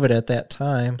that drove it at that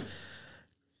time.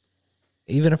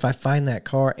 Even if I find that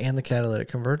car and the catalytic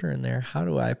converter in there, how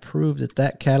do I prove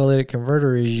that catalytic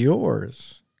converter is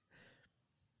yours?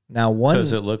 Now,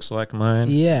 Because it looks like mine.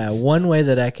 one way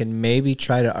that I can maybe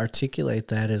try to articulate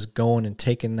that is going and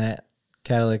taking that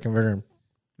catalytic converter and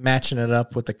matching it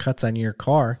up with the cuts on your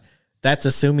car, that's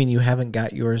assuming you haven't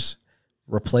got yours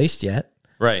replaced yet.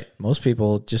 Right. Most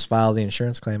people just file the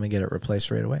insurance claim and get it replaced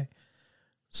right away.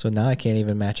 So now I can't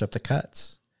even match up the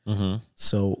cuts. Mm-hmm.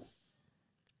 So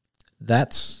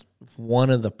that's one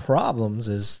of the problems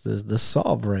is the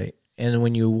solve rate. And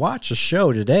when you watch a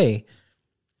show today,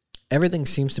 everything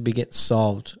seems to be getting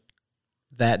solved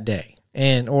that day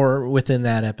and or within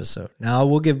that episode. Now, I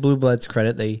will give Blue Bloods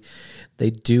credit. They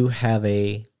do have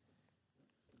they'll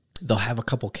have a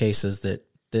couple cases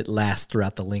that last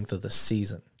throughout the length of the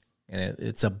season. And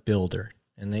it's a builder.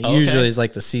 And they usually is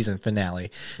like the season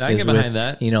finale. I can get behind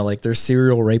that. You know, like their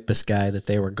serial rapist guy that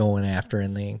they were going after,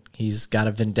 and he's got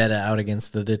a vendetta out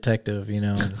against the detective, you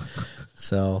know. And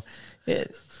so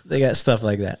they got stuff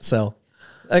like that. So,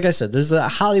 like I said, there's a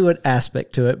Hollywood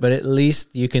aspect to it, but at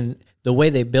least the way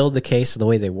they build the case, the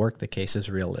way they work the case is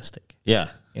realistic. Yeah.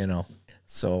 You know.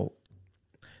 So,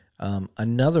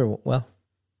 another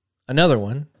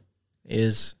one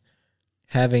is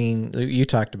having, you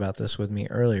talked about this with me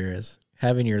earlier, is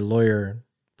having your lawyer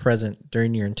present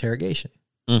during your interrogation.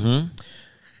 Mm-hmm.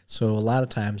 So a lot of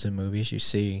times in movies, you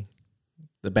see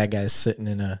the bad guys sitting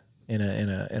in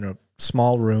a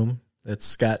small room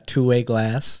that's got two-way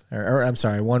glass, or I'm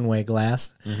sorry, one-way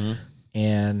glass, mm-hmm.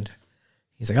 and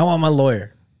he's like, "I want my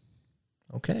lawyer."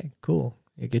 Okay, cool.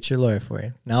 You get your lawyer for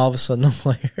you. Now all of a sudden the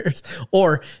lawyers,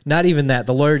 or not even that,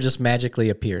 the lawyer just magically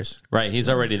appears. Right, he's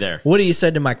already there. What do you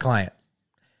said to my client?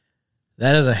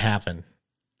 That doesn't happen.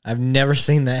 I've never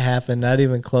seen that happen, not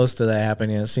even close to that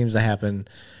happening. It seems to happen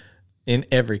in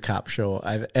every cop show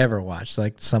I've ever watched.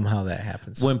 Like somehow that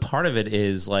happens. When part of it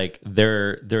is like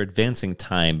they're advancing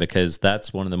time, because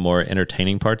that's one of the more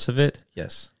entertaining parts of it.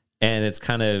 Yes. And it's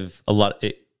kind of a lot.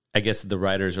 I guess the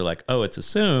writers are like, oh, it's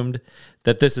assumed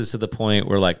that this is to the point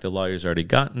where like the lawyer's already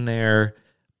gotten there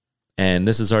and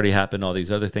this has already happened. All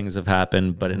these other things have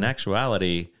happened. But in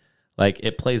actuality, like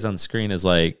it plays on screen as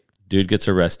like, dude gets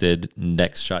arrested.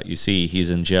 Next shot you see, he's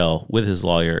in jail with his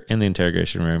lawyer in the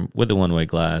interrogation room with the one-way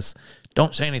glass.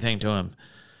 Don't say anything to him.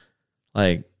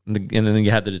 Like, and then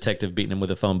you have the detective beating him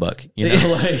with a phone book. You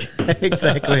know, like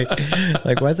exactly.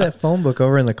 Like, why's that phone book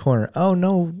over in the corner? Oh,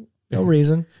 no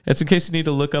reason. It's in case you need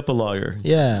to look up a lawyer.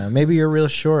 Yeah, maybe you're real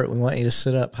short. We want you to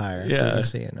sit up higher. So we Yeah. can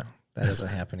see you. No, that doesn't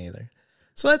happen either.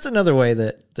 So that's another way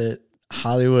that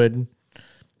Hollywood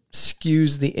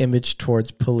skews the image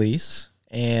towards police.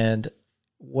 And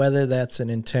whether that's an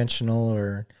intentional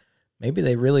or maybe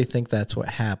they really think that's what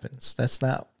happens. It's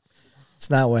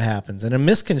not what happens. And a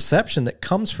misconception that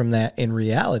comes from that in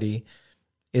reality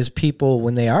is people,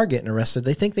 when they are getting arrested,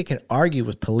 they think they can argue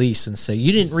with police and say,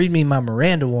 "You didn't read me my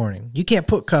Miranda warning. You can't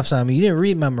put cuffs on me. You didn't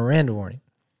read my Miranda warning."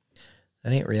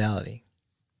 That ain't reality.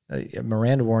 A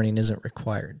Miranda warning isn't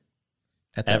required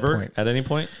at that point. At any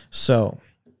point? So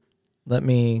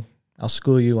I'll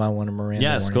school you on one of Miranda.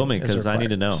 Yeah, warning school me, is 'cause I need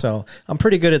to know. So I'm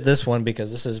pretty good at this one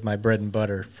because this is my bread and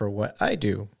butter for what I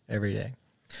do every day.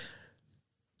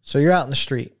 So you're out in the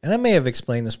street, and I may have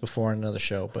explained this before on another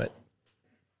show, but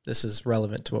this is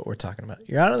relevant to what we're talking about.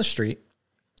 You're out on the street,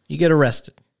 you get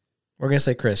arrested. We're going to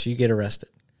say, Chris, you get arrested.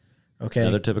 Okay.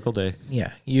 Another typical day.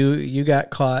 Yeah. You got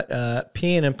caught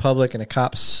peeing in public, and a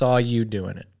cop saw you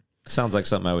doing it. Sounds like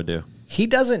something I would do. He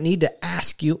doesn't need to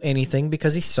ask you anything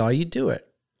because he saw you do it.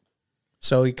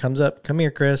 So he comes up, "Come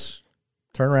here, Chris.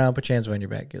 Turn around, put your hands behind your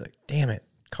back." You're like, "Damn it,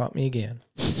 caught me again."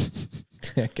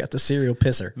 Got the serial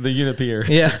pisser. The Unipeer.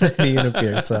 Yeah, the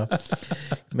Unipeer. So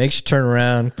makes you turn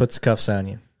around, puts cuffs on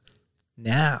you.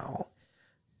 Now,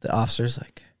 the officer's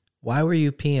like, "Why were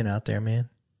you peeing out there, man?"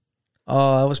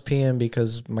 "Oh, I was peeing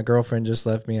because my girlfriend just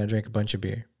left me and I drank a bunch of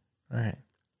beer." All right.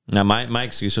 Now, my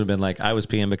excuse would have been like, I was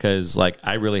peeing because like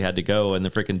I really had to go, and the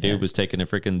freaking dude was taking a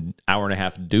freaking hour and a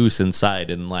half deuce inside,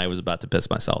 and I was about to piss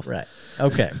myself. Right.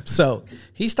 Okay. So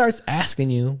he starts asking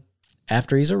you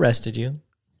after he's arrested you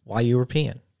why you were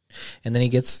peeing. And then he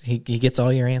gets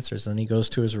all your answers, and he goes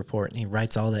to his report and he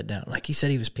writes all that down. Like, he said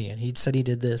he was peeing. He said he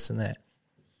did this and that.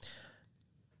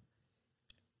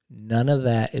 None of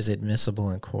that is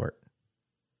admissible in court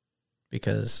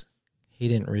because he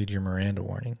didn't read your Miranda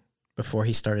warning before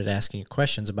he started asking you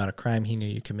questions about a crime he knew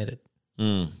you committed.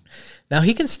 Now,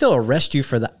 he can still arrest you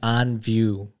for the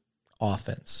on-view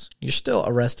offense. You're still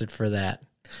arrested for that.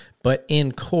 But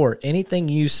in court, anything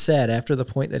you said after the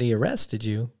point that he arrested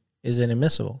you is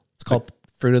inadmissible. It's called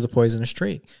fruit of the poisonous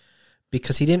tree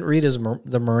because he didn't read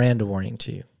the Miranda warning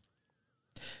to you.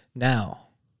 Now,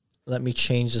 let me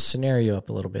change the scenario up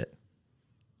a little bit.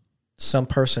 Some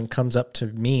person comes up to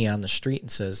me on the street and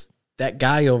says, "That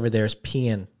guy over there is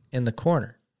peeing in the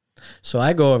corner." So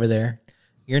I go over there.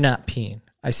 "You're not peeing.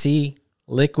 I see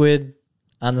liquid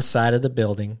on the side of the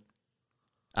building.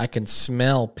 I can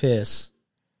smell piss.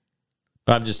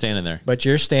 But I'm just standing there. But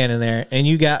you're standing there and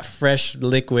you got fresh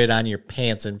liquid on your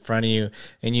pants in front of you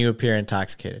and you appear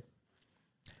intoxicated.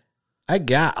 I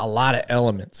got a lot of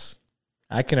elements.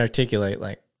 I can articulate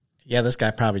like, yeah, this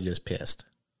guy probably just pissed.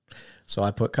 So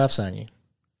I put cuffs on you.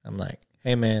 I'm like,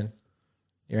 hey, man,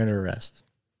 you're under arrest.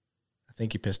 I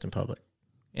think you pissed in public.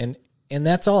 And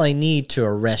that's all I need to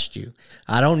arrest you.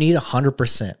 I don't need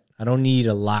 100%. I don't need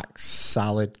a lock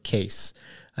solid case.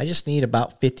 I just need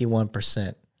about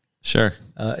 51%. Sure.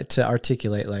 To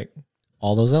articulate like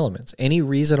all those elements. Any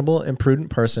reasonable and prudent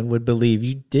person would believe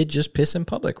you did just piss in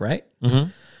public, right? Mm-hmm.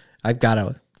 I've got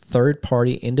a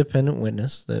third-party independent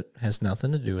witness that has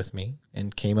nothing to do with me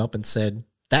and came up and said,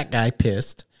 that guy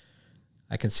pissed.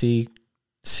 I can see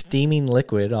steaming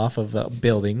liquid off of a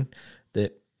building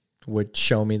that would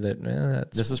show me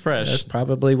that this is fresh. That's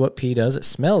probably what pee does. It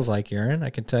smells like urine. I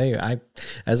can tell you,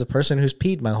 as a person who's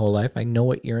peed my whole life, I know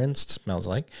what urine smells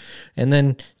like. And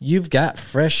then you've got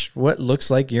fresh, what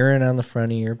looks like urine on the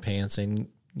front of your pants, and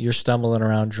you're stumbling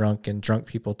around drunk, and drunk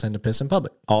people tend to piss in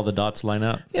public. All the dots line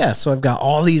up. Yeah, so I've got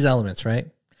all these elements, right?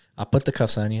 I put the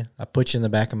cuffs on you. I put you in the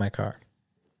back of my car.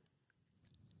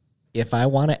 If I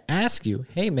want to ask you,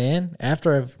 hey, man,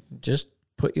 after I've just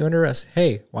put you under arrest,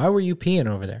 hey, why were you peeing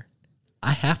over there?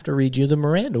 I have to read you the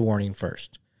Miranda warning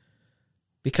first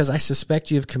because I suspect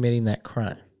you of committing that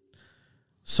crime.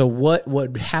 So what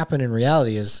would happen in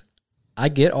reality is I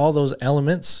get all those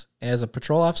elements as a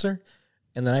patrol officer,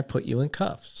 and then I put you in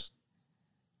cuffs.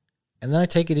 And then I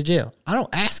take you to jail. I don't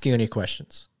ask you any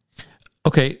questions.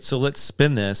 Okay, so let's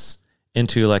spin this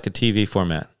into like a TV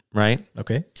format, right?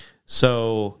 Okay.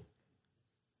 So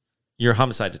you're a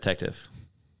homicide detective.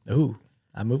 Ooh,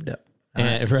 I moved up.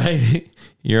 And, right?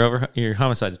 You're a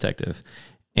homicide detective.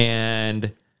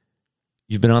 And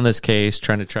you've been on this case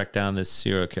trying to track down this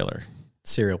serial killer.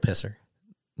 Serial pisser.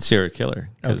 Serial killer.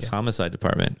 Because Okay. homicide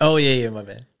department. Oh, yeah, my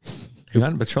bad. You're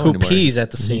not in patrol Who anymore. pees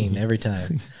at the scene every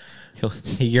time.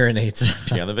 He urinates.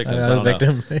 Pee on the victim. On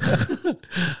the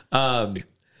victim.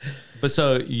 But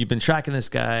so you've been tracking this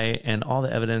guy, and all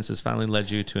the evidence has finally led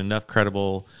you to enough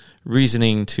credible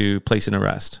reasoning to place an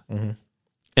arrest. Mm-hmm.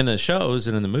 In the shows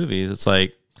and in the movies, it's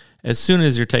like as soon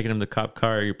as you're taking him to the cop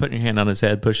car, you're putting your hand on his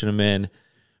head, pushing him in.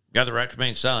 You got the right to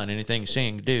remain silent. Anything you say,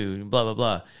 do, blah, blah,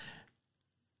 blah.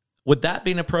 Would that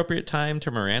be an appropriate time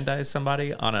to Mirandize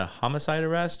somebody on a homicide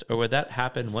arrest, or would that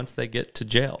happen once they get to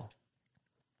jail?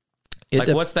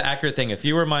 What's the accurate thing? If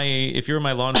you were my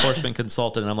law enforcement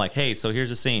consultant, and I'm like, hey, so here's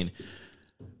a scene.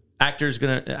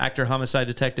 Actor homicide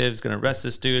detective is gonna arrest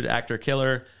this dude, actor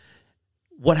killer.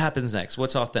 What happens next?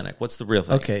 What's authentic? What's the real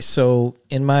thing? Okay, so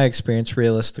in my experience,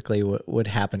 realistically, what would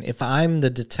happen if I'm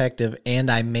the detective and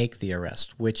I make the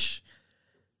arrest, which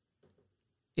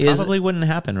probably wouldn't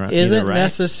happen, right? Isn't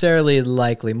necessarily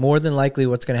likely. More than likely,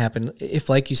 what's going to happen if,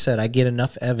 like you said, I get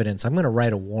enough evidence, I'm going to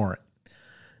write a warrant,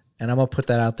 and I'm going to put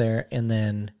that out there, and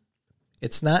then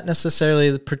it's not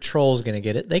necessarily the patrol's going to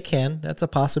get it. They can. That's a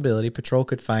possibility. Patrol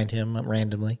could find him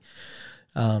randomly.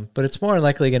 But it's more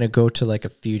likely going to go to like a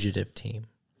fugitive team.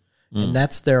 And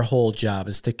that's their whole job,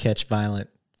 is to catch violent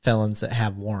felons that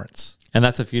have warrants. And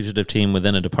that's a fugitive team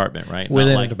within a department, right?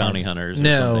 Within Not like bounty hunters or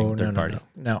something, third party.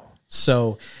 No.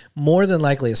 So more than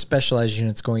likely a specialized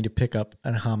unit's going to pick up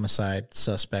a homicide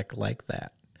suspect like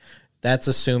that. That's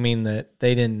assuming that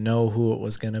they didn't know who it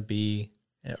was going to be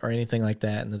or anything like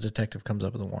that, and the detective comes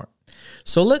up with a warrant.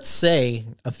 So let's say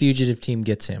a fugitive team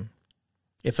gets him.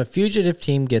 If a fugitive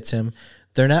team gets him,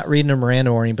 they're not reading a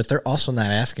Miranda warning, but they're also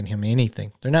not asking him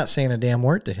anything. They're not saying a damn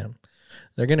word to him.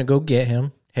 They're going to go get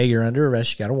him. Hey, you're under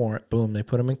arrest. You got a warrant. Boom. They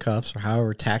put him in cuffs, or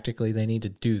however tactically they need to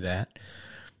do that.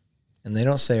 And they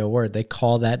don't say a word. They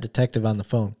call that detective on the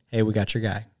phone. Hey, we got your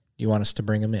guy. You want us to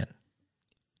bring him in?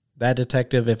 That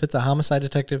detective, if it's a homicide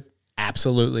detective,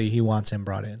 absolutely he wants him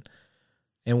brought in.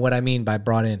 And what I mean by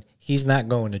brought in, he's not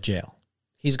going to jail.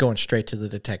 He's going straight to the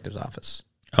detective's office.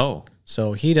 Oh.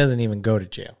 So he doesn't even go to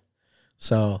jail.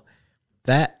 So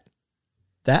that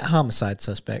homicide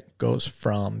suspect goes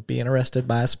from being arrested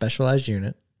by a specialized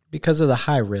unit because of the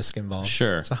high risk involved.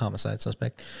 Sure. It's a homicide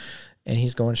suspect. And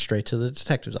he's going straight to the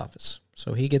detective's office.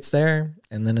 So he gets there,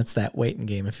 and then it's that waiting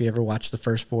game. If you ever watch The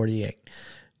First 48,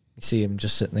 you see him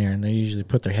just sitting there, and they usually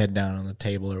put their head down on the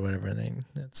table or whatever.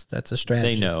 That's a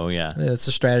strategy. They know, yeah. It's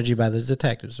a strategy by the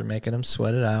detectives. They're making them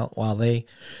sweat it out while they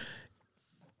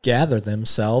gather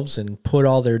themselves and put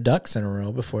all their ducks in a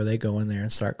row before they go in there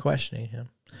and start questioning him.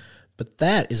 But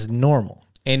that is normal.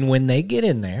 And when they get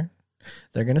in there,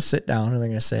 they're going to sit down and they're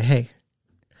going to say, hey,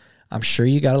 I'm sure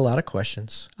you got a lot of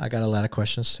questions. I got a lot of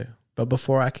questions too. But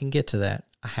before I can get to that,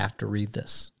 I have to read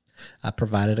this. I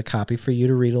provided a copy for you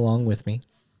to read along with me.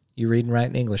 You read and write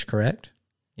in English, correct?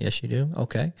 Yes, you do.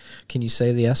 Okay. Can you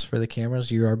say the S for the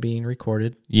cameras? You are being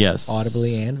recorded. Yes.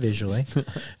 Audibly and visually.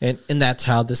 and that's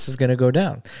how this is going to go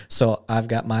down. So I've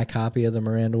got my copy of the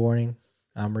Miranda warning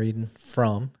I'm reading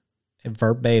from,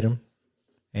 verbatim,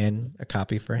 and a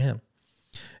copy for him.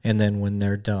 And then when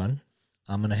they're done,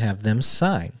 I'm going to have them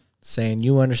sign saying,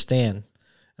 you understand.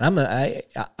 And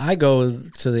I go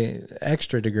to the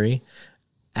extra degree.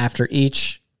 After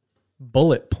each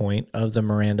bullet point of the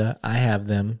Miranda, I have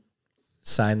them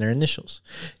sign their initials.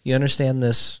 You understand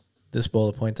this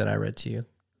bullet point that I read to you?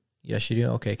 Yes, you do.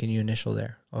 Okay, can you initial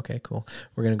there? Okay, cool.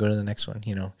 We're going to go to the next one.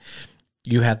 You know,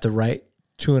 you have the right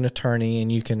to an attorney,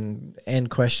 and you can end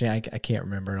questioning. I can't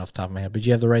remember it off the top of my head, but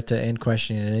you have the right to end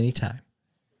questioning at any time.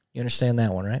 You understand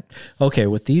that one, right? Okay,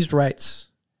 with these rights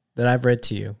that I've read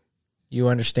to you, you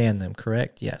understand them,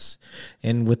 correct? Yes.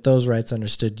 And with those rights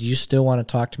understood, do you still want to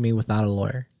talk to me without a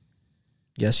lawyer?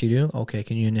 Yes, you do? Okay,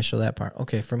 can you initial that part?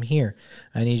 Okay, from here,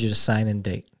 I need you to sign and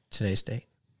date, today's date.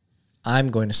 I'm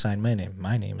going to sign my name.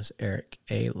 My name is Eric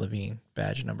A. Levine,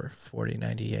 badge number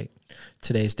 4098.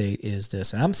 Today's date is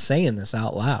this. And I'm saying this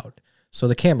out loud, so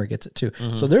the camera gets it too.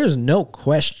 Mm-hmm. So there is no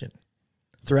question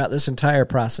throughout this entire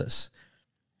process.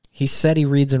 He said he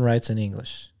reads and writes in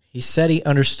English. He said he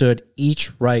understood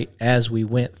each right as we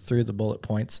went through the bullet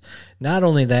points. Not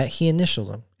only that, he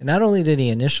initialed them. And not only did he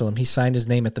initial them, he signed his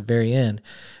name at the very end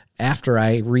after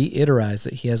I reiterized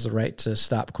that he has the right to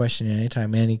stop questioning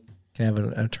anytime, and he can have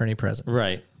an attorney present.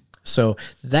 Right. So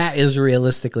that is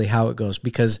realistically how it goes,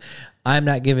 because I'm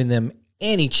not giving them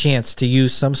any chance to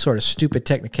use some sort of stupid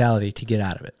technicality to get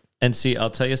out of it. And see, I'll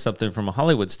tell you something from a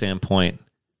Hollywood standpoint,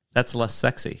 that's less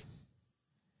sexy.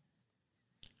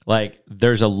 Like,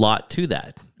 there's a lot to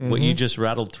that. Mm-hmm. What you just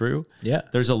rattled through, yeah,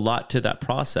 there's a lot to that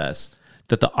process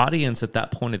that the audience at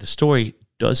that point of the story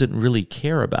doesn't really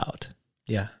care about.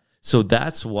 Yeah. So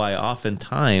that's why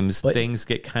oftentimes things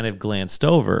get kind of glanced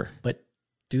over. But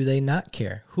do they not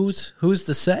care? Who's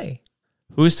to say?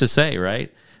 Who's to say,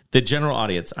 right? The general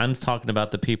audience. I'm talking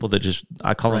about the people that just,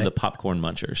 I call them the popcorn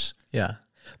munchers. Yeah.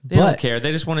 They don't care.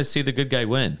 They just want to see the good guy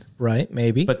win. Right,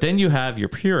 maybe. But then you have your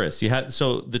purists.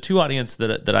 So the two audience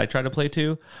that I try to play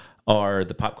to are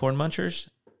the popcorn munchers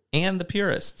and the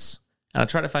purists. And I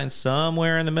try to find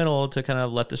somewhere in the middle to kind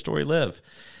of let the story live.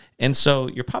 And so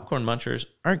your popcorn munchers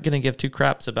aren't going to give two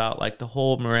craps about like the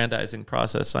whole Mirandizing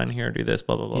process. Sign here, do this,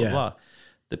 blah, blah, blah, blah.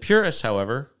 The purists,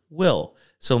 however, will.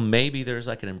 So maybe there's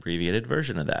like an abbreviated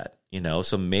version of that, you know?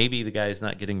 So maybe the guy's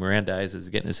not getting Mirandized, is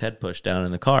getting his head pushed down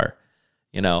in the car.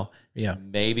 You know,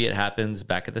 maybe it happens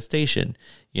back at the station.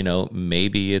 You know,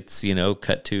 maybe it's, you know,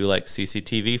 cut to like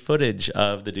CCTV footage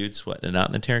of the dude sweating out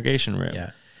in the interrogation room.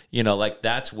 Yeah. You know, like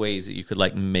that's ways that you could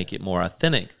like make it more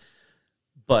authentic.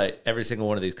 But every single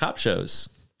one of these cop shows,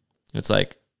 it's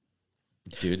like,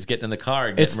 dude's getting in the car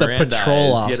and it's the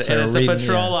patrol officer. And it's a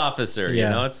patrol officer. You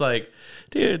know, it's like,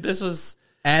 dude, this was...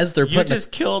 As they're you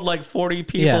just killed like 40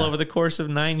 people over the course of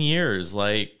 9 years.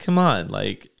 Like, come on.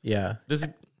 Like, this is...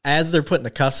 As they're putting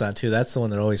the cuffs on too, that's the one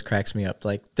that always cracks me up.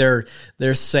 Like they're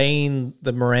saying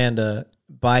the Miranda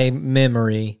by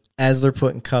memory as they're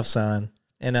putting cuffs on,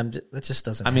 and that just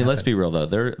doesn't. I mean, let's be real though.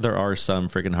 There are some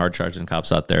freaking hard charging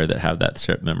cops out there that have that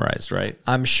shit memorized, right?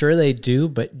 I'm sure they do,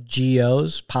 but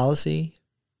GO's policy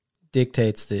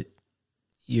dictates that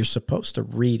you're supposed to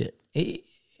read it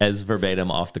as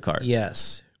verbatim off the card.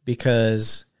 Yes,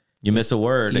 because. You miss a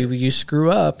word. You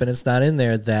screw up and it's not in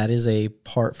there. That is a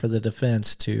part for the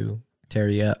defense to tear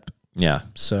you up. Yeah.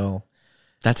 So.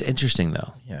 That's interesting,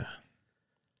 though. Yeah.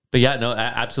 But yeah, no,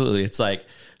 absolutely. It's like,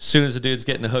 as soon as the dude's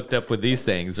getting hooked up with these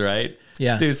things, right?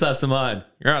 Yeah. Dude slaps him on.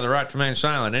 You're on the right to remain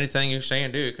silent. Anything you say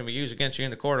and do can be used against you in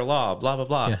the court of law, blah, blah,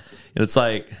 blah. Yeah. And it's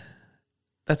like,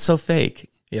 that's so fake.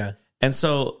 Yeah. And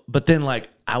so, but then like,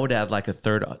 I would add like a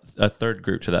third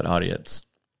group to that audience.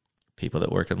 People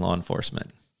that work in law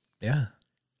enforcement. Yeah.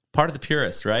 Part of the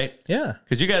purists, right? Yeah.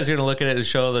 Because you guys are going to look at it as a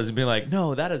show that's be like,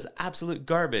 no, that is absolute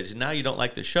garbage. And now you don't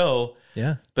like the show.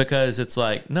 Yeah. Because it's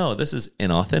like, no, this is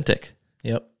inauthentic.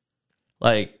 Yep.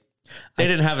 Like, they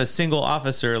didn't have a single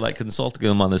officer like consulting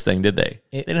them on this thing, did they?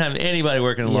 They didn't have anybody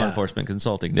working in law enforcement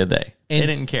consulting, did they? They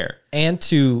didn't care. And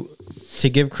to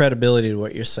give credibility to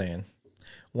what you're saying,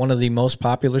 one of the most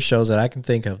popular shows that I can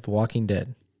think of, The Walking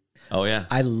Dead. Oh, yeah.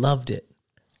 I loved it.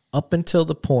 Up until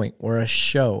the point where a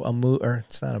show, or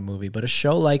it's not a movie, but a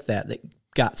show like that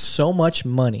got so much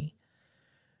money,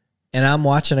 and I'm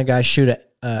watching a guy shoot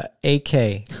a AK,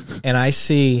 and I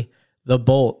see the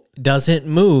bolt doesn't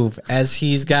move as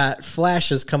he's got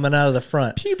flashes coming out of the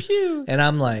front. Pew, pew. And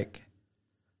I'm like,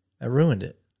 I ruined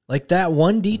it. Like that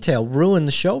one detail ruined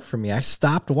the show for me. I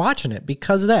stopped watching it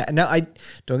because of that. Now,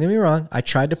 don't get me wrong. I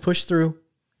tried to push through,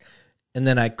 and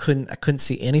then I couldn't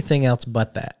see anything else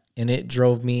but that, and it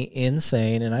drove me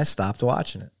insane. And I stopped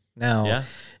watching it. Now,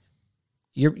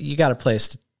 you got to play a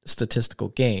statistical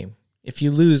game. If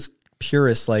you lose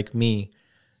purists like me,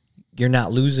 you're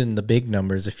not losing the big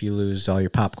numbers if you lose all your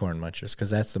popcorn munchers, because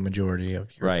that's the majority of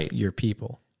your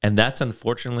people. And that's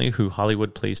unfortunately who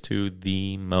Hollywood plays to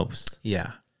the most.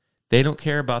 Yeah. They don't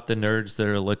care about the nerds that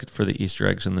are looking for the Easter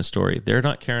eggs in the story. They're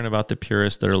not caring about the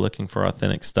purists that are looking for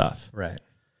authentic stuff. Right.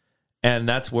 And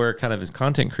that's where kind of as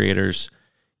content creators,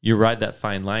 you ride that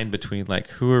fine line between like,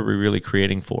 who are we really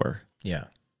creating for? Yeah.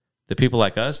 The people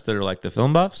like us that are like the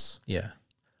film buffs? Yeah.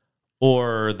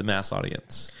 Or the mass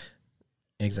audience?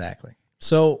 Exactly.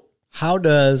 So how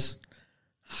does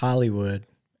Hollywood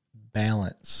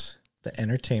balance the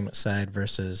entertainment side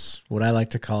versus what I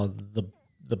like to call the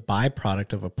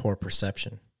byproduct of a poor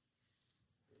perception?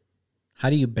 How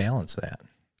do you balance that?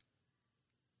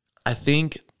 I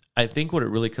think what it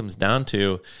really comes down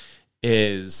to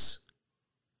is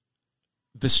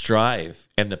the strive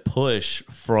and the push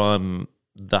from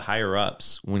the higher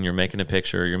ups when you're making a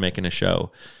picture, you're making a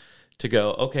show, to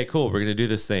go, okay, cool, we're going to do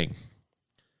this thing.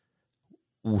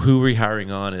 Who are we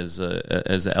hiring on as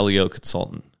an LEO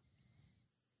consultant?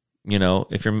 You know,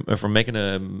 if we're making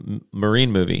a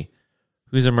Marine movie,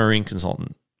 who's a Marine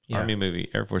consultant? Yeah. Army movie,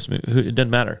 Air Force movie, it doesn't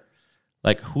matter.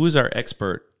 Like, who's our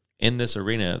expert in this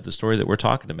arena of the story that we're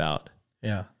talking about?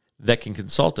 Yeah. That can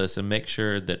consult us and make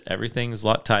sure that everything's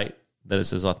locked tight, that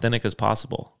it's as authentic as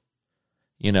possible.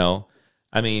 You know,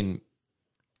 I mean,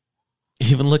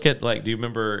 even look at, like, do you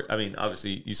remember, I mean,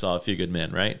 obviously you saw A Few Good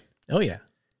Men, right? Oh, yeah.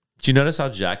 Did you notice how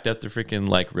jacked up the freaking,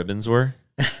 like, ribbons were?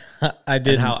 I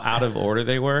didn't. And how out of order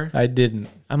they were? I didn't.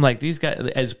 I'm like, these guys,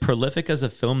 as prolific as a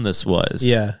film this was,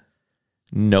 yeah,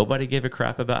 nobody gave a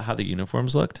crap about how the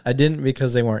uniforms looked. I didn't,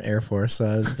 because they weren't Air Force, so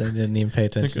I didn't even pay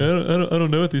attention. Like, I don't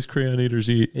know what these crayon eaters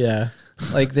eat. Yeah,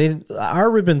 like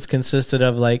our ribbons consisted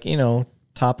of, like, you know,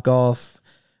 Top Golf,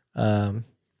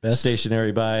 best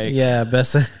stationary bike. Yeah,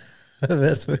 best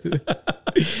food.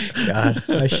 God,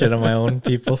 I shit on my own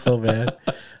people so bad.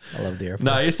 I love the Air Force.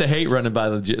 No, I used to hate running by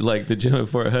the gym at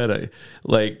Fort Hood.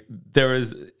 There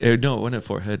was, no, it wasn't at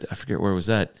Fort Hood. I forget where it was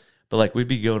at. But like, we'd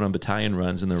be going on battalion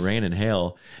runs in the rain and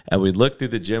hail, and we'd look through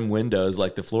the gym windows,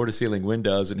 like the floor to ceiling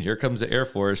windows, and here comes the Air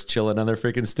Force chilling on their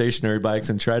freaking stationary bikes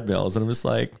and treadmills. And I'm just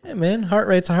like, hey man, heart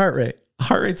rate's a heart rate.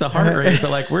 Heart rate's a heart rate,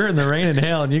 but like, we're in the rain and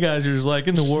hail, and you guys are just like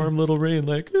in the warm little rain,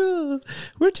 like, oh,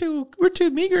 we're too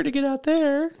meager to get out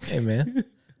there. Hey man.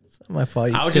 It's not my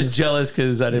fault. I was just jealous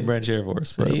because I didn't branch Air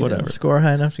Force, but you whatever. Didn't score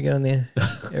high enough to get on the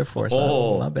Air Force.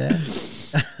 Oh, my bad.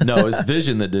 No, it was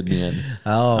vision that did me in.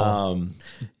 Oh,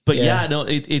 but yeah, no,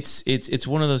 it's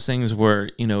one of those things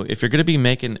where, you know, if you're going to be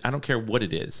making, I don't care what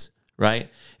it is, right?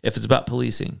 If it's about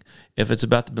policing, if it's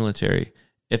about the military,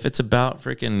 if it's about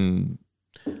freaking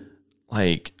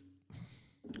like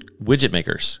widget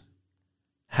makers,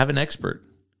 have an expert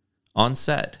on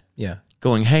set. Yeah.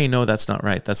 Going, hey, no, that's not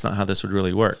right. That's not how this would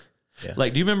really work. Yeah.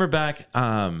 Like, do you remember back,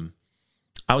 I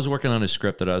was working on a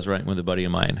script that I was writing with a buddy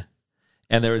of mine.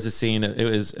 And there was a scene, it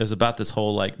was about this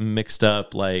whole like mixed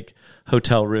up like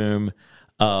hotel room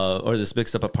or this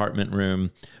mixed up apartment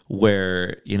room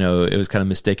where, you know, it was kind of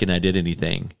mistaken identity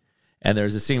thing. And there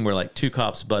was a scene where like two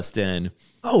cops bust in.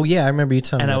 Oh, yeah, I remember you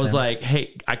telling me. And I was like,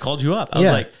 hey, I called you up. I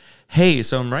was like, hey,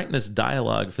 so I'm writing this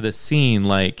dialogue for this scene.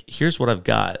 Like, here's what I've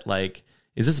got. Like,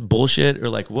 is this bullshit? Or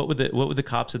like, what would the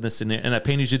cops in this scenario? And I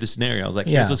painted you the scenario. I was like,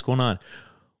 here's what's going on.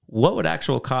 What would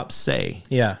actual cops say?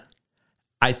 Yeah.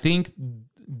 I think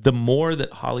the more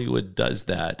that Hollywood does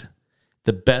that,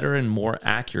 the better and more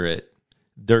accurate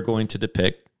they're going to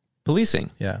depict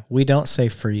policing. Yeah. We don't say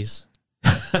freeze.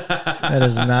 That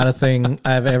is not a thing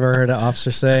I've ever heard an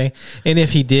officer say. And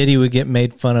if he did, he would get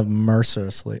made fun of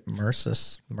mercilessly.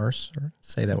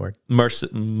 Say that word.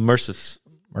 Mercilessly. Mercilessly.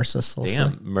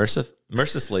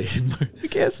 Mercilessly. You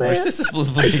can't say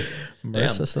mercilessly.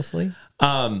 Mercilessly.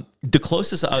 The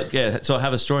closest, so I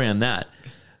have a story on that.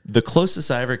 The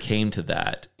closest I ever came to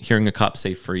that, hearing a cop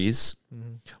say freeze,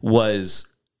 was,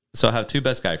 so I have two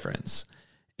best guy friends,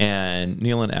 and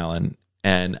Neil and Alan,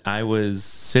 and I was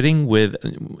sitting with,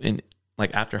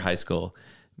 like after high school,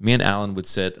 me and Alan would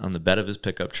sit on the bed of his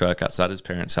pickup truck outside his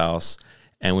parents' house,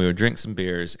 and we would drink some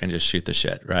beers and just shoot the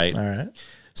shit, right? All right.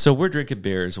 So we're drinking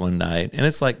beers one night, and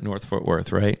it's like North Fort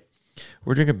Worth, right?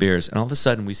 We're drinking beers, and all of a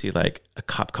sudden we see like a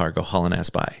cop car go hauling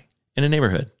ass by in a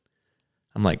neighborhood.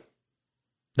 I'm like,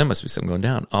 there must be something going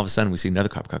down. All of a sudden we see another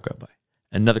cop car go by,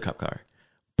 another cop car.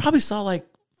 Probably saw like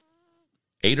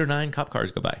 8 or 9 cop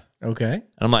cars go by. Okay. And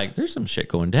I'm like, there's some shit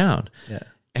going down. Yeah.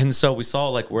 And so we saw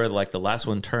like where like the last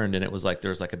one turned, and it was like there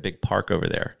was like a big park over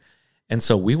there. And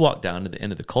so we walked down to the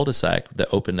end of the cul-de-sac that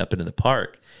opened up into the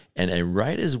park. And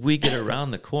right as we get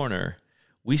around the corner,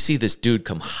 we see this dude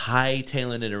come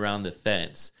hightailing it around the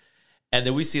fence. And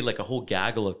then we see like a whole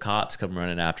gaggle of cops come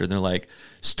running after. And they're like,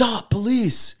 stop,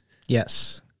 police.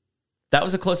 Yes. That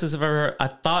was the closest I've ever heard. I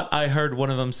thought I heard one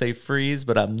of them say freeze,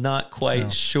 but I'm not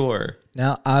quite sure.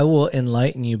 Now, I will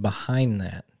enlighten you behind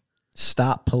that.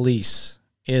 Stop police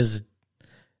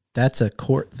that's a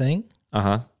court thing.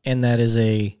 Uh-huh. And that is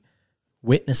a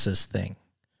witnesses thing.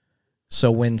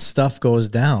 So when stuff goes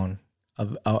down,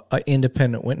 a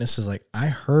independent witness is like, I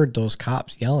heard those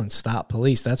cops yelling, stop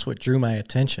police. That's what drew my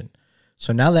attention.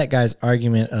 So now that guy's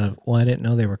argument of, well, I didn't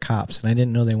know they were cops and I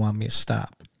didn't know they wanted me to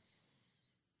stop.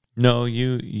 No,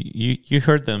 you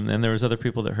heard them, and there was other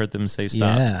people that heard them say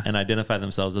stop and identify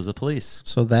themselves as the police.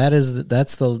 So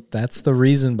that's the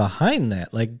reason behind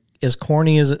that. Like, as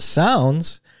corny as it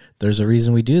sounds, there's a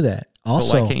reason we do that.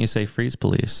 Also, but why can't you say freeze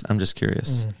police? I'm just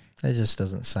curious. That just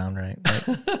doesn't sound right.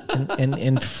 Like,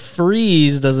 and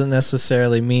freeze doesn't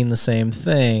necessarily mean the same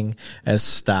thing as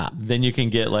stop. Then you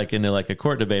can get like into like a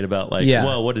court debate about like,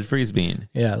 well, what did freeze mean?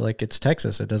 Yeah, like it's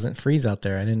Texas. It doesn't freeze out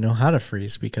there. I didn't know how to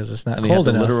freeze because it's not and cold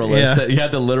enough. You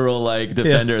had the literal like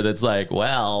defender that's like,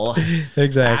 well,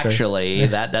 exactly. Actually,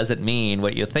 that doesn't mean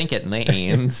what you think it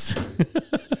means.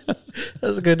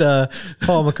 That's a good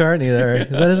Paul McCartney there.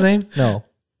 Is that his name? No.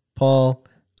 Paul.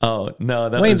 Oh, no.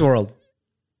 That Wayne's World.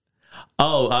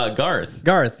 Oh, Garth.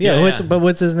 Garth, yeah. But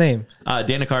what's his name?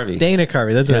 Dana Carvey. Dana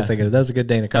Carvey. That's what I was thinking of. That was a good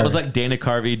Dana Carvey. That was like Dana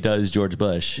Carvey does George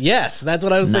Bush. Yes, that's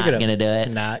what I was thinking of. Not gonna do it.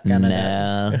 Not gonna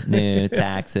do it. No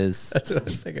taxes. That's what I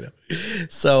was thinking of.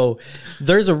 So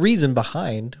there's a reason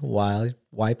behind why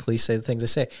police say the things they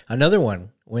say. Another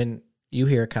one, when you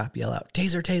hear a cop yell out,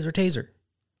 taser, taser, taser.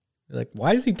 You're like,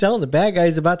 why is he telling the bad guy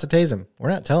he's about to tase him? We're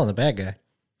not telling the bad guy.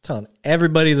 We're telling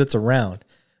everybody that's around.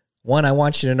 One, I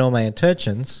want you to know my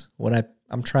intentions, what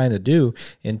I'm trying to do.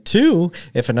 And two,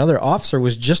 if another officer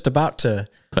was just about to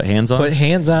put hands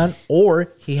on,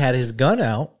 or he had his gun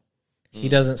out, he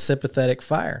doesn't sympathetic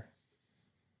fire.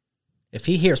 If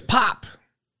he hears pop,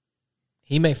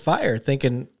 he may fire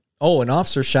thinking, oh, an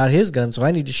officer shot his gun, so I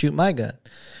need to shoot my gun.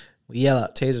 We yell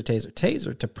out taser, taser,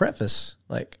 taser to preface,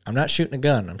 like, I'm not shooting a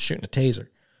gun, I'm shooting a taser.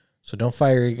 So don't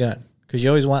fire your gun, because you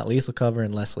always want lethal cover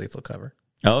and less lethal cover.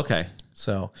 Oh, okay.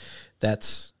 So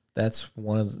that's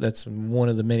one of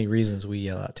the many reasons we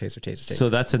yell out taser, taser, taser. So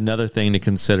that's another thing to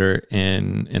consider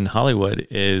in Hollywood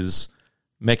is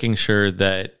making sure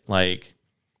that like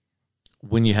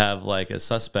when you have like a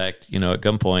suspect, at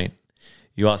gunpoint,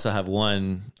 you also have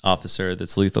one officer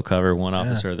that's lethal cover, one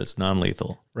officer that's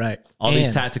non-lethal. Right. All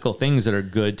these tactical things that are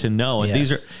good to know. And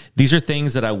these are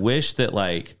things that I wish that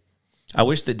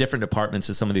different departments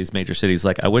of some of these major cities,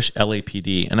 like I wish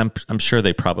LAPD, and I'm sure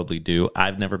they probably do.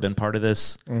 I've never been part of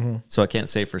this, so I can't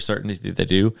say for certainty that they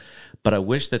do. But I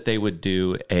wish that they would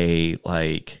do a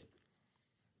like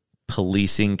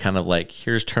policing kind of like,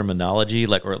 here's terminology,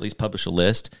 like, or at least publish a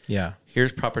list. Yeah.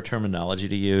 Here's proper terminology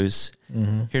to use.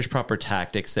 Here's proper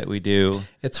tactics that we do.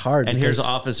 It's hard. And here's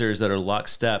officers that are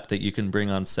lockstep that you can bring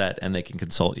on set and they can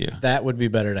consult you. That would be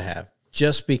better to have,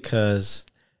 just because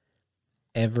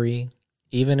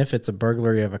even if it's a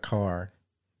burglary of a car,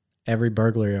 every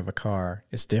burglary of a car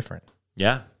is different.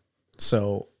 Yeah.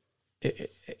 So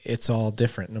it's all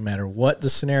different no matter what the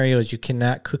scenario is. You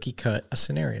cannot cookie cut a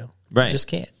scenario. Right. You just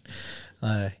can't.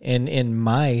 And in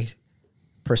my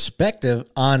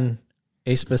perspective on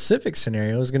a specific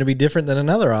scenario is going to be different than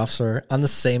another officer on the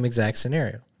same exact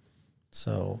scenario.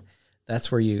 So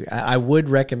that's where I would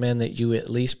recommend that you at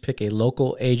least pick a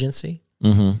local agency.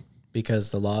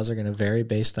 Because the laws are going to vary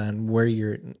based on where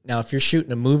you're. Now, if you're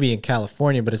shooting a movie in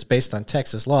California, but it's based on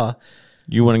Texas law,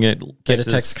 you want to get a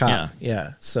Texas cop.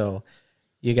 Yeah. So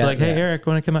you got like, hey, Eric,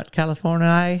 want to come out to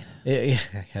California? Yeah,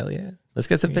 hell yeah. Let's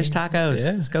get some fish tacos.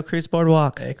 Yeah. Let's go cruise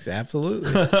boardwalk. Absolutely.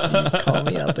 You can call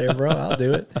me out there, bro. I'll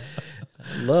do it.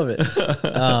 Love it.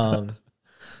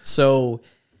 So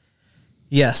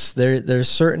yes, there's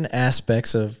certain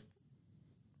aspects of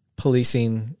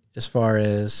policing as far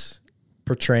as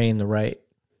portraying the right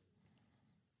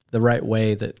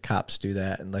way that cops do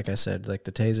that. And like I said, like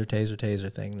the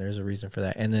taser thing, there's a reason for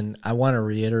that. And then I want to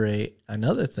reiterate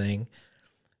another thing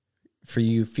for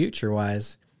you future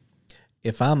wise.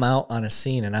 If I'm out on a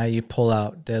scene and you pull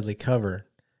out deadly cover,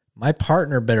 my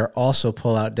partner better also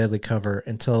pull out deadly cover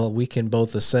until we can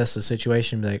both assess the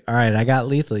situation and be like, all right, I got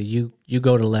lethal. You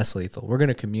go to less lethal. We're going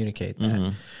to communicate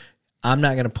that. I'm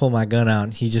not going to pull my gun out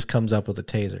and he just comes up with a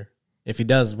taser. If he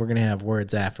does, we're going to have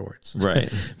words afterwards.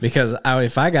 Right. Because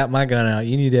if I got my gun out,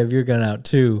 you need to have your gun out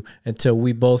too until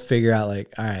we both figure out,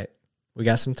 like, all right, we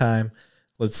got some time.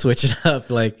 Let's switch it up.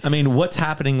 Like, I mean, what's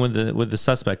happening with the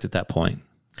suspect at that point?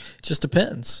 it just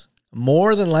depends.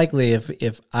 More than likely,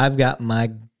 if I've got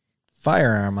my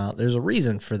firearm out, there's a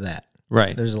reason for that.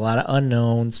 Right. There's a lot of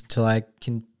unknowns until I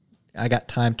got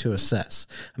time to assess.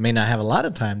 I may not have a lot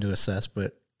of time to assess,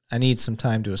 but I need some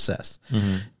time to assess.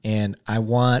 Mm-hmm. And I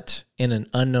want, in an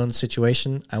unknown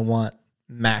situation, I want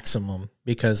maximum,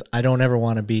 because I don't ever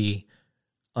want to be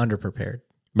underprepared.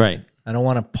 Right. I don't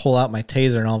want to pull out my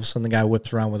taser and all of a sudden the guy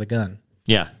whips around with a gun.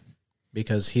 Yeah.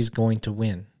 Because he's going to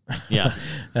win. Yeah.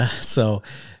 So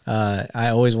I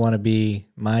always want to be,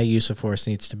 my use of force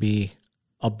needs to be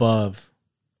above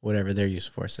whatever their use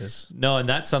of force is. No, and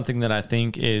that's something that I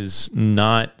think is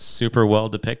not super well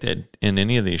depicted in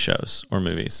any of these shows or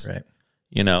movies. Right.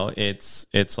 You know,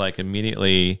 it's like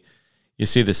immediately you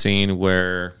see the scene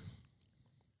where,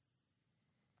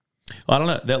 well, I don't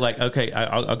know, that like, okay,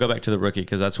 I'll go back to The Rookie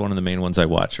because that's one of the main ones I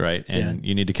watch, right? And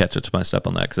you need to catch up to my step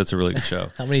on that because that's a really good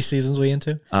show. How many seasons we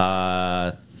into?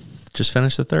 Just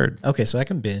finished the third. Okay, so I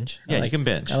can binge. Yeah, you can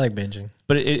binge. I like binging.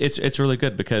 But it's really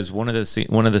good because one of the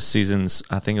seasons,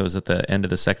 I think it was at the end of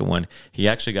the second one, he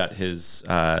actually got his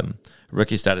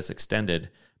rookie status extended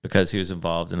because he was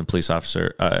involved in a police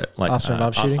officer officer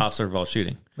involved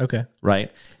shooting. Okay.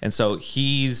 Right. And so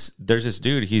there's this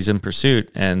dude, he's in pursuit,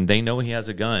 and they know he has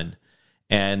a gun.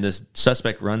 And this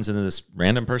suspect runs into this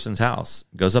random person's house,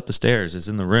 goes up the stairs, is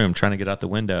in the room trying to get out the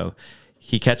window.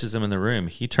 He catches him in the room.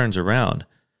 He turns around.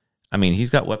 I mean, he's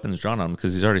got weapons drawn on him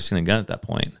because he's already seen a gun at that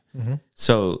point. Mm-hmm.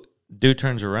 So dude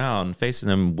turns around facing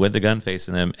him with the gun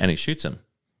facing him, and he shoots him.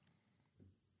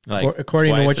 Like,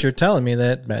 according to what you're telling me,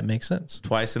 that makes sense.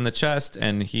 Twice in the chest,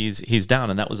 and he's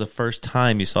down. And that was the first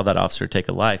time you saw that officer take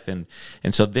a life. And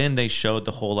so then they showed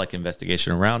the whole like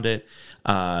investigation around it.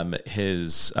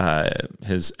 His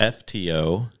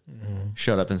FTO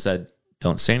showed up and said,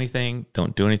 "Don't say anything,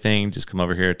 don't do anything, just come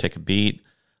over here, take a beat.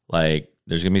 Like,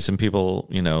 there's gonna be some people,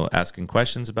 you know, asking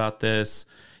questions about this.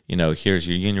 You know, here's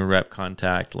your union rep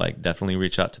contact. Like, definitely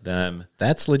reach out to them."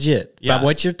 That's legit. Yeah. By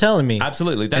what you're telling me.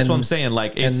 Absolutely. That's what I'm saying.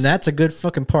 Like, and that's a good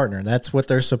fucking partner. That's what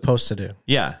they're supposed to do.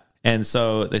 Yeah. And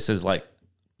so they says, like,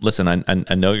 listen,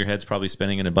 I know your head's probably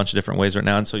spinning in a bunch of different ways right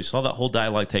now. And so you saw that whole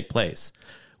dialogue take place,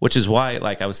 which is why,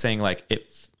 like I was saying, like,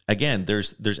 again,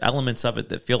 there's elements of it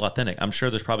that feel authentic. I'm sure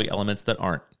there's probably elements that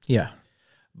aren't. Yeah.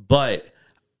 But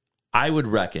I would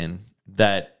reckon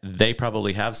that they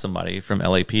probably have somebody from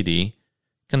LAPD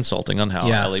consulting on how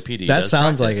LAPD that does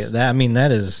sounds practice. like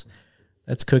it.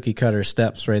 That's cookie cutter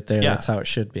steps right there. Yeah. That's how it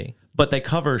should be. But they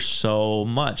cover so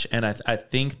much, and I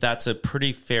think that's a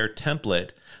pretty fair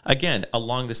template. Again,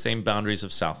 along the same boundaries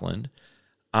of Southland,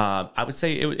 I would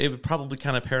say it would probably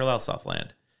kind of parallel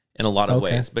Southland in a lot of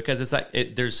ways, because it's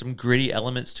like there's some gritty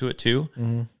elements to it too,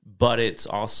 but it's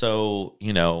also,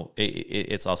 you know,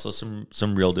 it's also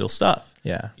some real deal stuff.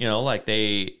 Yeah, you know, like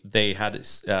they had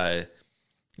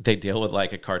they deal with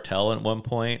like a cartel at one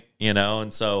point, you know,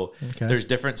 and so there's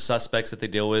different suspects that they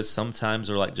deal with. Sometimes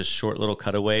they're like just short little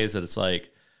cutaways that it's like,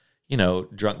 you know,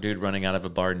 drunk dude running out of a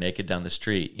bar naked down the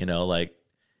street, you know, like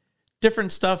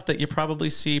different stuff that you probably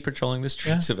see patrolling the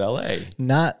streets of LA.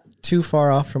 Not too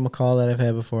far off from a call that I've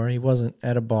had before. He wasn't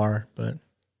at a bar, but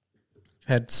I've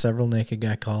had several naked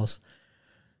guy calls.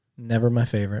 Never my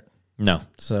favorite. No.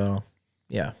 So,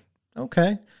 yeah.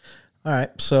 Okay. All right.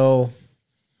 So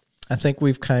I think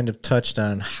we've kind of touched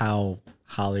on how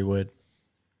Hollywood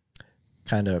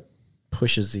kind of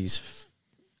pushes these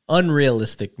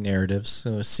unrealistic narratives.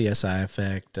 So CSI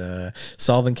Effect,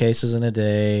 solving cases in a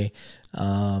day,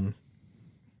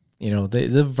 you know,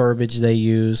 the verbiage they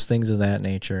use, things of that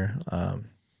nature.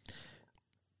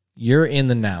 You're in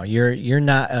the now. You're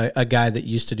not a guy that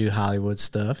used to do Hollywood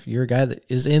stuff. You're a guy that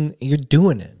you're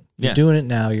doing it. You're doing it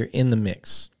now. You're in the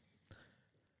mix.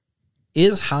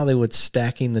 Is Hollywood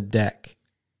stacking the deck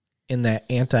in that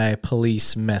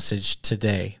anti-police message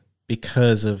today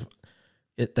because of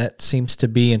it? That seems to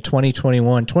be in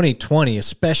 2021, 2020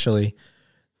 especially,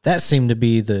 that seemed to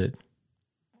be the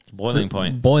boiling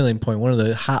point. One of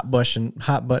the hot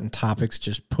button topics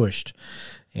just pushed.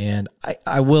 And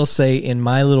I will say, in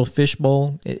my little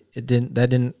fishbowl, that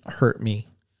didn't hurt me.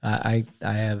 I'm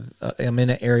in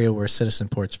an area where citizen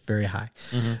support's very high,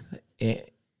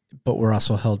 but we're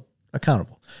also held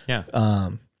accountable. Yeah.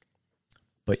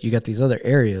 But you got these other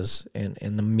areas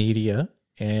in the media,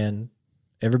 and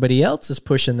everybody else is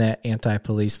pushing that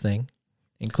anti-police thing,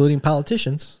 including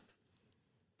politicians.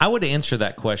 I would answer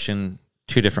that question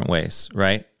two different ways,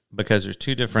 right? Because there's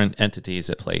two different entities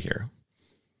at play here.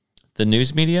 The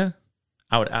news media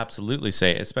I would absolutely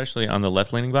say, especially on the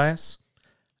left-leaning bias,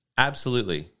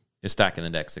 absolutely is stacking the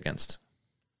decks against.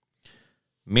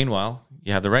 Meanwhile,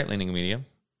 you have the right-leaning media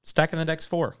stacking the decks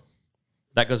for.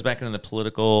 That goes back into the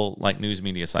political, like, news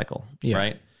media cycle,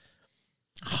 right?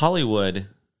 Hollywood,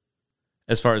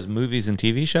 as far as movies and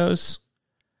TV shows,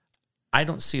 I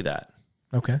don't see that.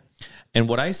 Okay. And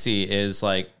what I see is,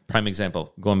 like, prime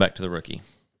example, going back to The Rookie.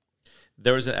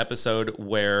 There was an episode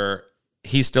where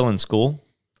he's still in school,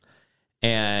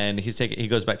 and he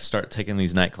goes back to start taking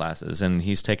these night classes, and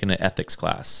he's taking an ethics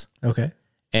class. Okay.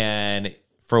 And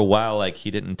for a while, like,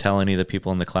 he didn't tell any of the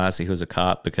people in the class he was a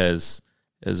cop because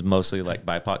it was mostly, like,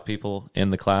 BIPOC people in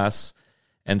the class.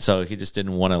 And so he just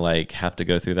didn't want to, like, have to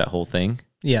go through that whole thing.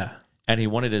 Yeah. And he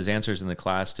wanted his answers in the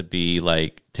class to be,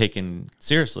 like, taken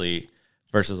seriously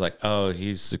versus, like, oh,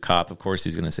 he's a cop. Of course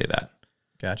he's going to say that.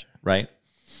 Gotcha. Right?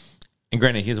 And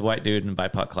granted, he's a white dude in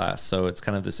BIPOC class, so it's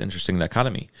kind of this interesting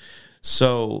dichotomy.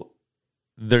 So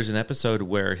there's an episode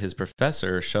where his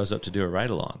professor shows up to do a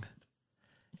ride-along.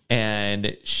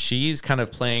 And she's kind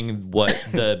of playing what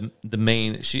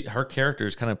her character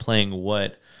is kind of playing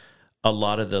what a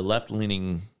lot of the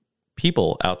left-leaning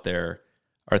people out there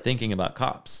are thinking about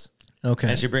cops. Okay.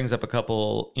 And she brings up a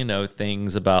couple,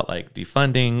 things about, like,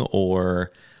 defunding,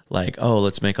 or like, oh,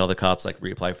 let's make all the cops, like,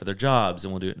 reapply for their jobs,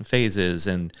 and we'll do it in phases,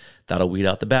 and that'll weed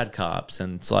out the bad cops.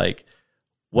 And it's like,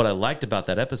 what I liked about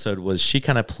that episode was she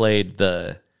kind of played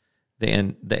the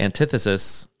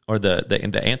antithesis, or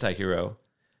the anti-hero,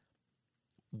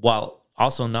 while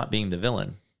also not being the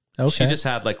villain. Okay. She just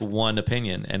had, like, one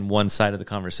opinion and one side of the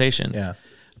conversation. Yeah.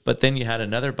 But then you had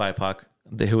another BIPOC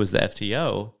who was the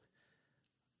FTO,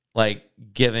 like,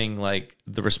 giving, like,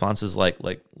 the responses like,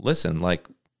 listen, like,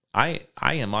 I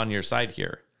am on your side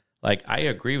here. Like, I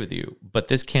agree with you, but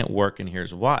this can't work, and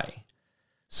here's why.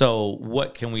 So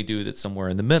what can we do that's somewhere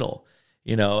in the middle?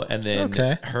 And then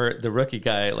the rookie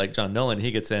guy, like John Nolan,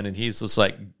 he gets in and he's just,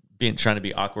 like, trying to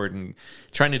be awkward and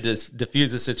trying to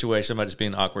diffuse the situation by just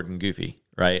being awkward and goofy,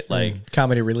 right? Like,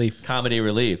 comedy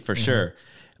relief for sure.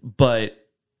 But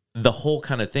the whole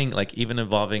kind of thing, like, even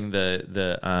involving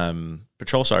the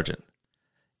patrol sergeant,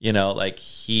 like,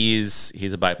 he's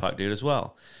a BIPOC dude as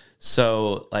well.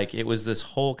 So, like, it was this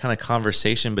whole kind of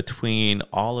conversation between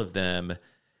all of them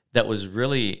that was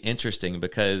really interesting,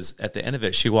 because at the end of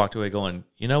it, she walked away going,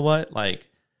 you know what? Like,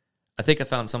 I think I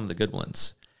found some of the good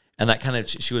ones. And that kind of,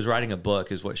 she was writing a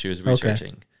book is what she was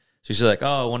researching. Okay. She's like,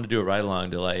 oh, I want to do a ride along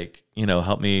to, like,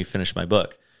 help me finish my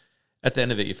book. At the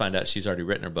end of it, you find out she's already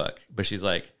written her book, but she's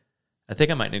like, I think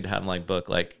I might need to have my book,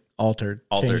 like, altered.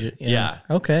 Change it. Yeah.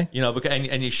 Okay. Because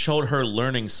and you showed her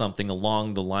learning something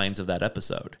along the lines of that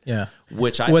episode. Yeah.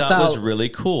 Which I thought was really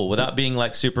cool, without being,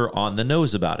 like, super on the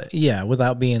nose about it. Yeah,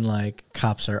 without being like,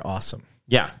 cops are awesome.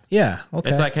 Yeah. Yeah.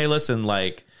 Okay. It's like, hey, listen,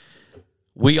 like,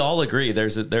 we all agree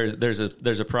there's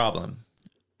a problem,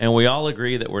 and we all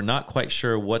agree that we're not quite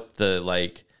sure what the,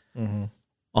 like,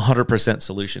 100%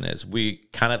 solution is. We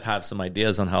kind of have some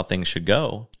ideas on how things should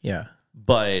go. Yeah.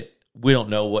 But we don't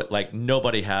know what, like,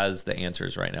 nobody has the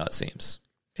answers right now, it seems.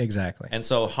 Exactly. And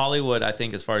so Hollywood, I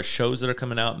think, as far as shows that are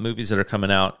coming out, movies that are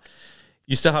coming out,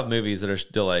 you still have movies that are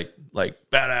still like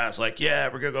badass, like, yeah,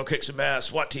 we're going to go kick some ass,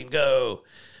 SWAT team, go,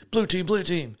 blue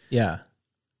team. Yeah.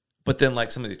 But then,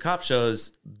 like, some of these cop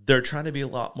shows, they're trying to be a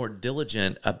lot more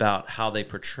diligent about how they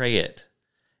portray it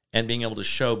and being able to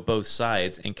show both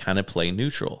sides and kind of play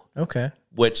neutral. Okay.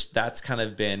 Which that's kind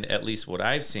of been, at least what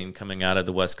I've seen coming out of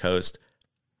the West Coast,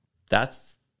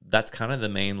 that's kind of the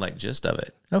main, like, gist of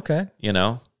it. Okay.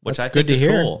 Which that's I think is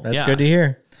cool. That's good to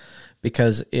hear.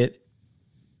 Because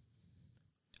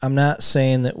I'm not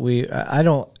saying that I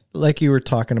don't, like you were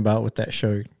talking about with that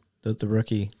show, the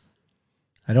Rookie,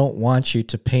 I don't want you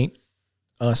to paint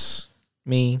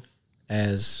me,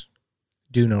 as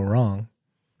do no wrong.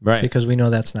 Right. Because we know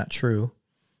that's not true.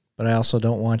 But I also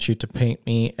don't want you to paint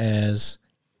me as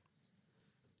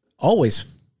always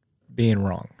being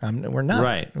wrong. We're not.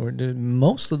 Right. We're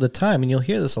most of the time, and you'll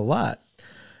hear this a lot,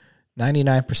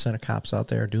 99% of cops out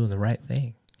there are doing the right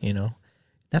thing.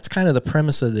 That's kind of the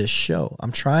premise of this show.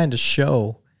 I'm trying to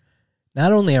show,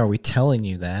 not only are we telling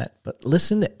you that, but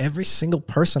listen to every single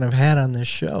person I've had on this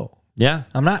show. Yeah.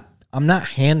 I'm not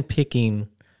handpicking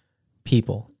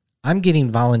people. I'm getting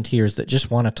volunteers that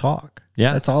just want to talk.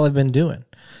 Yeah. That's all I've been doing.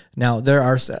 Now,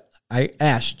 I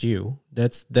asked you,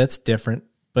 that's different,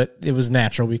 but it was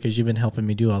natural because you've been helping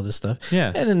me do all this stuff.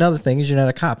 Yeah. And another thing is you're not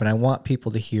a cop, and I want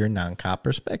people to hear non-cop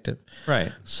perspective.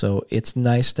 Right. So it's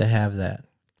nice to have that.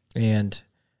 And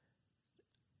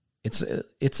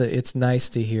it's nice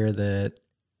to hear that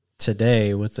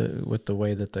today with the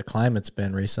way that the climate's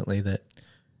been recently, that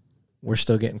we're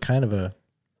still getting kind of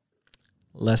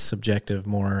less subjective,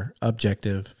 more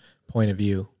objective point of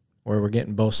view, where we're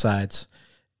getting both sides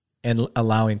and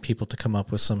allowing people to come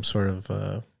up with some sort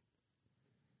of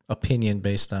opinion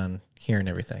based on hearing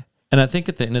everything. And I think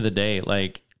at the end of the day,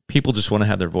 like, people just want to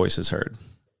have their voices heard.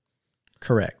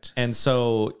 Correct. And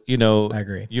so, I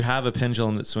agree. You have a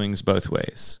pendulum that swings both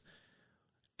ways.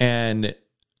 And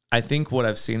I think what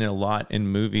I've seen a lot in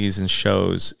movies and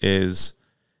shows is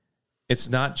it's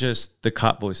not just the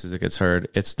cop voices that gets heard.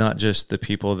 It's not just the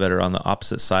people that are on the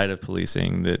opposite side of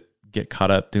policing that get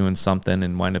caught up doing something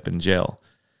and wind up in jail.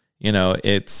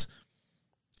 It's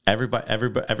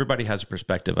everybody has a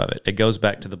perspective of it. It goes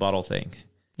back to the bottle thing.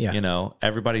 Yeah.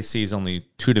 Everybody sees only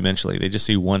 2-dimensionally. They just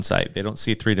see one side. They don't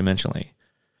see 3-dimensionally.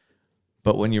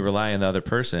 But when you rely on the other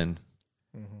person,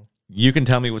 you can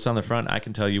tell me what's on the front. I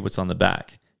can tell you what's on the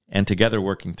back. And together,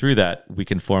 working through that, we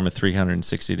can form a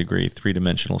 360-degree,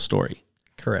 3-dimensional story.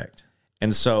 Correct.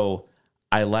 And so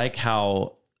I like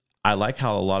how a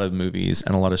lot of movies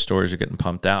and a lot of stories are getting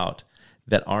pumped out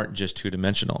that aren't just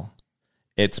 2-dimensional.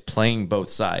 It's playing both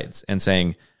sides and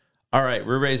saying, all right,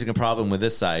 we're raising a problem with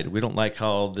this side. We don't like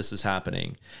how this is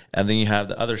happening. And then you have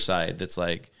the other side that's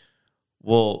like,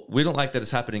 well, we don't like that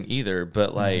it's happening either,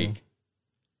 but like,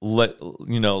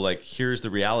 here's the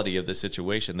reality of the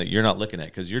situation that you're not looking at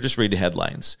because you're just reading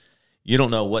headlines. You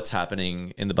don't know what's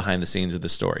happening in the behind the scenes of the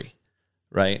story,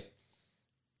 right?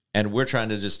 And we're trying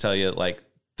to just tell you, like,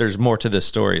 there's more to this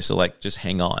story, so, like, just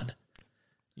hang on,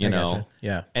 you know? Gotcha.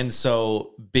 Yeah. And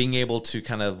so being able to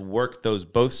kind of work those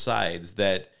both sides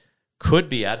that could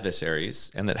be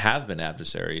adversaries and that have been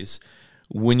adversaries,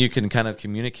 when you can kind of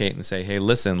communicate and say, hey,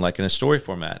 listen, like in a story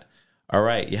format, all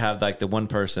right, you have like the one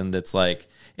person that's like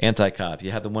anti-cop,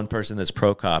 you have the one person that's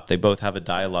pro-cop, they both have a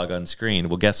dialogue on screen.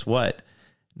 Well, guess what?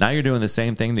 Now you're doing the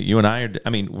same thing that you and I are,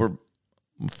 we're,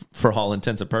 for all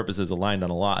intents and purposes, aligned on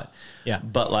a lot. Yeah.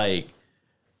 But like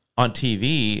on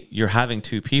TV, you're having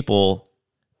two people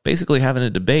basically having a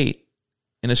debate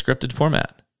in a scripted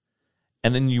format.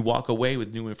 And then you walk away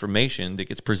with new information that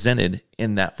gets presented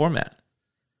in that format.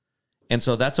 And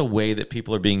so that's a way that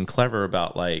people are being clever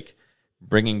about like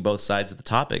bringing both sides of the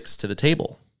topics to the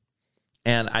table.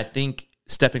 And I think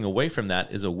stepping away from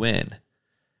that is a win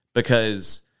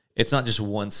because it's not just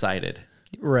one-sided.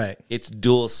 Right. It's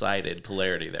dual-sided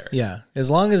polarity there. Yeah. As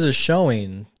long as it's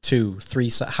showing 2,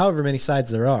 3, however many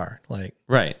sides there are. Like,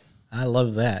 right. I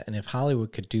love that. And if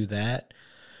Hollywood could do that,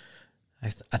 I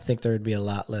think there would be a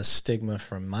lot less stigma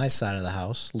from my side of the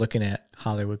house looking at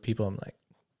Hollywood people. I'm like,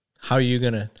 how are you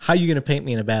gonna paint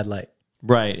me in a bad light?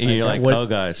 Right. Like, you're like, what, oh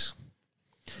gosh.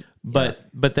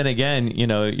 But then again,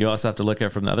 you also have to look at it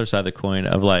from the other side of the coin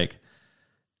of like,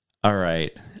 all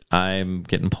right, I'm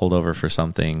getting pulled over for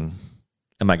something.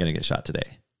 Am I going to get shot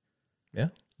today? Yeah.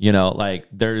 Like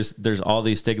there's all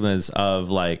these stigmas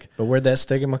of like, but where'd that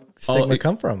stigma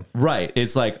come from? Right.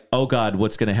 It's like, oh God,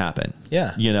 what's going to happen?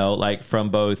 Yeah. Like from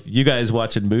both you guys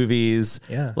watching movies.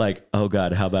 Yeah. Like, oh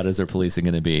God, how bad is their policing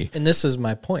going to be? And this is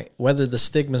my point. Whether the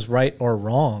stigma's right or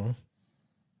wrong,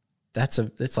 it's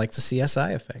like the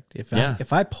CSI effect.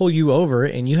 If I pull you over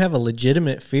and you have a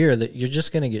legitimate fear that you're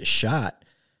just going to get shot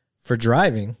for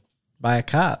driving by a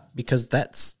cop because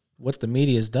that's what the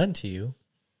media has done to you,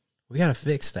 we got to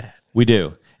fix that. We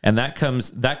do. And that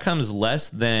comes less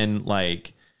than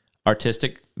like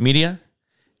artistic media,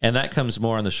 and that comes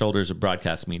more on the shoulders of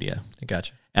broadcast media. I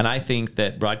gotcha. And I think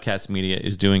that broadcast media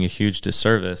is doing a huge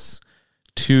disservice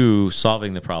to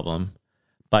solving the problem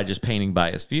by just painting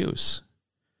biased views.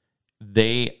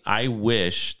 I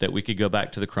wish that we could go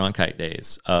back to the Cronkite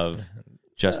days of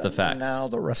just the facts. Now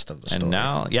the rest of the story. And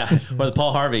now, or the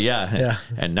Paul Harvey, yeah.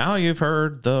 And now you've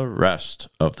heard the rest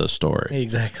of the story.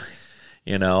 Exactly.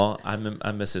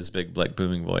 I miss his big, like,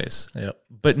 booming voice. Yep.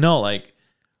 But no, like,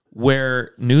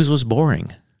 where news was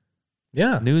boring.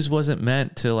 Yeah. News wasn't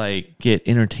meant to, like, get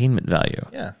entertainment value.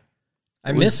 Yeah.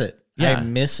 I miss it. Yeah. I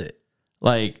miss it.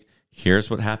 Like, here's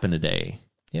what happened today.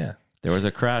 Yeah. There was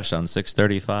a crash on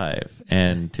 635,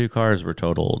 and 2 cars were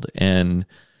totaled. And,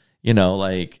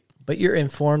 like... But you're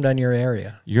informed on your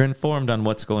area. You're informed on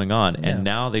what's going on. Yeah. And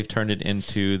now they've turned it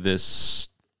into this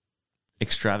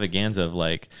extravaganza of,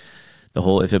 like... The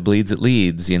whole, if it bleeds, it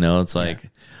leads, it's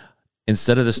like,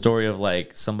 instead of the story of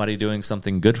like somebody doing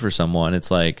something good for someone, it's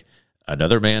like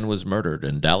another man was murdered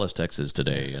in Dallas, Texas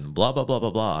today and blah, blah, blah, blah,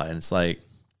 blah. And it's like,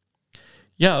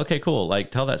 yeah, okay, cool.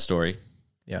 Like tell that story.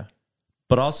 Yeah.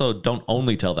 but also don't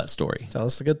only tell that story. Tell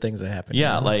us the good things that happen.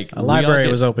 Yeah, like a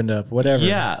library was opened up, whatever.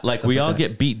 Yeah, like we all that.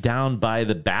 get beat down by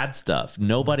the bad stuff.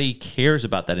 Nobody cares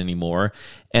about that anymore.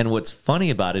 And what's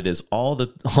funny about it is all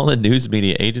the news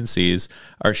media agencies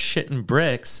are shitting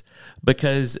bricks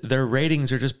because their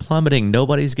ratings are just plummeting.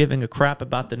 Nobody's giving a crap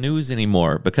about the news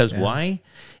anymore. Because why?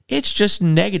 It's just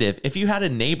negative. If you had a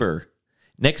neighbor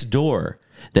next door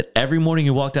that every morning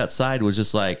you walked outside was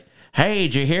just like, hey,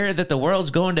 did you hear that the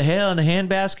world's going to hell in a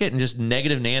handbasket? And just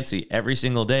negative Nancy every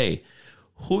single day.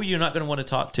 Who are you not going to want to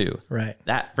talk to? Right.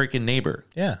 That freaking neighbor.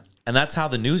 Yeah. And that's how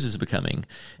the news is becoming.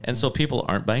 And so people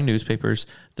aren't buying newspapers.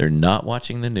 They're not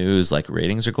watching the news. Like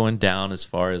ratings are going down as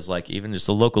far as like even just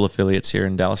the local affiliates here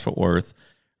in Dallas-Fort Worth.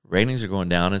 Ratings are going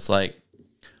down. It's like,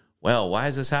 well, why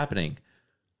is this happening?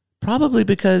 Probably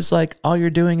because like all you're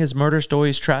doing is murder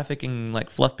stories, trafficking like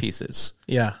fluff pieces.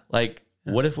 Yeah. Like,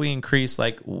 what if we increase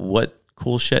like what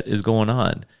cool shit is going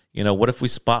on? You know, what if we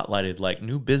spotlighted like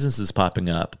new businesses popping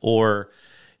up, or,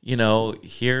 you know,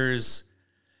 here's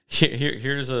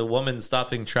a woman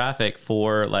stopping traffic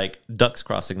for like ducks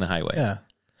crossing the highway. Yeah.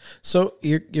 So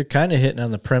you're kind of hitting on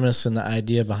the premise and the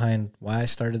idea behind why I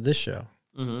started this show,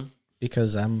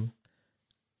 because I'm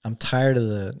tired of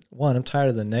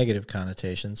the negative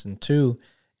connotations, and two,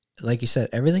 like you said,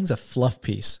 everything's a fluff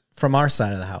piece from our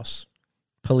side of the house.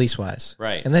 Police wise.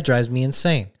 Right. And that drives me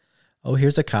insane. Oh,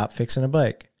 here's a cop fixing a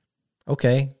bike.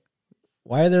 Okay.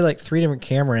 Why are there like 3 different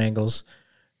camera angles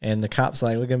and the cop's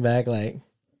like looking back like,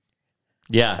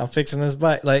 yeah, I'm fixing this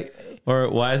bike? Like, or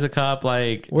why is a cop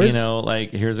like, you know, like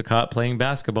here's a cop playing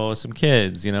basketball with some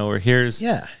kids, you know, or here's,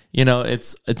 you know,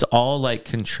 it's all like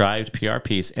contrived PR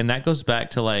piece. And that goes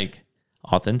back to like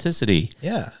authenticity.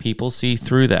 Yeah. People see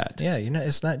through that. Yeah.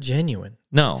 It's not genuine.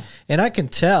 No. And I can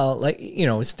tell, like, you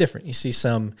know, it's different. You see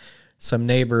some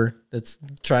neighbor that's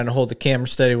trying to hold the camera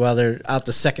steady while they're out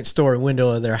the second story window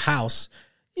of their house.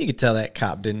 You could tell that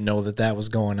cop didn't know that was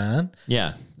going on.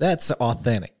 Yeah. That's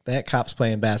authentic. That cop's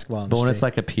playing basketball on the But when street. it's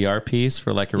like a PR piece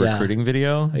for like a recruiting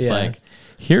video, it's Yeah. like,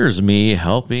 here's me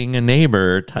helping a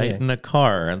neighbor tighten a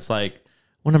car. And it's like,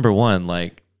 well, number one,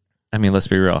 like, I mean, let's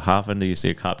be real. How often do you see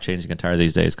a cop changing a tire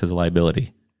these days because of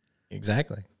liability?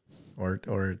 Exactly.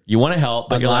 Or you want to help,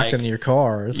 but unlocking you're like, your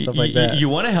car or stuff like that. You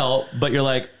want to help, but you're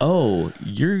like, oh,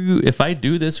 if I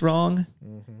do this wrong,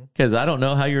 because I don't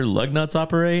know how your lug nuts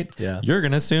operate, you're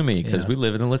going to sue me because we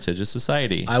live in a litigious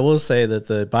society. I will say that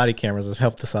the body cameras have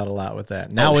helped us out a lot with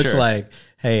that. Now it's like,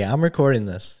 hey, I'm recording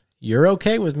this. You're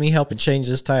okay with me helping change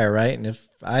this tire, right? And if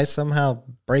I somehow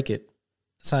break it,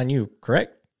 it's on you,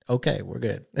 correct? Okay, we're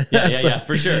good. Yeah,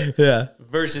 for sure. Yeah.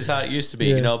 Versus how it used to be,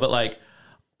 you know, but like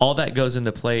all that goes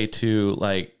into play to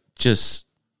like just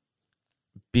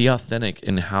be authentic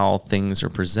in how things are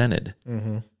presented,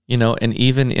 you know, and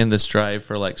even in the strive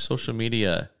for like social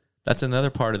media, that's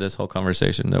another part of this whole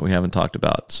conversation that we haven't talked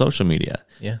about. Social media.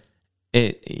 Yeah.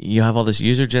 You have all this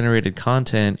user generated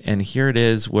content, and here it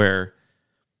is where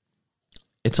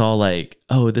it's all like,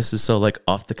 oh, this is so like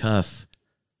off the cuff.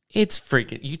 It's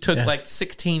freaking, you took like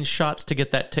 16 shots to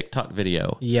get that TikTok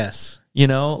video. Yes. You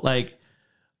know, like,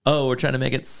 oh, we're trying to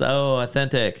make it so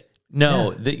authentic.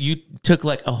 No, that you took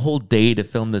like a whole day to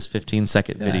film this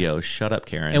 15-second video. Shut up,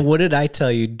 Karen. And what did I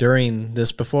tell you during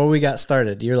this before we got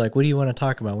started? You're like, what do you want to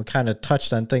talk about? We kind of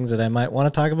touched on things that I might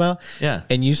want to talk about. Yeah.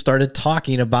 And you started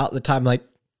talking about the time, like,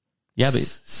 but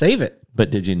save it. But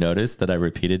did you notice that I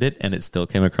repeated it and it still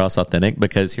came across authentic?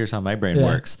 Because here's how my brain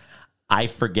works. I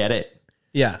forget it.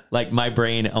 Yeah. Like my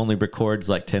brain only records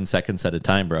like 10 seconds at a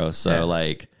time, bro. So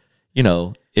like, you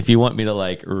know, if you want me to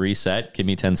like reset, give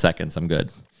me 10 seconds. I'm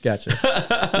good. Gotcha.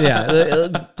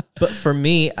 Yeah. But for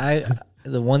me,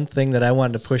 the one thing that I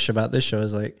wanted to push about this show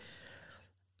is like,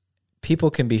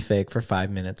 people can be fake for 5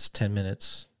 minutes, 10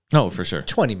 minutes. Oh, for sure.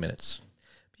 20 minutes.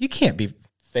 You can't be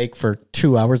fake for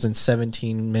 2 hours and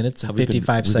 17 minutes and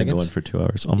 55 seconds. We've been going for 2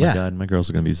 hours. Oh my God, my girls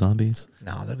are going to be zombies.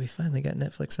 No, they'll be fine. They got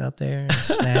Netflix out there, and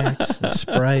snacks, and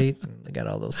Sprite, and they got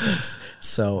all those things.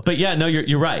 So, but yeah, no,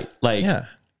 you're right. Like,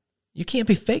 you can't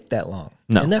be fake that long.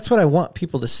 No. And that's what I want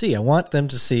people to see. I want them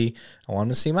to see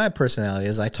my personality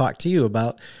as I talk to you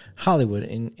about Hollywood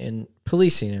and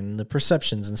policing and the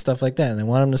perceptions and stuff like that. And I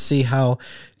want them to see how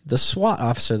the SWAT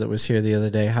officer that was here the other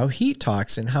day, how he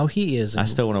talks and how he is. And I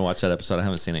still want to watch that episode. I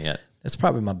haven't seen it yet. It's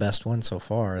probably my best one so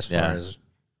far as far as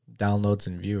downloads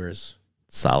and viewers.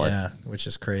 Solid. Yeah, which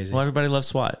is crazy. Well, everybody loves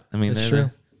SWAT. I mean, That's true.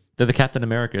 They're the Captain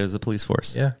America as the police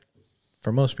force. Yeah.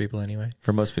 For most people anyway.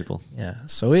 For most people. Yeah.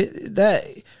 So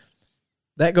that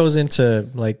goes into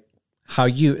like how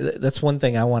that's one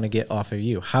thing I want to get off of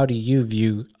you. How do you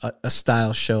view a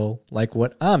style show like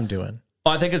what I'm doing?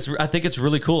 I think it's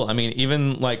really cool. I mean,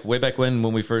 even like way back when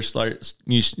we first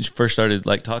started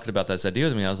like talking about this idea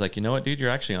with me, I was like, you know what, dude,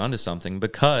 you're actually onto something,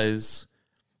 because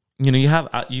you know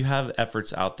you have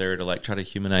efforts out there to like try to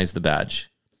humanize the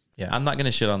badge. Yeah, I'm not going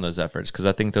to shit on those efforts because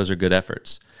I think those are good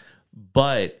efforts,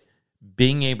 but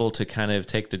being able to kind of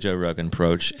take the Joe Rogan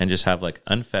approach and just have like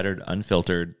unfettered,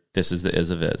 unfiltered, this is the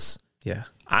is of is. Yeah,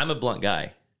 I'm a blunt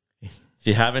guy. If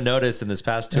you haven't noticed in this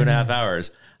past 2.5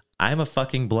 hours, I'm a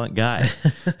fucking blunt guy.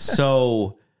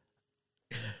 So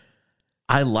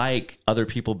I like other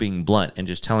people being blunt and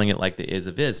just telling it like the is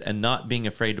of is, and not being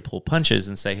afraid to pull punches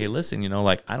and say, hey, listen, you know,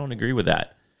 like, I don't agree with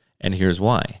that, and here's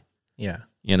why. Yeah.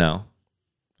 You know?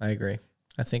 I agree.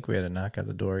 I think we had a knock at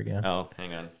the door again. Oh,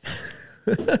 hang on.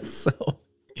 So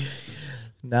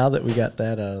now that we got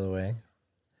that out of the way,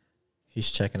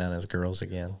 he's checking on his girls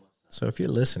again. So if you're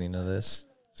listening to this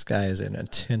guy is an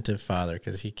attentive father,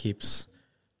 because he keeps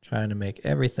trying to make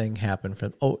everything happen for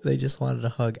them. Oh, they just wanted a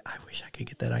hug. I wish I could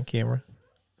get that on camera.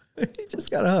 He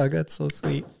just got a hug. That's so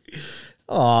sweet.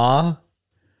 Aw.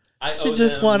 She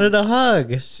just wanted a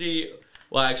hug.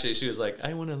 Well, actually, she was like,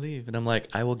 I want to leave. And I'm like,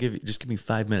 I will just give me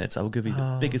 5 minutes. I will give you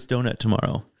the biggest donut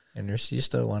tomorrow. And you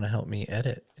still want to help me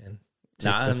edit and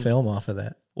take the film off of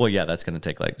that. Well, yeah, that's going to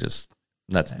take that's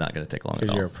not going to take long at all.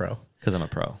 Because you're a pro. Because I'm a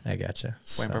pro. I gotcha.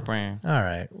 So, all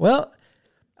right. Well,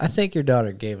 I think your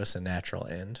daughter gave us a natural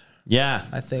end. Yeah.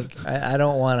 I think I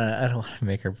don't want to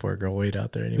make her poor girl wait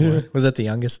out there anymore. Was that the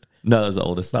youngest? No, that was the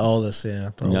oldest. The oldest,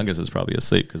 yeah. The youngest is probably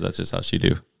asleep because that's just how she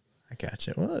do. I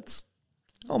gotcha. Well, it's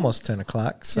almost 10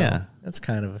 o'clock. So yeah. That's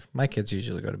kind of, my kids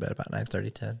usually go to bed about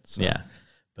 9:30, 10. So, yeah.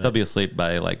 They'll be asleep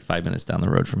by like 5 minutes down the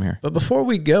road from here. But before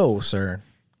we go, sir,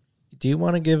 do you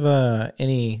want to give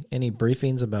any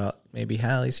briefings about maybe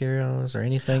Hallie's Heroes or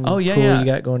anything cool you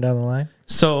got going down the line?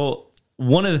 So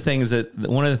one of the things that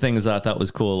I thought was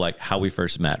cool, like how we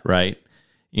first met, right?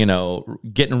 You know,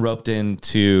 getting roped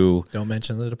into... Don't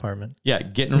mention the department. Yeah,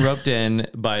 getting roped in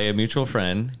by a mutual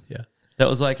friend. Yeah. That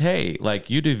was like, hey, like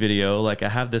you do video, like I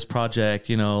have this project,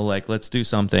 you know, like let's do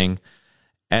something.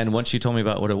 And once she told me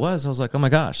about what it was, I was like, oh my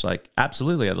gosh, like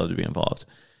absolutely, I'd love to be involved.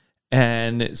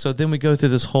 And so then we go through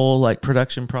this whole like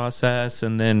production process,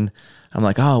 and then I'm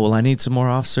like, oh, well, I need some more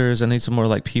officers. I need some more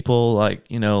like people, like,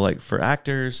 you know, like for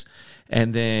actors.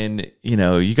 And then, you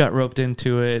know, you got roped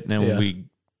into it, and then we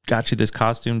got you this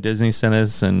costume Disney sent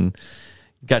us, and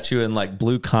got you in like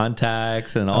blue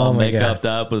contacts and all makeup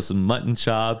up with some mutton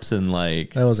chops, and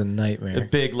like that was a nightmare. A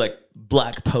big like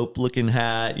black Pope looking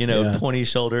hat, you know, pointy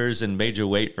shoulders, and made you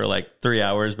wait for like 3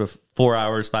 hours, 4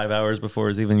 hours, 5 hours before it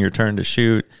was even your turn to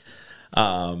shoot.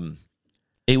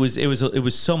 It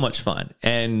was so much fun.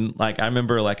 And like, I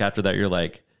remember like after that, you're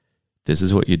like, this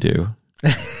is what you do.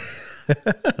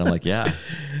 And I'm like, yeah.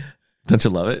 Don't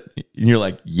you love it? And you're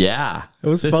like, yeah, it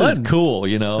was this fun. Is cool.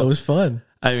 You know, it was fun.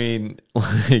 I mean,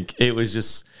 like it was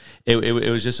just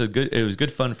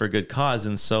good fun for a good cause.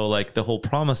 And so like the whole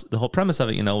premise of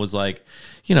it, you know, was like,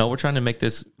 you know, we're trying to make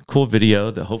this cool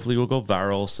video that hopefully will go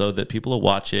viral so that people will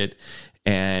watch it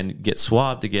and get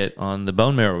swabbed to get on the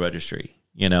bone marrow registry,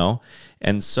 you know?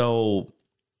 And so,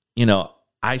 you know,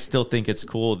 I still think it's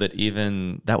cool that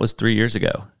even that was 3 years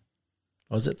ago.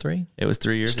 Was it 3? It was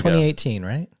 3 years it's ago. 2018,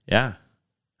 right? Yeah.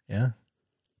 Yeah.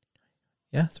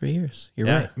 Yeah, 3 years. You're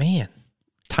right. Man.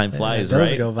 Time flies, right? It right?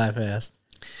 does go by fast.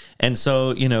 And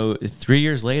so, you know, 3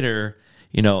 years later,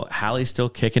 you know, Hallie's still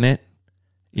kicking it.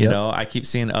 You know, I keep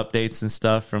seeing updates and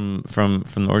stuff from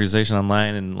the organization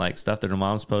online, and like stuff that her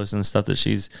mom's posting and stuff that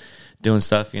she's doing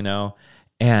stuff, you know.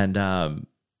 And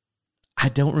I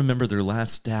don't remember their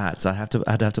last stats.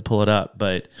 I'd have to pull it up,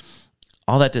 but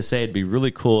all that to say, it'd be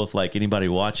really cool if like anybody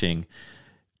watching,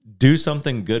 do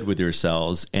something good with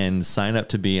yourselves and sign up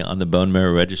to be on the bone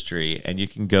marrow registry. And you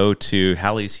can go to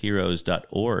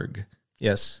halliesheroes.org.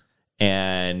 Yes.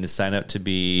 And sign up to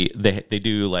be, they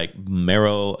do like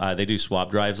marrow, they do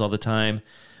swab drives all the time.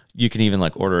 You can even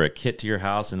like order a kit to your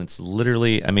house, and it's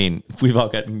literally, I mean, we've all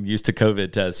gotten used to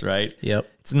COVID tests, right? Yep.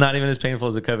 It's not even as painful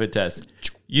as a COVID test.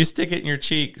 You stick it in your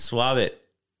cheek, swab it.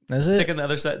 That's it. Stick it on the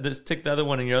other side, stick the other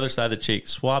one in your other side of the cheek,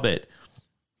 swab it.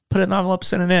 Put it in an envelope,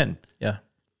 send it in. Yeah.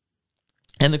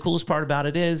 And the coolest part about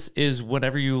it is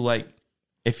whenever you like,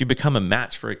 if you become a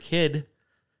match for a kid,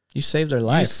 you save their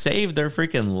life. You save their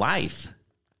freaking life.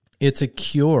 It's a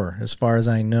cure, as far as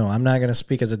I know. I'm not going to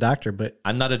speak as a doctor, but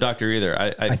I'm not a doctor either.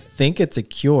 I think it's a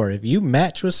cure. If you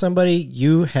match with somebody,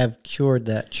 you have cured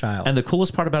that child. And the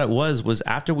coolest part about it was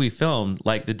after we filmed,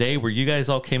 like the day where you guys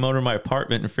all came over to my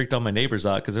apartment and freaked all my neighbors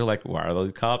out because they're like, why are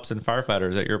those cops and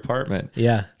firefighters at your apartment?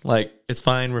 Yeah. Like, it's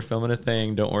fine. We're filming a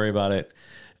thing. Don't worry about it.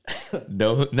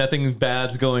 No, nothing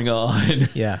bad's going on.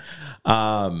 Yeah.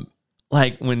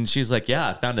 like when she's like, yeah,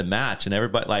 I found a match, and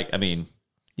everybody like, I mean,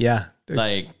 Yeah.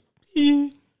 like,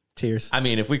 Tears. I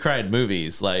mean, if we cried in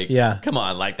movies, like, Yeah. come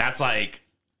on, like that's like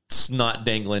snot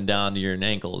dangling down to your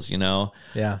ankles, you know?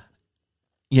 Yeah.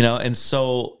 You know, and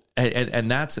so and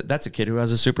that's a kid who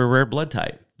has a super rare blood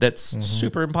type. That's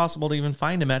super impossible to even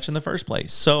find a match in the first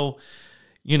place. So,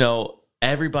 you know,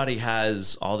 everybody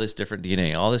has all this different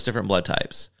DNA, all this different blood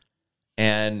types.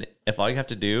 And if all you have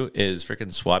to do is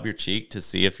freaking swab your cheek to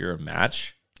see if you're a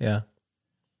match, Yeah.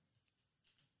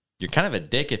 you're kind of a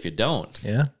dick if you don't.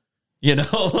 Yeah. You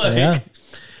know, like Yeah.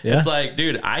 Yeah. it's like,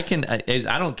 dude, I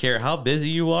don't care how busy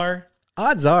you are.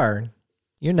 Odds are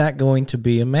you're not going to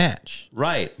be a match.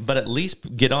 Right. But at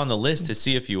least get on the list to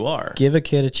see if you are. Give a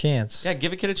kid a chance. Yeah,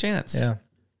 give a kid a chance. Yeah.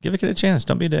 Give a kid a chance.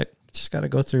 Don't be a dick. Just got to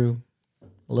go through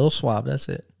a little swab. That's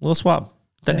it. A little swab.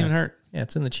 Doesn't Yeah. even hurt. Yeah,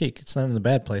 it's in the cheek. It's not in the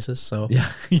bad places. So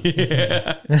Yeah.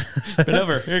 Yeah. Bend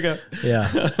over. Here you go. yeah.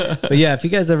 But yeah, if you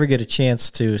guys ever get a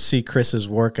chance to see Chris's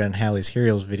work on Hallie's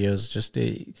Heroes videos, just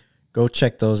go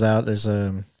check those out. There's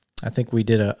I think we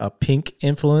did a Pink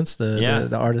influence,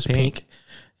 the artist Pink.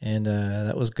 And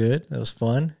that was good. That was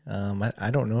fun.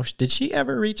 I don't know. Did she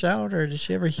ever reach out or did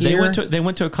she ever hear? They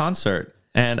went to a concert,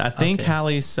 and I think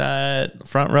Hallie sat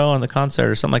front row on the concert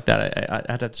or something like that.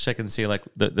 I'd have to check and see like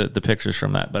the pictures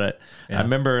from that. But I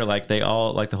remember like they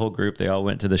all, like the whole group, they all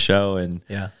went to the show, and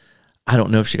I don't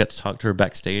know if she got to talk to her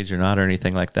backstage or not or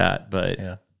anything like that. But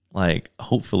like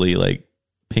hopefully like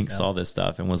Pink saw this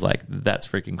stuff and was like, that's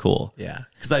freaking cool. Yeah.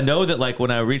 Because I know that like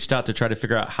when I reached out to try to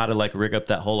figure out how to like rig up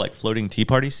that whole like floating tea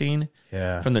party scene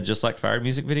from the Just Like Fire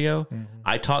music video,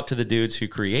 I talked to the dudes who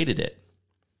created it.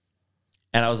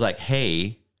 And I was like,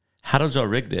 hey, how did y'all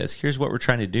rig this? Here's what we're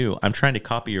trying to do. I'm trying to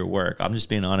copy your work. I'm just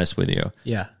being honest with you.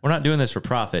 Yeah. We're not doing this for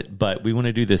profit, but we want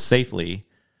to do this safely.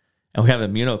 And we have a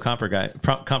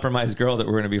immunocompromised girl that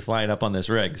we're going to be flying up on this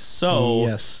rig. So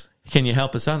yes. Can you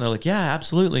help us out? And they're like, yeah,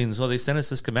 absolutely. And so they sent us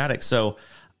the schematic. So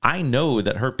I know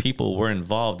that her people were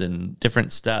involved in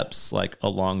different steps like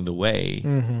along the way.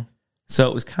 So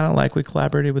it was kind of like we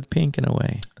collaborated with Pink in a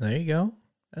way. There you go.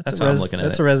 That's how I'm looking at it.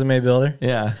 That's a resume builder.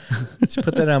 Yeah. Just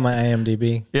put that on my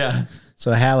IMDb. Yeah.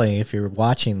 So Hallie, if you're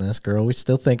watching this, girl, we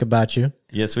still think about you.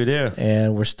 Yes, we do.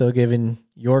 And we're still giving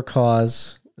your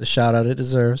cause the shout out it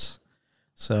deserves.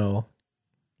 So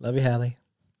love you, Hallie.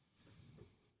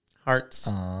 Hearts.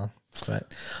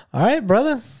 But all right,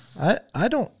 brother. I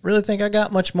don't really think I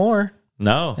got much more.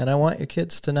 No. And I want your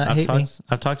kids to not hate me.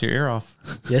 I've talked your ear off.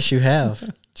 Yes, you have.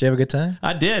 Did you have a good time?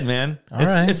 I did, man.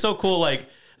 It's so cool. Like,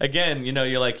 again, you know,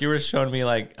 you were showing me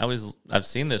like I've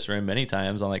seen this room many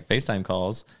times on like FaceTime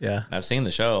calls. Yeah. I've seen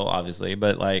the show, obviously,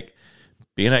 but like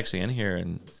being actually in here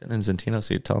and sitting in Zentino's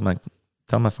seat, tell him I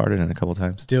farted in a couple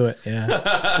times. Do it, yeah.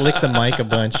 Just lick the mic a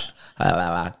bunch.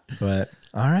 But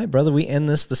all right, brother, we end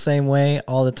this the same way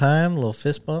all the time. A little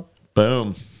fist bump.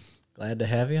 Boom. Glad to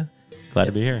have you. Glad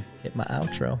to be here. Hit my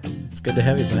outro. It's good to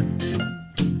have you, bud.